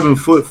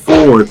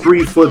 7'4",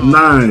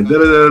 3'9", da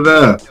da da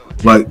da.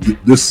 Like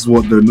this is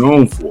what they're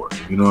known for.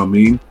 You know what I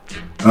mean?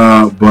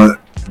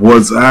 But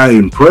was I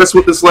impressed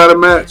with this ladder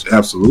match?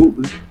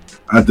 Absolutely.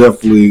 I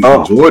definitely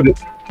enjoyed it.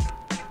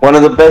 One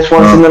of the best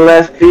ones in the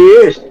last few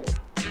years.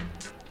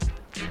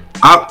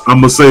 I'm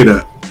gonna say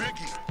that.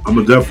 I'm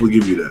gonna definitely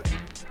give you that.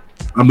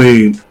 I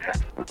mean,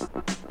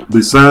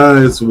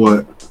 besides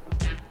what?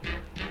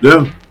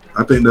 Yeah,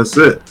 I think that's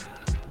it.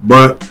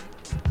 But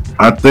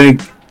I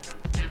think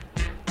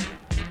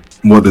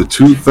the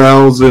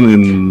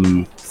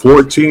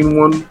 2014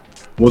 one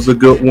was a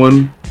good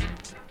one,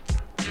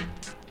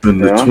 and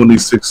the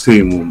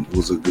 2016 one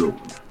was a good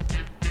one.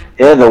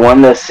 Yeah, the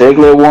one that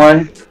Ziggler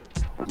won.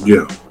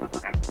 Yeah,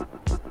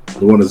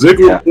 the one that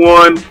Ziggler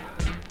won,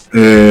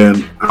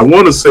 and I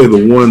want to say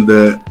the one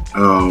that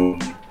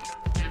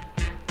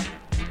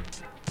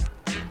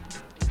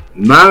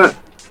Not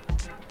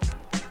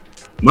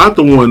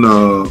the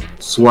one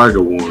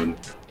Swagger won.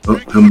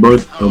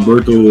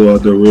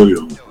 Humberto Del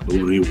Rio, the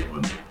one he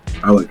won.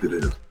 I like it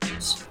is.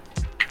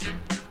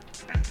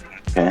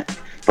 Okay.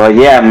 But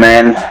yeah,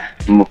 man,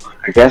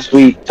 I guess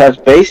we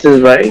touched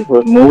bases, right?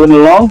 We're moving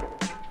along.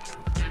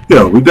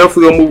 Yeah, we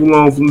definitely gonna move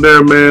along from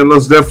there, man.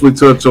 Let's definitely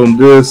touch on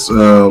this.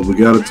 We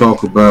got to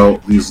talk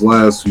about these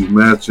last few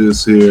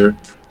matches here.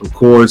 Of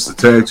course, the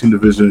tag team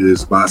division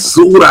is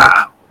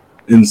Basura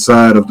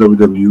inside of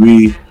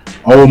WWE.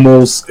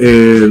 Almost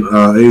and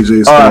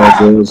AJ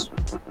Styles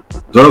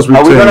does retain.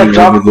 Are we gonna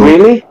talk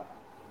really?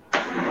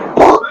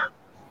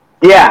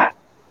 Yeah,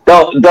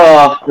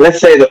 the let's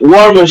say the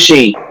War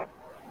Machine,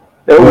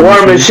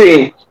 War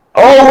Machine.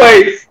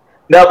 Always.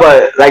 No,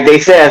 but like they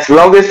said, as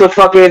long as the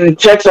fucking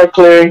checks are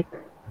clearing,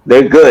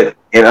 they're good.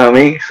 You know what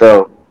I mean?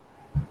 So,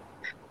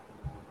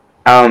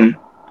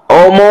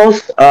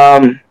 almost.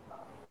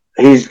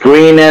 He's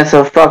green as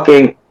a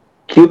fucking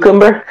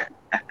cucumber.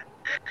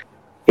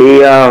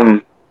 He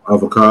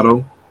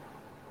avocado.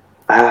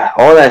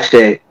 All that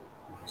shit.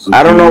 Zucchini.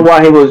 I don't know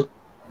what he was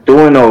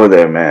doing over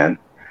there, man.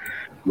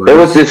 Right. There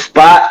was this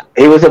spot.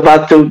 He was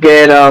about to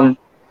get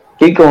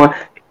keep going.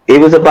 He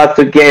was about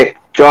to get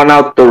drawn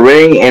out the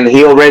ring, and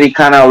he already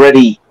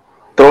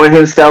throwing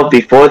himself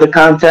before the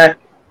contact.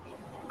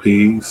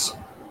 Peas,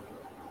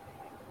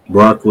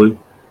 broccoli.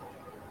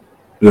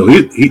 You know,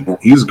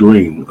 he's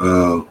green.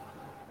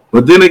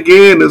 But then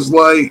again, it's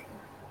like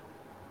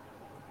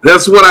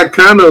that's what I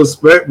kind of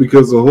expect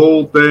because the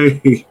whole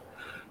thing,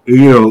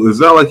 you know,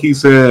 it's not like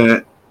he's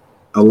had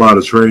a lot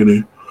of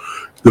training.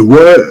 The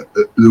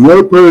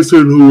one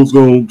person who was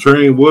going to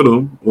train with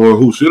him or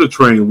who should have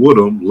trained with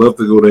him left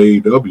to go to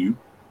AEW.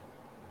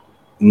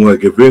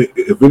 Like if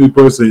any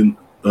person,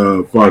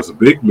 as far as a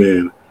big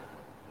man,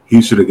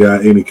 he should have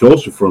got any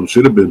culture from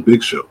should have been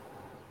Big Show.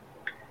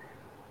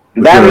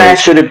 That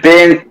match should have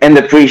been in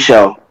the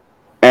pre-show,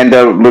 and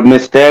the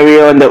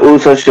Mysterio and the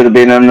Usos should have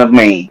been on the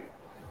main.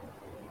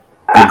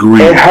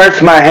 Agreed. It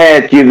hurts my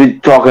head you be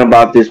talking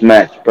about this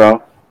match,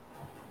 bro.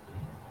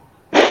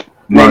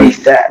 Made me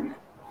sad.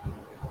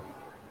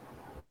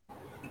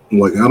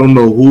 Like I don't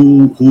know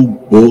who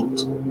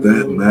booked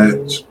that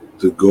match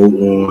to go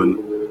on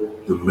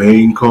the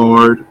main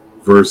card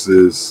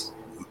versus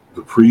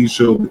the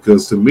pre-show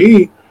because to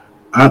me,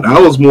 I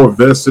was more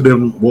vested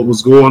in what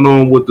was going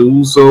on with the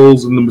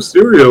Usos and the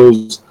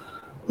Mysterios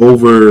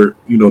over,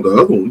 you know, the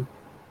other one.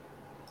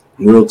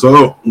 Real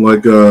talk,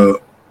 like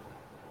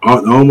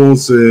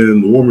Almost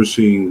and War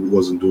Machine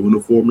wasn't doing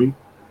it for me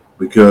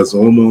because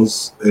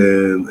Almost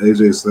and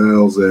AJ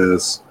Styles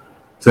as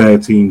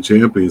tag team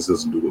champions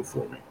doesn't do it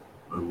for me.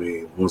 I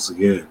mean, once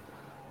again,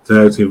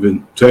 tag team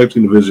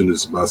division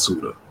is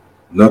Basura.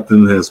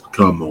 Nothing has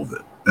come of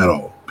it at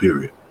all.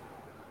 Period.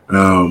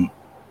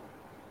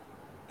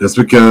 That's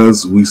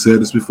because we said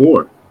this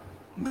before.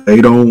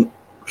 They don't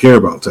care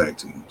about tag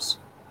teams.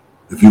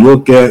 If you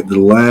look at the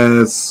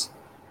last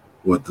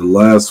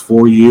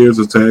 4 years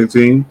of tag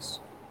teams,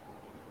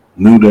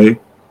 New Day,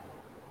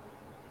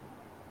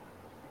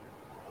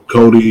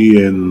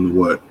 Cody and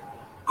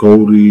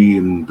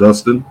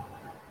Dustin,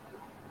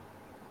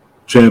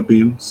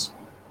 champions.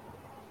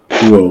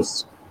 Who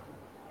else?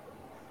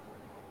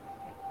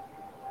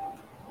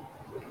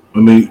 I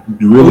mean,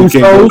 you really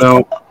can't go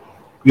down.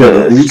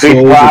 Yeah,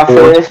 Street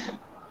Profits.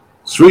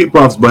 Street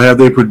Profits, but have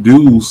they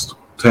produced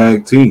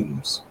tag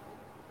teams?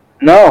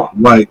 No.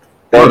 They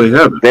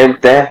haven't.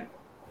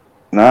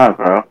 Nah,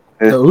 bro.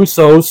 The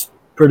Usos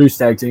produce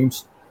tag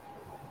teams.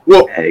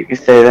 Well, yeah, you can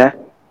say that.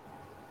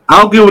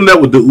 I'll give them that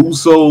with the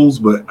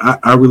Usos, but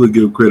I really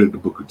give credit to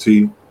Booker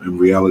T and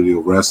Reality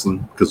of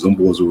Wrestling because them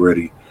boys were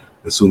ready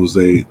as soon as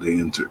they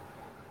entered.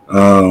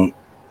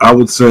 I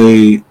would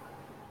say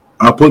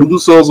I put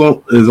Usos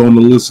on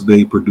the list that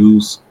they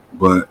produce,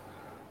 but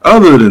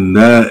other than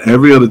that,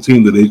 every other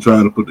team that they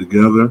try to put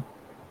together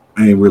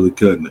ain't really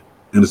cutting it,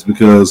 and it's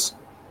because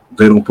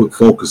they don't put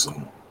focus on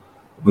them.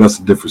 But that's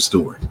a different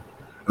story.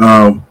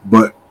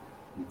 But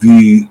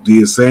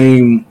the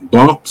same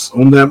bumps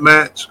on that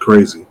match,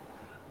 crazy.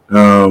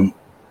 Not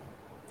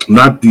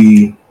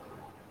the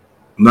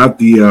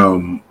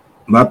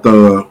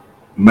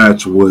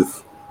match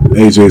with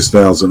AJ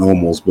Styles and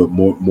Almost, but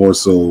more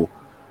so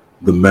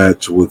the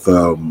match with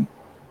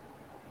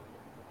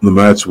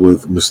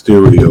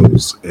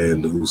Mysterios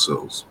and the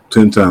Usos.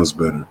 10 times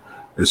better.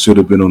 It should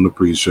have been on the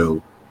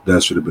pre-show.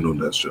 That should have been on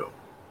that show.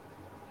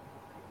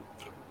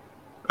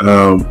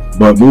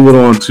 But moving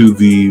on to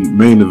the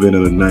main event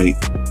of the night,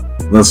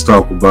 let's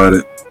talk about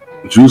it.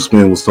 Juice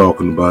Man was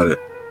talking about it.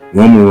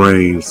 Roman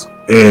Reigns,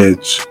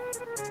 Edge,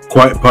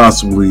 quite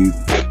possibly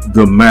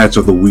the match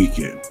of the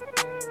weekend.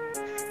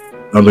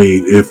 I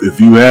mean, if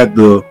you had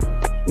to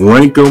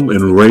rank them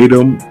and rate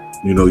them,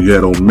 you know, you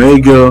had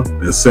Omega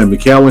and Sami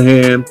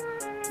Callihan,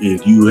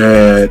 and you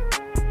had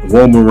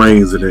Roman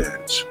Reigns and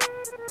Edge.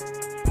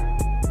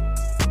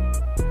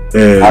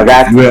 And I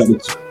got you had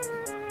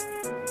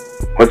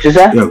what you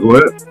said? Yeah, go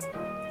ahead.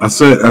 I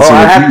said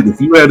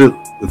if you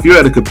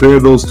had to compare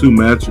those two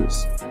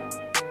matches,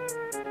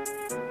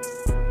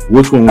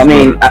 Which one was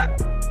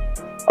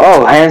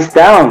better? Hands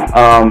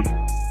down.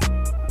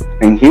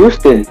 In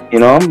Houston,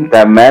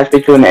 that match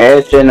between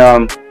Edge and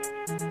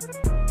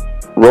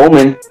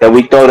Roman that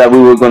we thought that we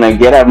were gonna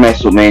get at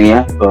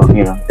WrestleMania, but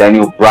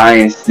Daniel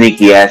Bryan's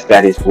sneaky ass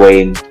got his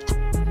way in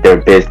their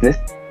business.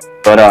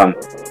 But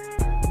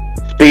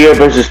Spear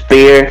versus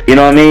Spear, you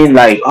know what I mean?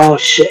 Like, oh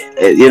shit,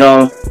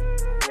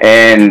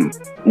 and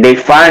they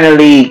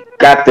finally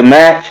got the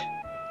match.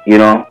 You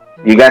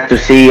got to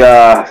see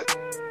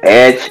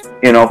Edge,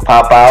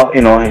 pop out,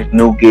 his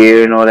new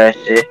gear and all that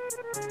shit.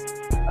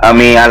 I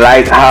mean, I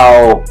like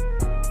how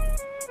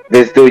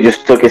this dude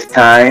just took his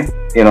time,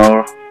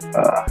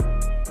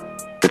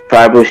 the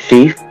tribal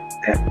chief,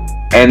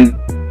 and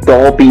the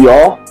all be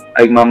all,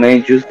 like my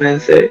main Juice Man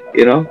said,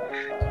 and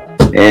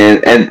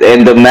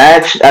the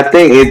match, I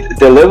think it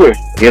delivered,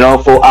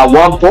 for at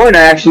one point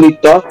I actually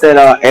thought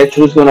that Edge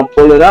was gonna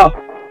pull it out,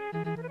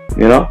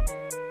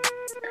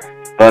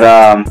 but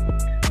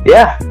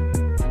yeah,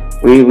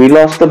 we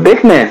lost the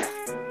big man.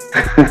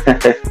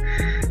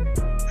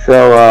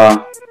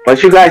 So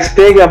what you guys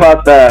think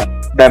about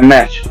that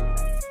match?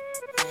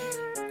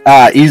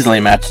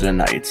 Easily match of the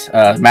night.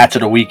 Match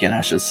of the weekend,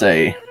 I should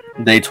say.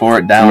 They tore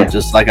it down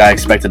just like I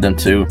expected them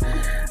to.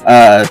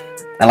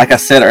 And like I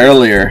said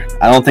earlier,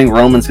 I don't think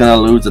Roman's going to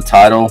lose the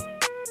title.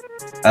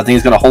 I think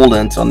he's going to hold it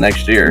until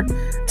next year.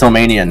 Till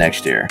Mania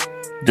next year.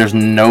 There's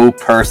no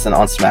person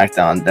on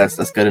SmackDown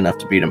that's good enough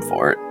to beat him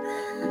for it.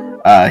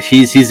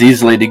 He's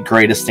easily the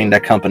greatest thing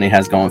that company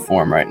has going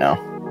for him right now.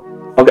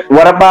 Okay,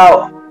 what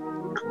about...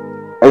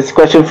 This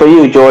question for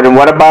you, Jordan.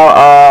 What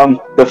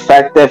about the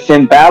fact that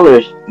Finn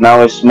Balor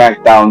now is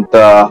SmackDown,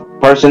 the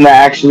person that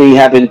actually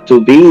happened to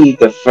be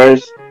the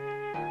first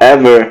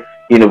ever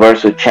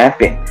Universal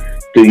Champion?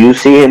 Do you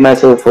see him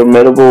as a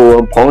formidable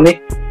opponent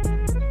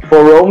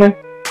for Roman?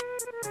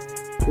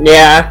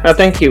 Yeah, I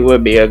think he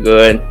would be a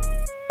good.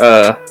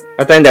 I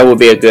think that would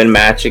be a good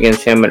match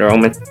against him and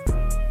Roman.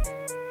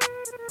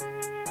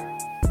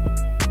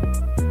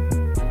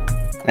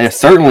 It's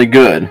certainly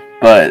good,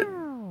 but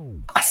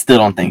I still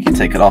don't think you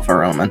take it off of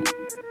Roman.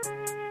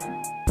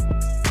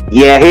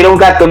 Yeah, he don't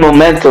got the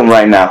momentum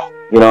right now.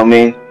 You know what I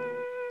mean?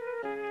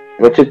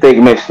 What you think,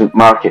 Mr.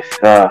 Marcus?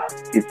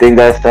 You think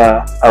that's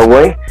a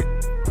way?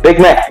 Big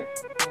man.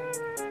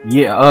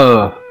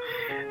 Yeah,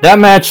 that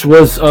match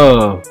was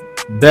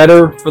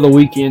better for the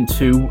weekend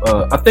too.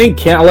 I think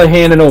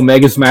Callahan and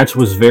Omega's match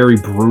was very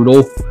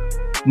brutal.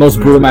 Most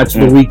brutal match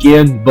of the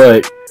weekend,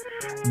 but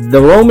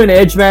the Roman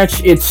Edge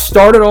match, it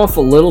started off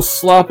a little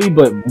sloppy,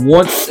 but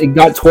once it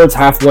got towards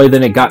halfway,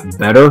 then it got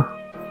better.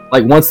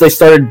 Like, once they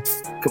started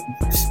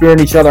spearing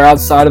each other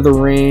outside of the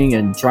ring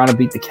and trying to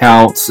beat the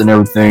counts and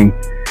everything,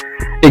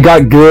 it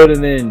got good.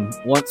 And then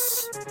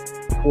once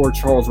poor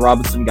Charles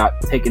Robinson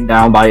got taken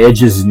down by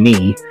Edge's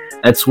knee,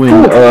 that's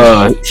when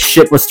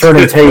shit was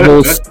turning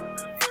tables.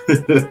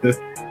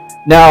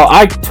 Now,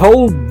 I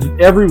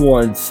told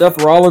everyone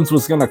Seth Rollins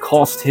was going to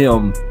cost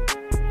him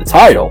the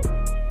title.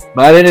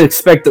 But I didn't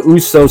expect the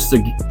Usos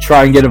to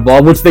try and get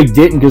involved, which they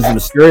didn't because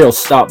Mysterio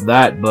stopped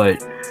that.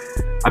 But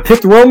I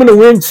picked Roman to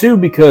win, too,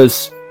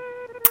 because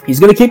he's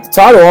going to keep the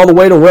title all the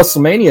way to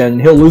WrestleMania, and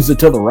he'll lose it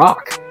to The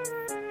Rock.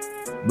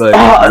 But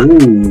I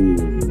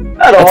don't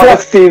want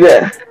to see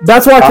that.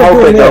 That's why I kept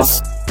doing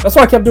this. That's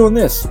why I kept doing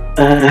this.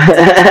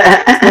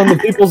 On the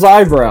people's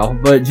eyebrow.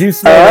 But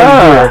Juice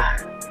Man here.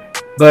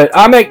 But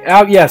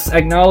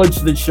acknowledge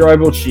the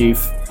Tribal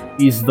Chief.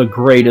 He's the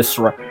greatest.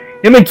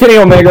 Him and Kenny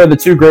Omega are the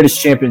two greatest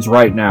champions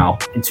right now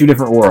in two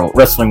different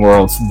wrestling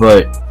worlds.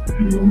 But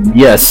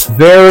yes,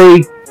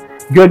 very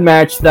good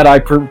match that I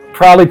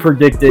probably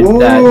predicted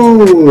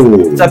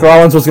that Seth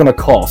Rollins was going to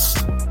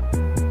cost.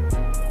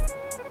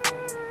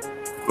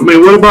 I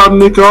mean, what about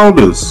Nick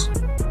Aldis?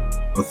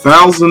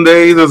 1,000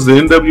 days as the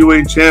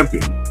NWA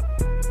champion.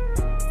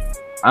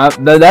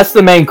 That's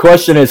the main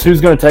question: is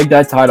who's going to take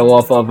that title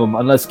off of him?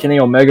 Unless Kenny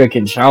Omega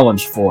can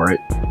challenge for it,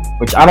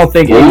 which I don't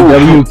think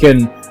AEW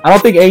can. I don't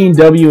think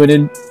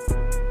AEW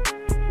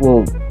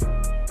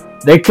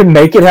they can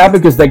make it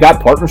happen because they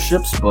got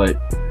partnerships, but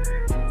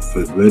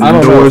I don't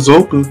know. Doors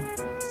open.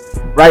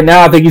 Right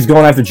now, I think he's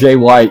going after Jay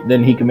White.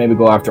 Then he can maybe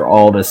go after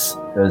Aldis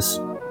because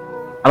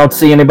I don't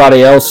see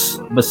anybody else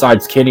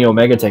besides Kenny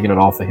Omega taking it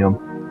off of him.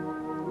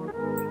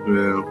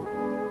 Yeah,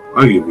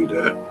 I'll give you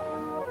that.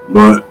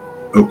 But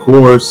of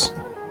course,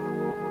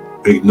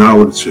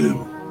 acknowledge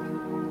him.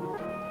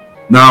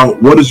 Now,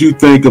 what did you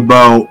think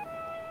about?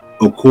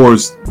 Of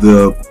course,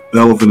 the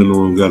elephant in the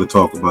room, got to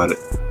talk about it.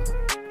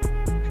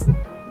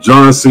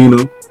 John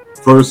Cena,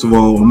 first of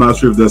all, I'm not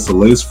sure if that's a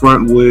lace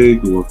front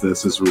wig or if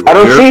that's his real I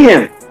don't hair. see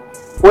him.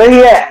 Where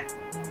he at?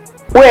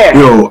 Where?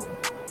 Yo,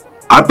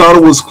 I thought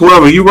it was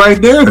clever. You right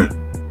there.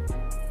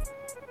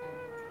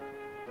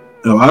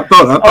 No, I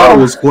thought it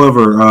was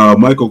clever.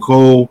 Michael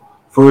Cole,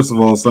 first of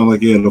all, sounded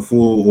like he had a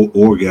full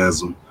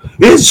orgasm.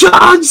 It's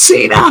John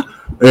Cena!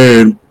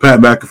 And Pat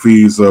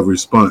McAfee's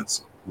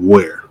response,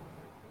 where?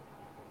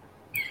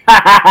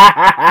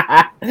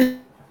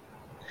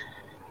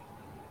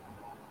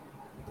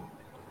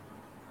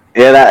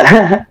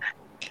 Yeah,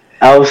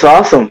 that was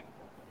awesome.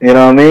 You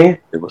know what I mean?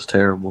 It was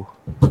terrible.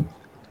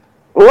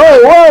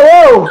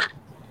 Whoa!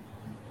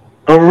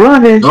 I'm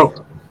running.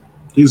 Oh,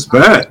 he's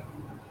back.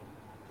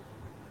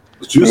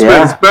 The Juice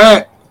Man's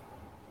back.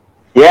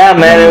 Yeah,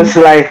 man. It was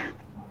like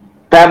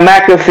Pat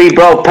McAfee,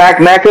 bro. Pat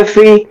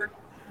McAfee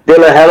did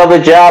a hell of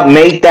a job.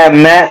 Made that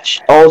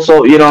match.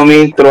 Also, you know what I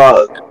mean.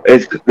 Throughout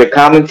the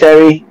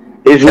commentary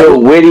is real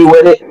witty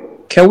with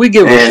it. Can we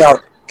give a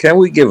shout? Can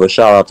we give a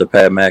shout out to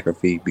Pat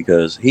McAfee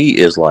because he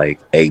is like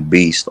a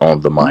beast on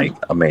the mic.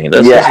 I mean,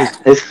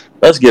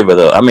 let's give it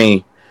up. I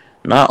mean,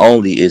 not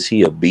only is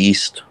he a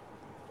beast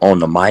on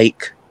the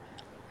mic,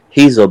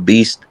 he's a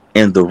beast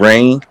in the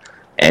ring,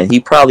 and he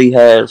probably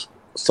has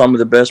some of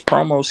the best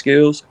promo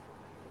skills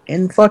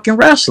in fucking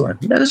wrestling.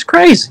 That is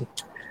crazy.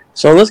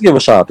 So let's give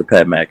a shout out to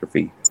Pat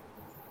McAfee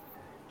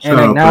and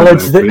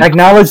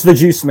acknowledge the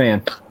Juice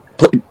Man.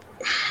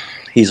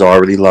 He's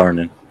already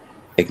learning.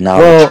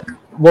 Acknowledge.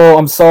 Well,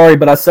 I'm sorry,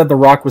 but I said The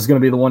Rock was going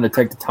to be the one to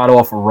take the title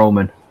off of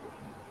Roman.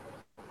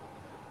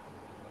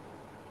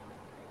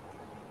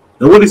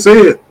 That's what he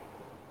said.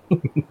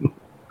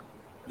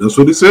 That's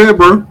what he said,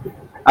 bro.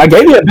 I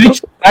gave you a big.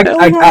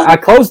 I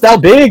closed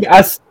out big.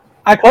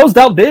 I closed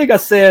out big. I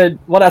said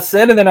what I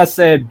said, and then I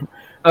said,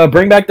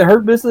 "Bring back the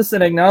Hurt Business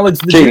and acknowledge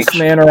the Juice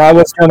Man," or I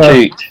was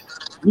gonna.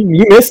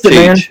 You missed it,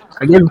 man.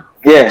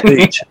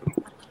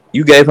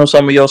 You gave him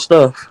some of your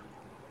stuff.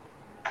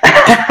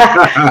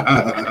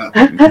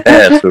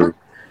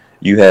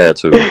 You had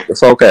to.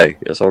 It's okay.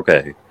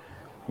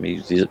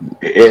 He's a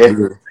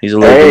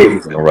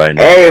little right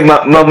now. Hey,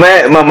 my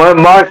man,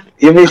 Mark.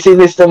 You may see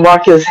Mr.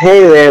 Marcus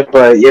Hay there,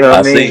 but you know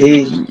what I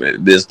mean.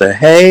 There's the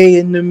hay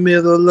in the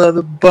middle of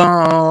the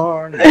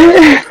barn.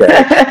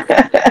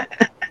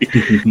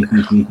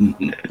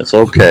 It's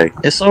okay.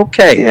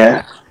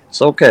 Yeah.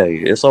 It's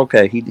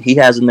okay. He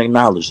hasn't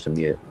acknowledged him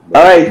yet.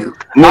 All right,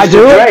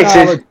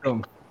 Mr.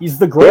 Dre. He's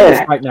the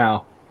greatest right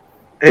now.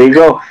 There you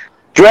go,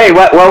 Dre.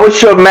 What was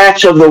your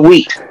match of the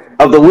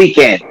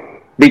weekend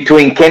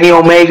between Kenny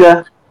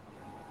Omega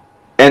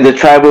and the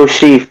Tribal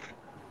Chief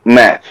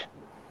match?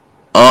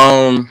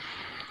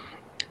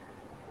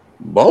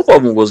 Both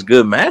of them was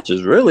good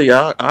matches. Really,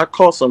 I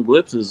caught some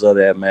glimpses of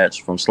that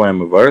match from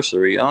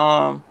Slammiversary.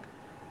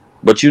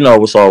 But you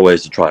know, it's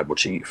always the Tribal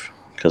Chief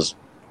because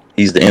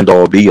he's the end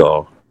all be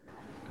all.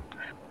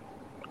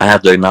 I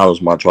have to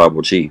acknowledge my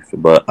Tribal Chief,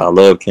 but I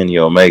love Kenny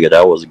Omega.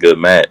 That was a good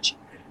match.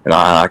 And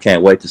I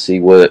can't wait to see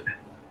what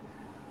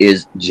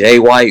is Jay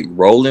White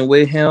rolling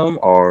with him,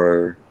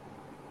 or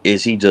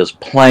is he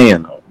just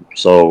playing him?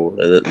 So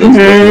let's get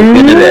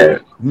into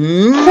that.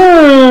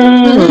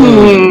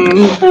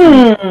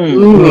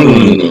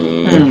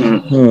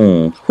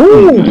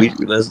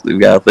 We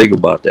gotta think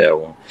about that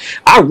one.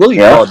 I really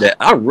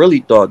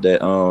thought that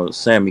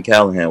Sami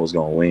Callihan was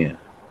gonna win.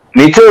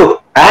 Me too.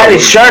 I had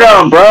his shirt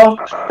on, bro.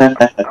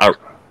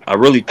 I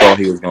really thought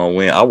he was gonna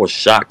win. I was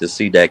shocked to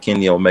see that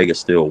Kenny Omega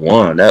still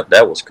won.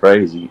 That was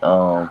crazy.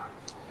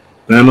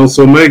 Thanos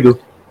Omega.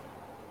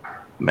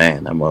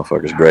 Man, that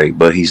motherfucker's great,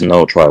 but he's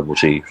no Tribal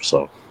Chief,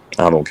 so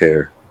I don't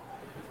care.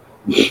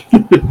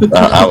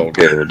 I don't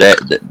care.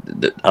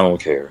 I don't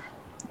care.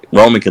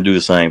 Roman can do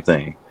the same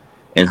thing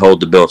and hold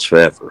the belts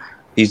forever.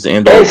 He's the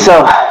end all. Hey,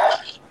 so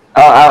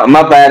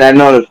my bad. I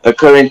know the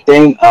current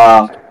thing.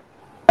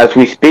 As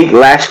we speak,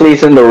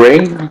 Lashley's in the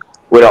ring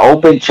with an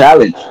open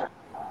challenge.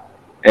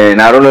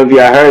 And I don't know if you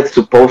heard,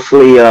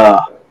 supposedly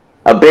a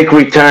big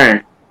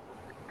return.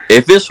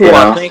 If it's who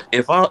I think,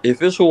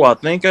 if it's who I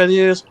think it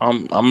is,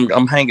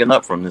 I'm hanging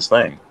up from this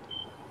thing.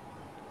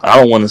 I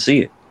don't want to see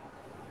it.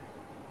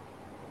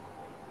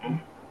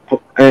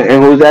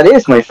 And who that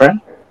is, my friend?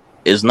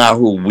 It's not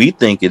who we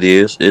think it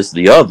is. It's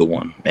the other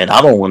one, and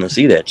I don't want to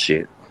see that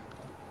shit.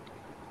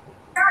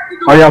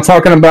 Are y'all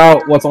talking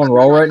about what's on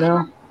Raw right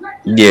now?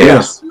 Yeah.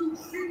 Yes.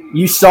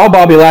 You saw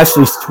Bobby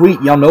Lashley's tweet.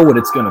 Y'all know what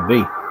it's gonna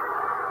be.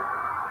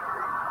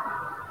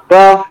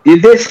 Well, you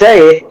did say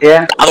it,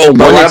 yeah. I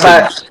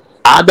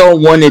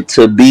don't want it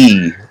to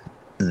be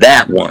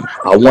that one.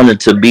 I want it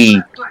to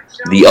be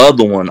the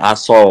other one I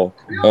saw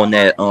on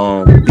that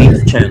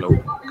beef channel,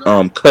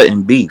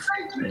 cutting beef.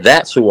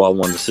 That's who I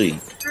want to see.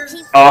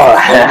 Oh,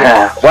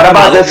 what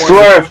about the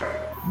Swerve?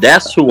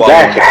 That's who I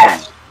want to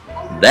see.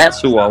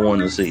 That's who I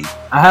want to see.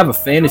 I have a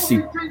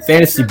fantasy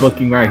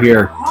booking right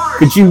here.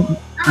 Would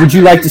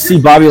you like to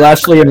see Bobby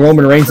Lashley and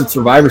Roman Reigns at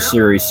Survivor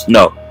Series?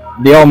 No.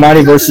 The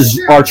Almighty versus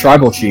our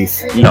Tribal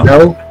Chief.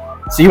 No.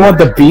 So you want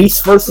the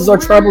Beast versus our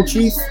Tribal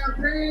Chief?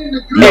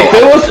 No. If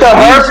it was the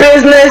Hurt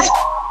Business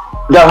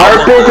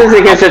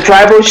against the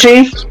Tribal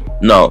Chief?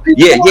 No.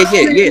 Yeah.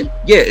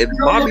 If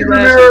Bobby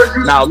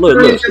Lashley, now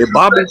look. If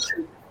Bobby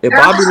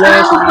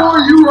Lashley, I'm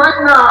on you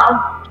right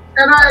now,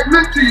 and I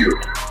admit to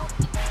you.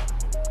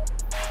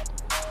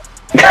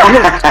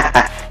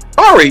 I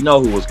already know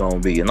who it's gonna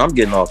be, and I'm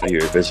getting off of here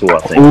if it's who I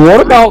think. What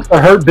about the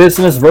Hurt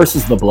Business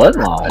versus the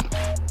Bloodline?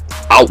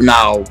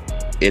 Now,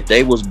 if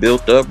they was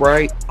built up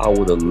right, I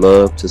would have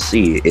loved to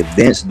see it. If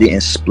Vince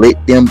didn't split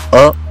them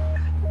up,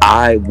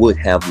 I would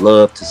have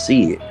loved to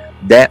see it.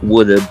 That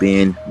would have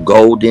been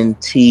golden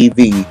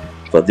TV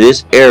for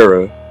this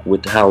era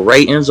with how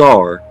ratings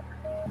are,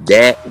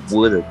 that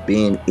would have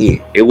been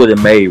it. It would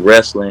have made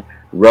wrestling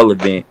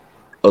relevant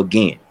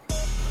again.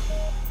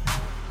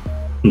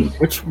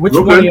 Which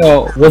one of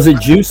y'all, was it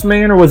Juice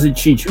Man or was it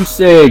Cheech? Who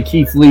said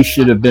Keith Lee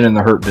should have been in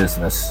the Hurt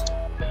Business?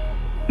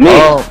 Me.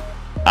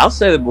 I've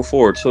said it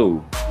before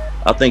too.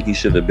 I think he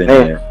should have been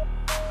there.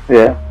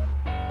 Yeah.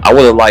 I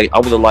would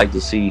have liked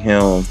to see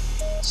him,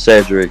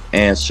 Cedric,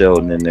 and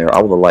Sheldon in there.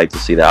 I would have liked to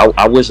see that.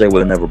 I wish they would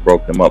have never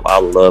broke them up. I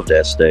love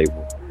that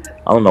stable.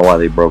 I don't know why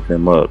they broke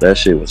them up. That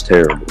shit was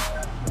terrible.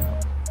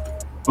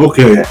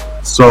 Okay,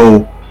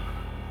 so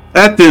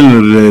at the end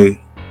of the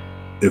day,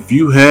 if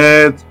you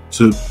had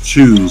to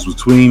choose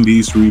between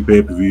these 3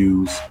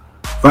 pay-per-views,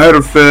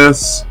 Fyter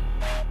Fest,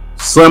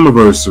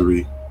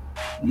 Slammiversary,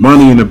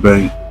 Money in the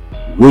Bank,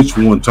 which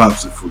one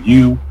tops it for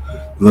you?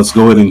 Let's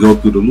go ahead and go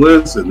through the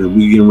list, and then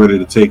we get ready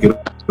to take it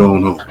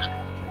on home.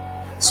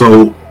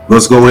 So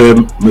let's go ahead,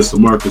 Mr.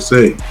 Marcus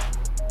A.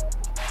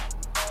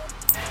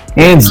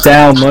 Hands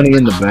down, Money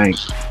in the Bank.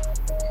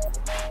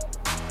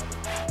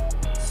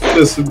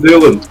 Mr.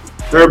 Dylan,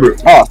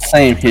 Herbert. Oh,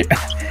 same here.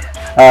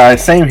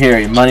 Same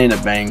here. Money in the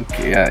Bank.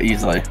 Yeah,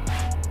 easily.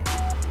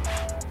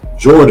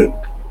 Jordan,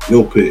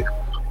 your pick.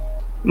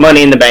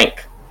 Money in the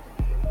Bank.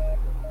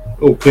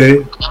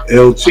 Okay.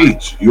 El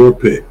Cheech, your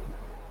pick.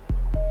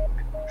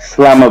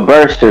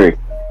 Slammiversary.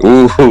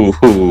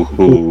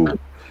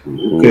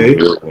 Okay.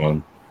 Good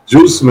one.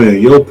 Juice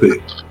Man, your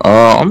pick.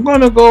 I'm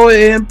gonna go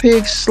ahead and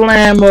pick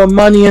Slam or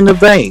Money in the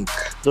Bank.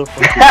 The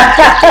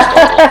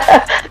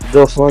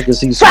fuck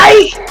is he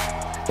saying?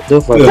 The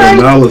fuck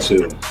acknowledge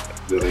him.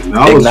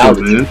 Acknowledge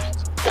him, man.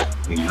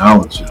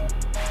 Acknowledge him.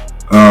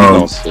 He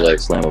don't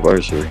select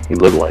Slammiversary. He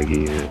look like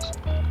he is.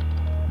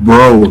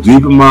 Bro,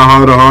 deep in my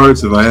heart of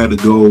hearts, if I had to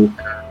go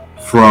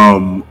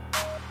from,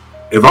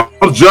 if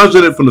I'm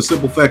judging it from the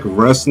simple fact of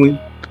wrestling,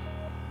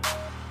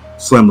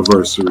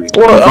 Slammiversary.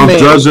 Well, I'm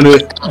judging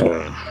it,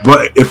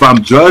 but if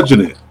I'm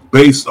judging it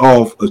based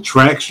off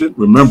attraction,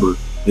 remember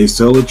they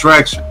sell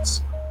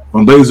attractions. If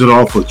I'm basing it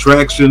off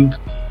attraction,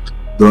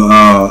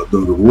 the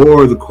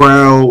roar of the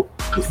crowd,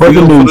 the feel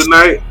for the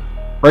night.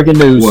 Breaking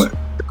news. What?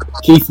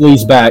 Keith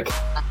Lee's back.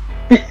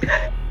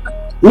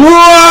 What?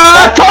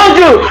 I told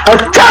you.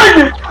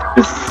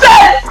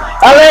 Set.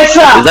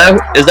 Alexa.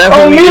 Is that who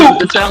we use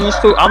the challenge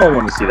to? I don't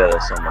want to see that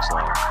at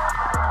SummerSlam.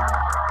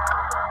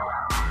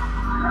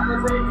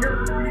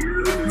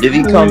 Did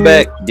he come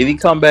back? Did he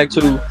come back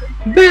to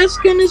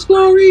Bask in His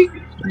Glory?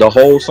 The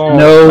whole song?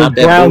 No, Not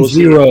that Ground bullshit.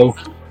 Zero.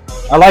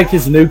 I like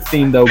his nuke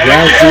theme though.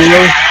 Ground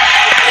Zero.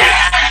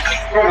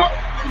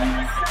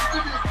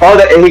 Oh,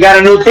 he got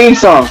a new theme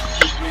song.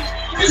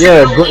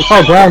 Yeah, it's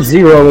called Ground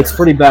Zero. It's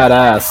pretty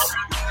badass.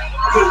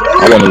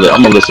 I'm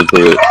gonna listen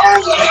to it.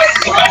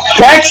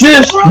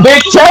 Texas,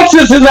 big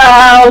Texas in the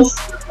house.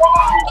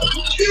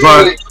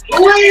 But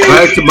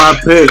back to my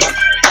pick.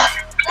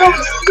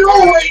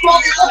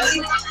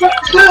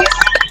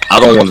 I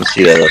don't want to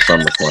see that at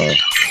SummerSlam.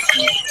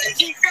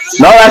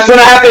 No, that's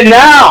gonna happen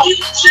now.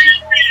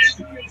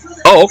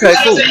 Oh, okay,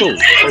 cool.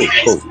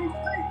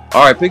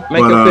 All right, make a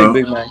pick,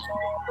 Big Man.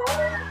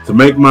 To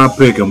make my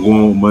pick, I'm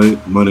going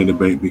with Money in the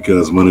Bank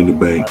because Money in the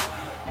Bank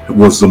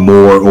was the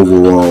more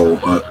overall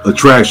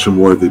attraction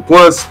worthy.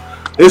 Plus,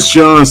 it's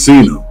John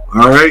Cena.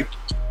 All right,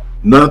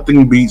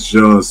 nothing beats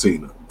John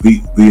Cena. The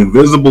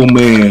Invisible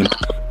Man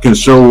can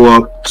show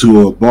up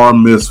to a bar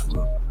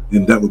mitzvah,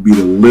 and that would be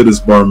the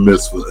littest bar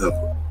mitzvah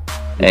ever.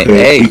 Okay,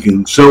 Hey. he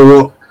can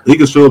show up. He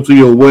can show up to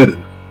your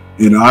wedding,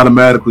 and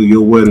automatically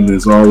your wedding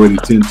is already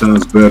 10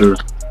 times better.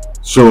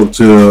 Show up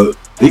to.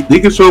 He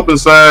can show up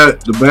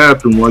inside the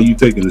bathroom while you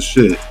taking a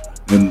shit,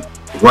 and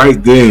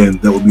right then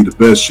that would be the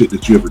best shit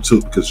that you ever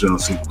took because John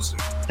Cena was there.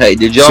 Hey,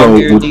 did y'all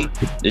hear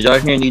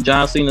any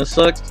John Cena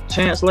sucks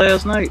chants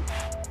last night?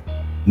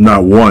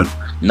 Not one.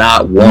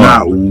 Not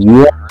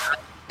one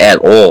at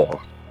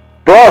all.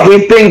 Bro,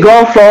 he's been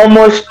gone for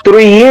almost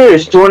 3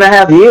 years,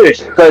 2.5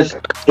 years. Because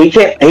he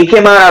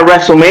came out at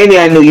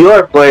WrestleMania in New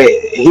York, but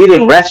he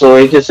didn't wrestle.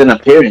 It's just an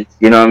appearance.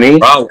 You know what I mean?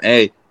 Bro,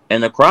 hey,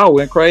 and the crowd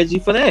went crazy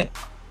for that.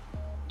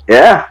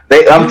 Yeah,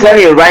 I'm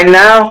telling you, right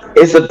now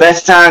it's the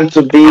best time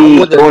to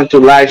be going to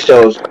live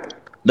shows.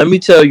 Let me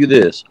tell you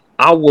this: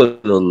 I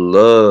would have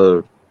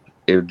loved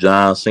if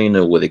John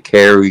Cena would have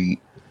carried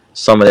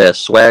some of that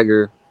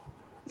swagger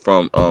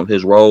from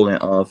his role in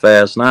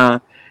Fast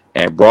 9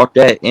 and brought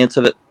that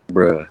into the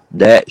bruh.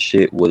 That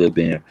shit would have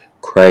been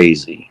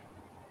crazy.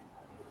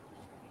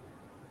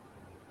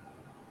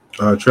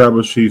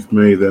 Tribal Chief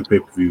made that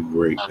pay-per-view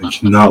great.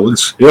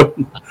 Acknowledge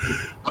him.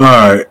 All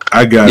right,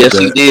 I got Yes,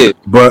 that. he did.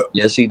 But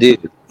yes, he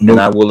did, and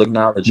I will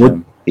acknowledge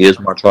him. He is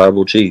my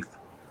tribal chief.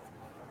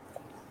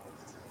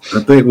 I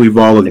think we've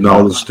all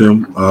acknowledged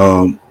him,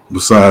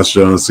 besides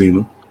John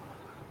Cena.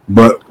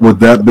 But with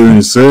that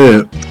being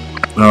said,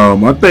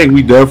 I think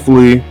we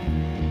definitely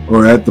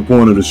are at the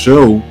point of the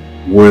show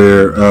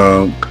where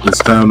it's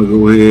time to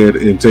go ahead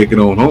and take it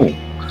on home.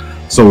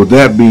 So with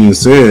that being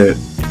said,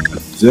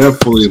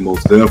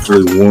 most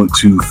definitely want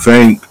to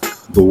thank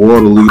the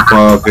World Elite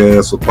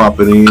Podcast for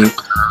popping in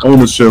on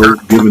the show,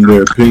 giving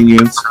their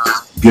opinions,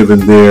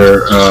 giving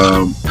their,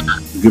 of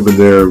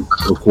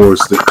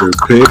course, their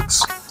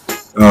picks,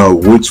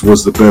 which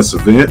was the best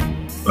event,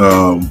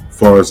 as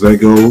far as that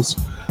goes.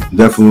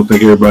 Definitely want to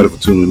thank everybody for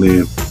tuning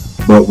in.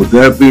 But with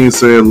that being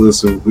said,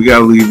 listen, we got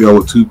to leave y'all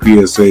with 2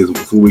 PSAs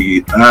before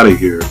we get out of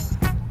here.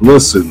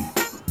 Listen,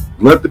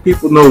 let the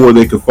people know where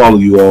they can follow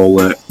you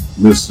all at,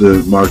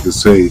 Mr.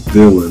 Marcus Hay,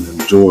 Dylan,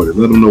 and Jordan.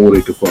 Let them know where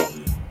they can follow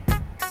you.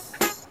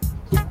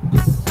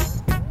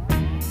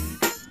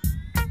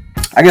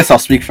 I guess I'll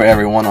speak for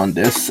everyone on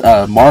this.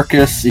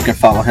 Marcus, you can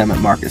follow him at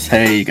Marcus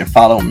Hay. You can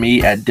follow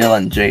me at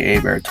Dylan J.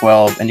 Aber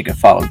 12, and you can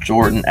follow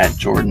Jordan at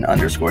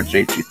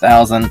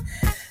Jordan_J2000.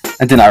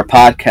 And then our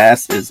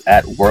podcast is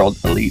at World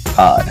Elite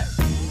Pod.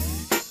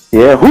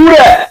 Yeah, who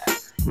that?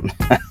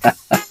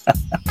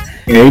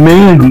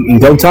 Amen.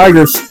 Go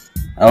Tigers.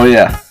 Oh,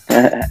 yeah.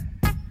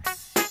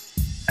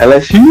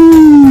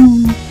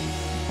 LSU.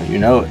 You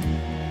know it.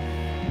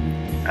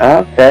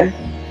 Okay.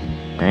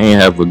 I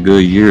ain't have a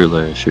good year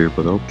last year,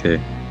 but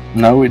okay.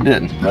 No, we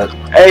didn't. But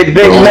hey, the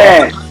big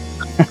man.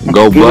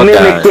 Go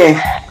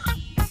Buckeyes.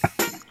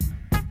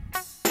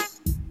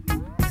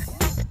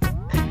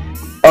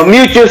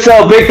 Unmute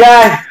yourself, big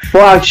guy,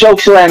 before I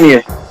choke slam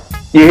you.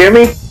 You hear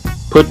me?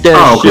 Put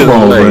that shit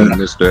away, man.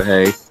 Mr.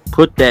 Hay.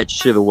 Put that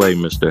shit away,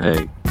 Mr.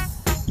 Hay.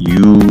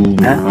 You.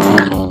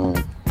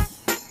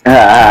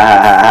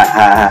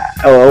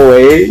 Oh,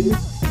 wait.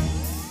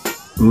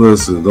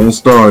 Listen, don't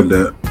start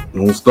that.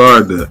 Don't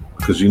start that.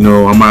 Because, you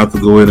know, I'm going to have to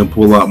go in and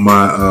pull out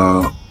my...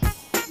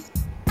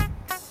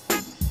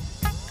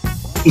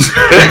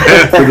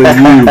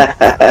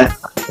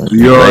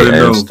 You already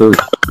know.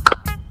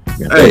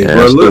 Hey,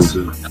 bro,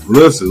 listen.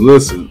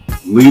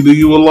 Leave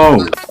you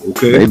alone,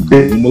 okay?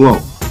 Leave him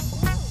alone.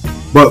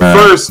 But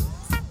first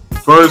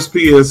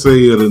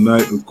PSA of the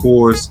night, of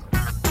course,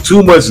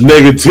 too much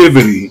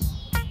negativity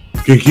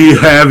can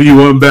have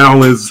you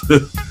unbalanced,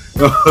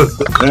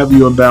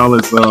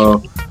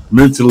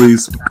 mentally,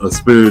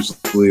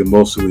 spiritually,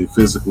 emotionally,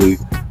 physically.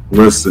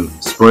 Listen,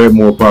 spread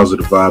more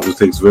positive vibes. It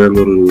takes very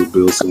little to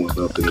build someone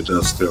up than it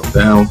does to tear them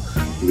down.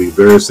 It can be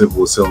very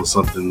simple as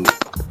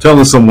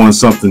telling someone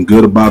something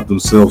good about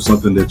themselves,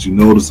 something that you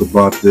notice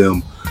about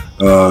them.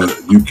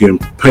 You can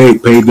pay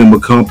them a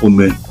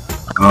compliment.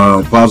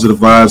 Positive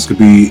vibes could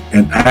be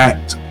an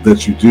act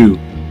that you do,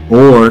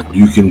 or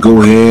you can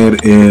go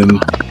ahead and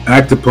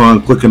act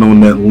upon clicking on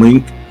that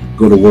link.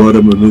 Go to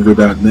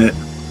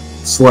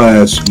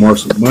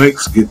worldofmaneuver.net/Marks with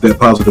Mics. Get that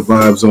positive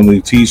vibes on the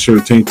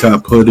t-shirt, tank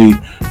top, hoodie,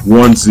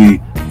 onesie,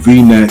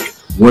 v-neck,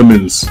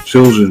 women's,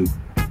 children.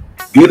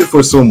 Get it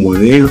for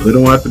someone. It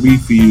don't have to be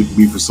for you. It can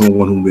be for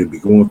someone who may be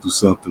going through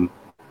something.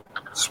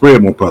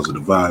 Spread more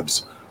positive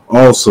vibes.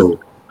 Also,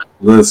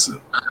 listen,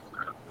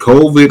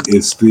 COVID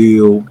is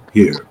still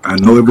here. I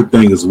know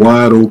everything is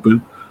wide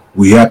open.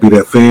 We happy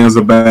that fans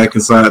are back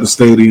inside the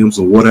stadiums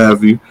or what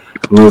have you.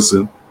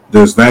 Listen,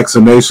 there's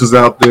vaccinations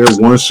out there,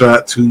 1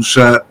 shot, 2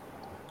 shot,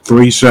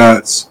 3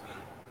 shots.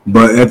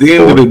 But at the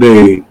end of the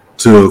day,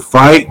 to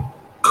fight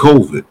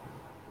COVID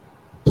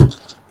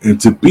and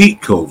to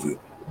beat COVID,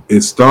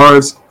 it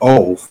starts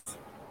off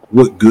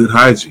with good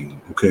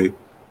hygiene, okay?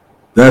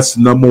 That's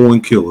the number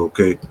 1 killer,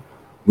 okay?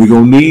 We're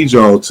going to need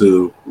y'all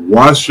to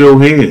wash your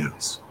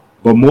hands.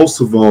 But most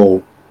of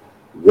all,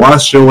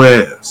 wash your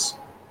ass.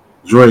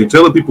 Dre,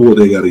 tell the people what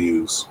they got to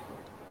use.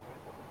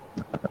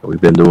 We've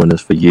been doing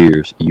this for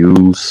years.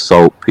 Use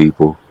soap,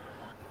 people.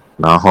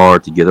 Not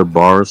hard to get a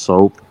bar of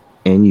soap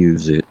and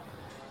use it.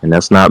 And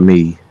that's not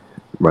me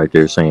right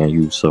there saying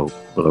use soap,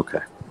 but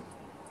okay.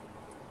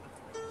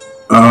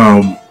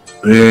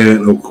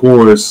 And of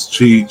course,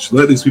 Cheech,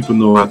 let these people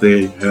know how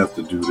they have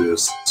to do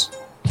this.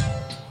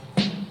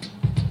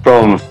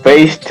 From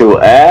face to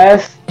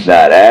ass,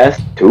 not ass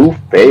to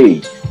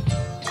face.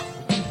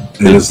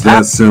 And it's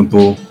that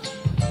simple.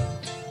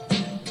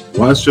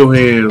 Wash your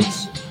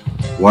hands,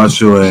 wash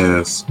your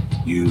ass,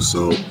 use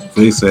soap.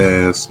 Face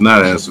ass,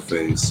 not ass to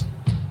face.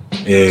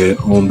 And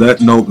on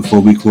that note, before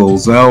we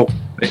close out,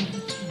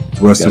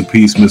 rest in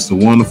peace, Mr.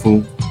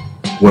 Wonderful.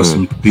 Rest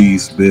in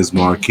peace, Biz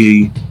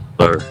Marquis.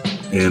 Sir.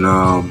 And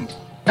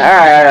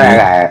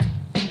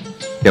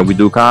can we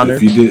do Connor?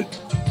 If you did,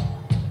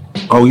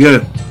 oh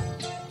yeah.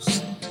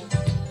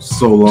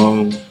 So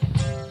long,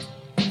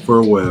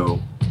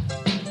 farewell,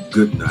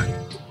 good night.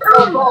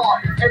 Come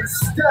on and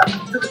step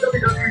to the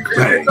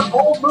WWE. It's a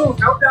bold move,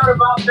 no doubt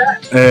about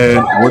that.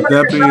 And with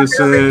that being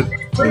said,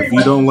 if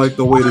you don't like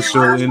the way the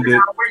show ended,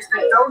 you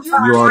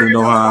already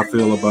know how I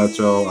feel about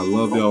y'all. I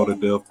love y'all to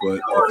death, but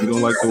if you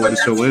don't like the way the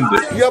show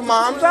ended, Your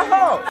mom's a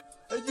hoe.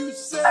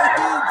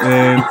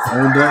 and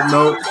on that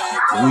note,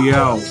 we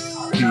out.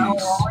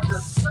 Peace.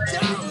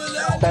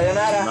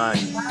 Sayonara.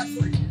 Nice.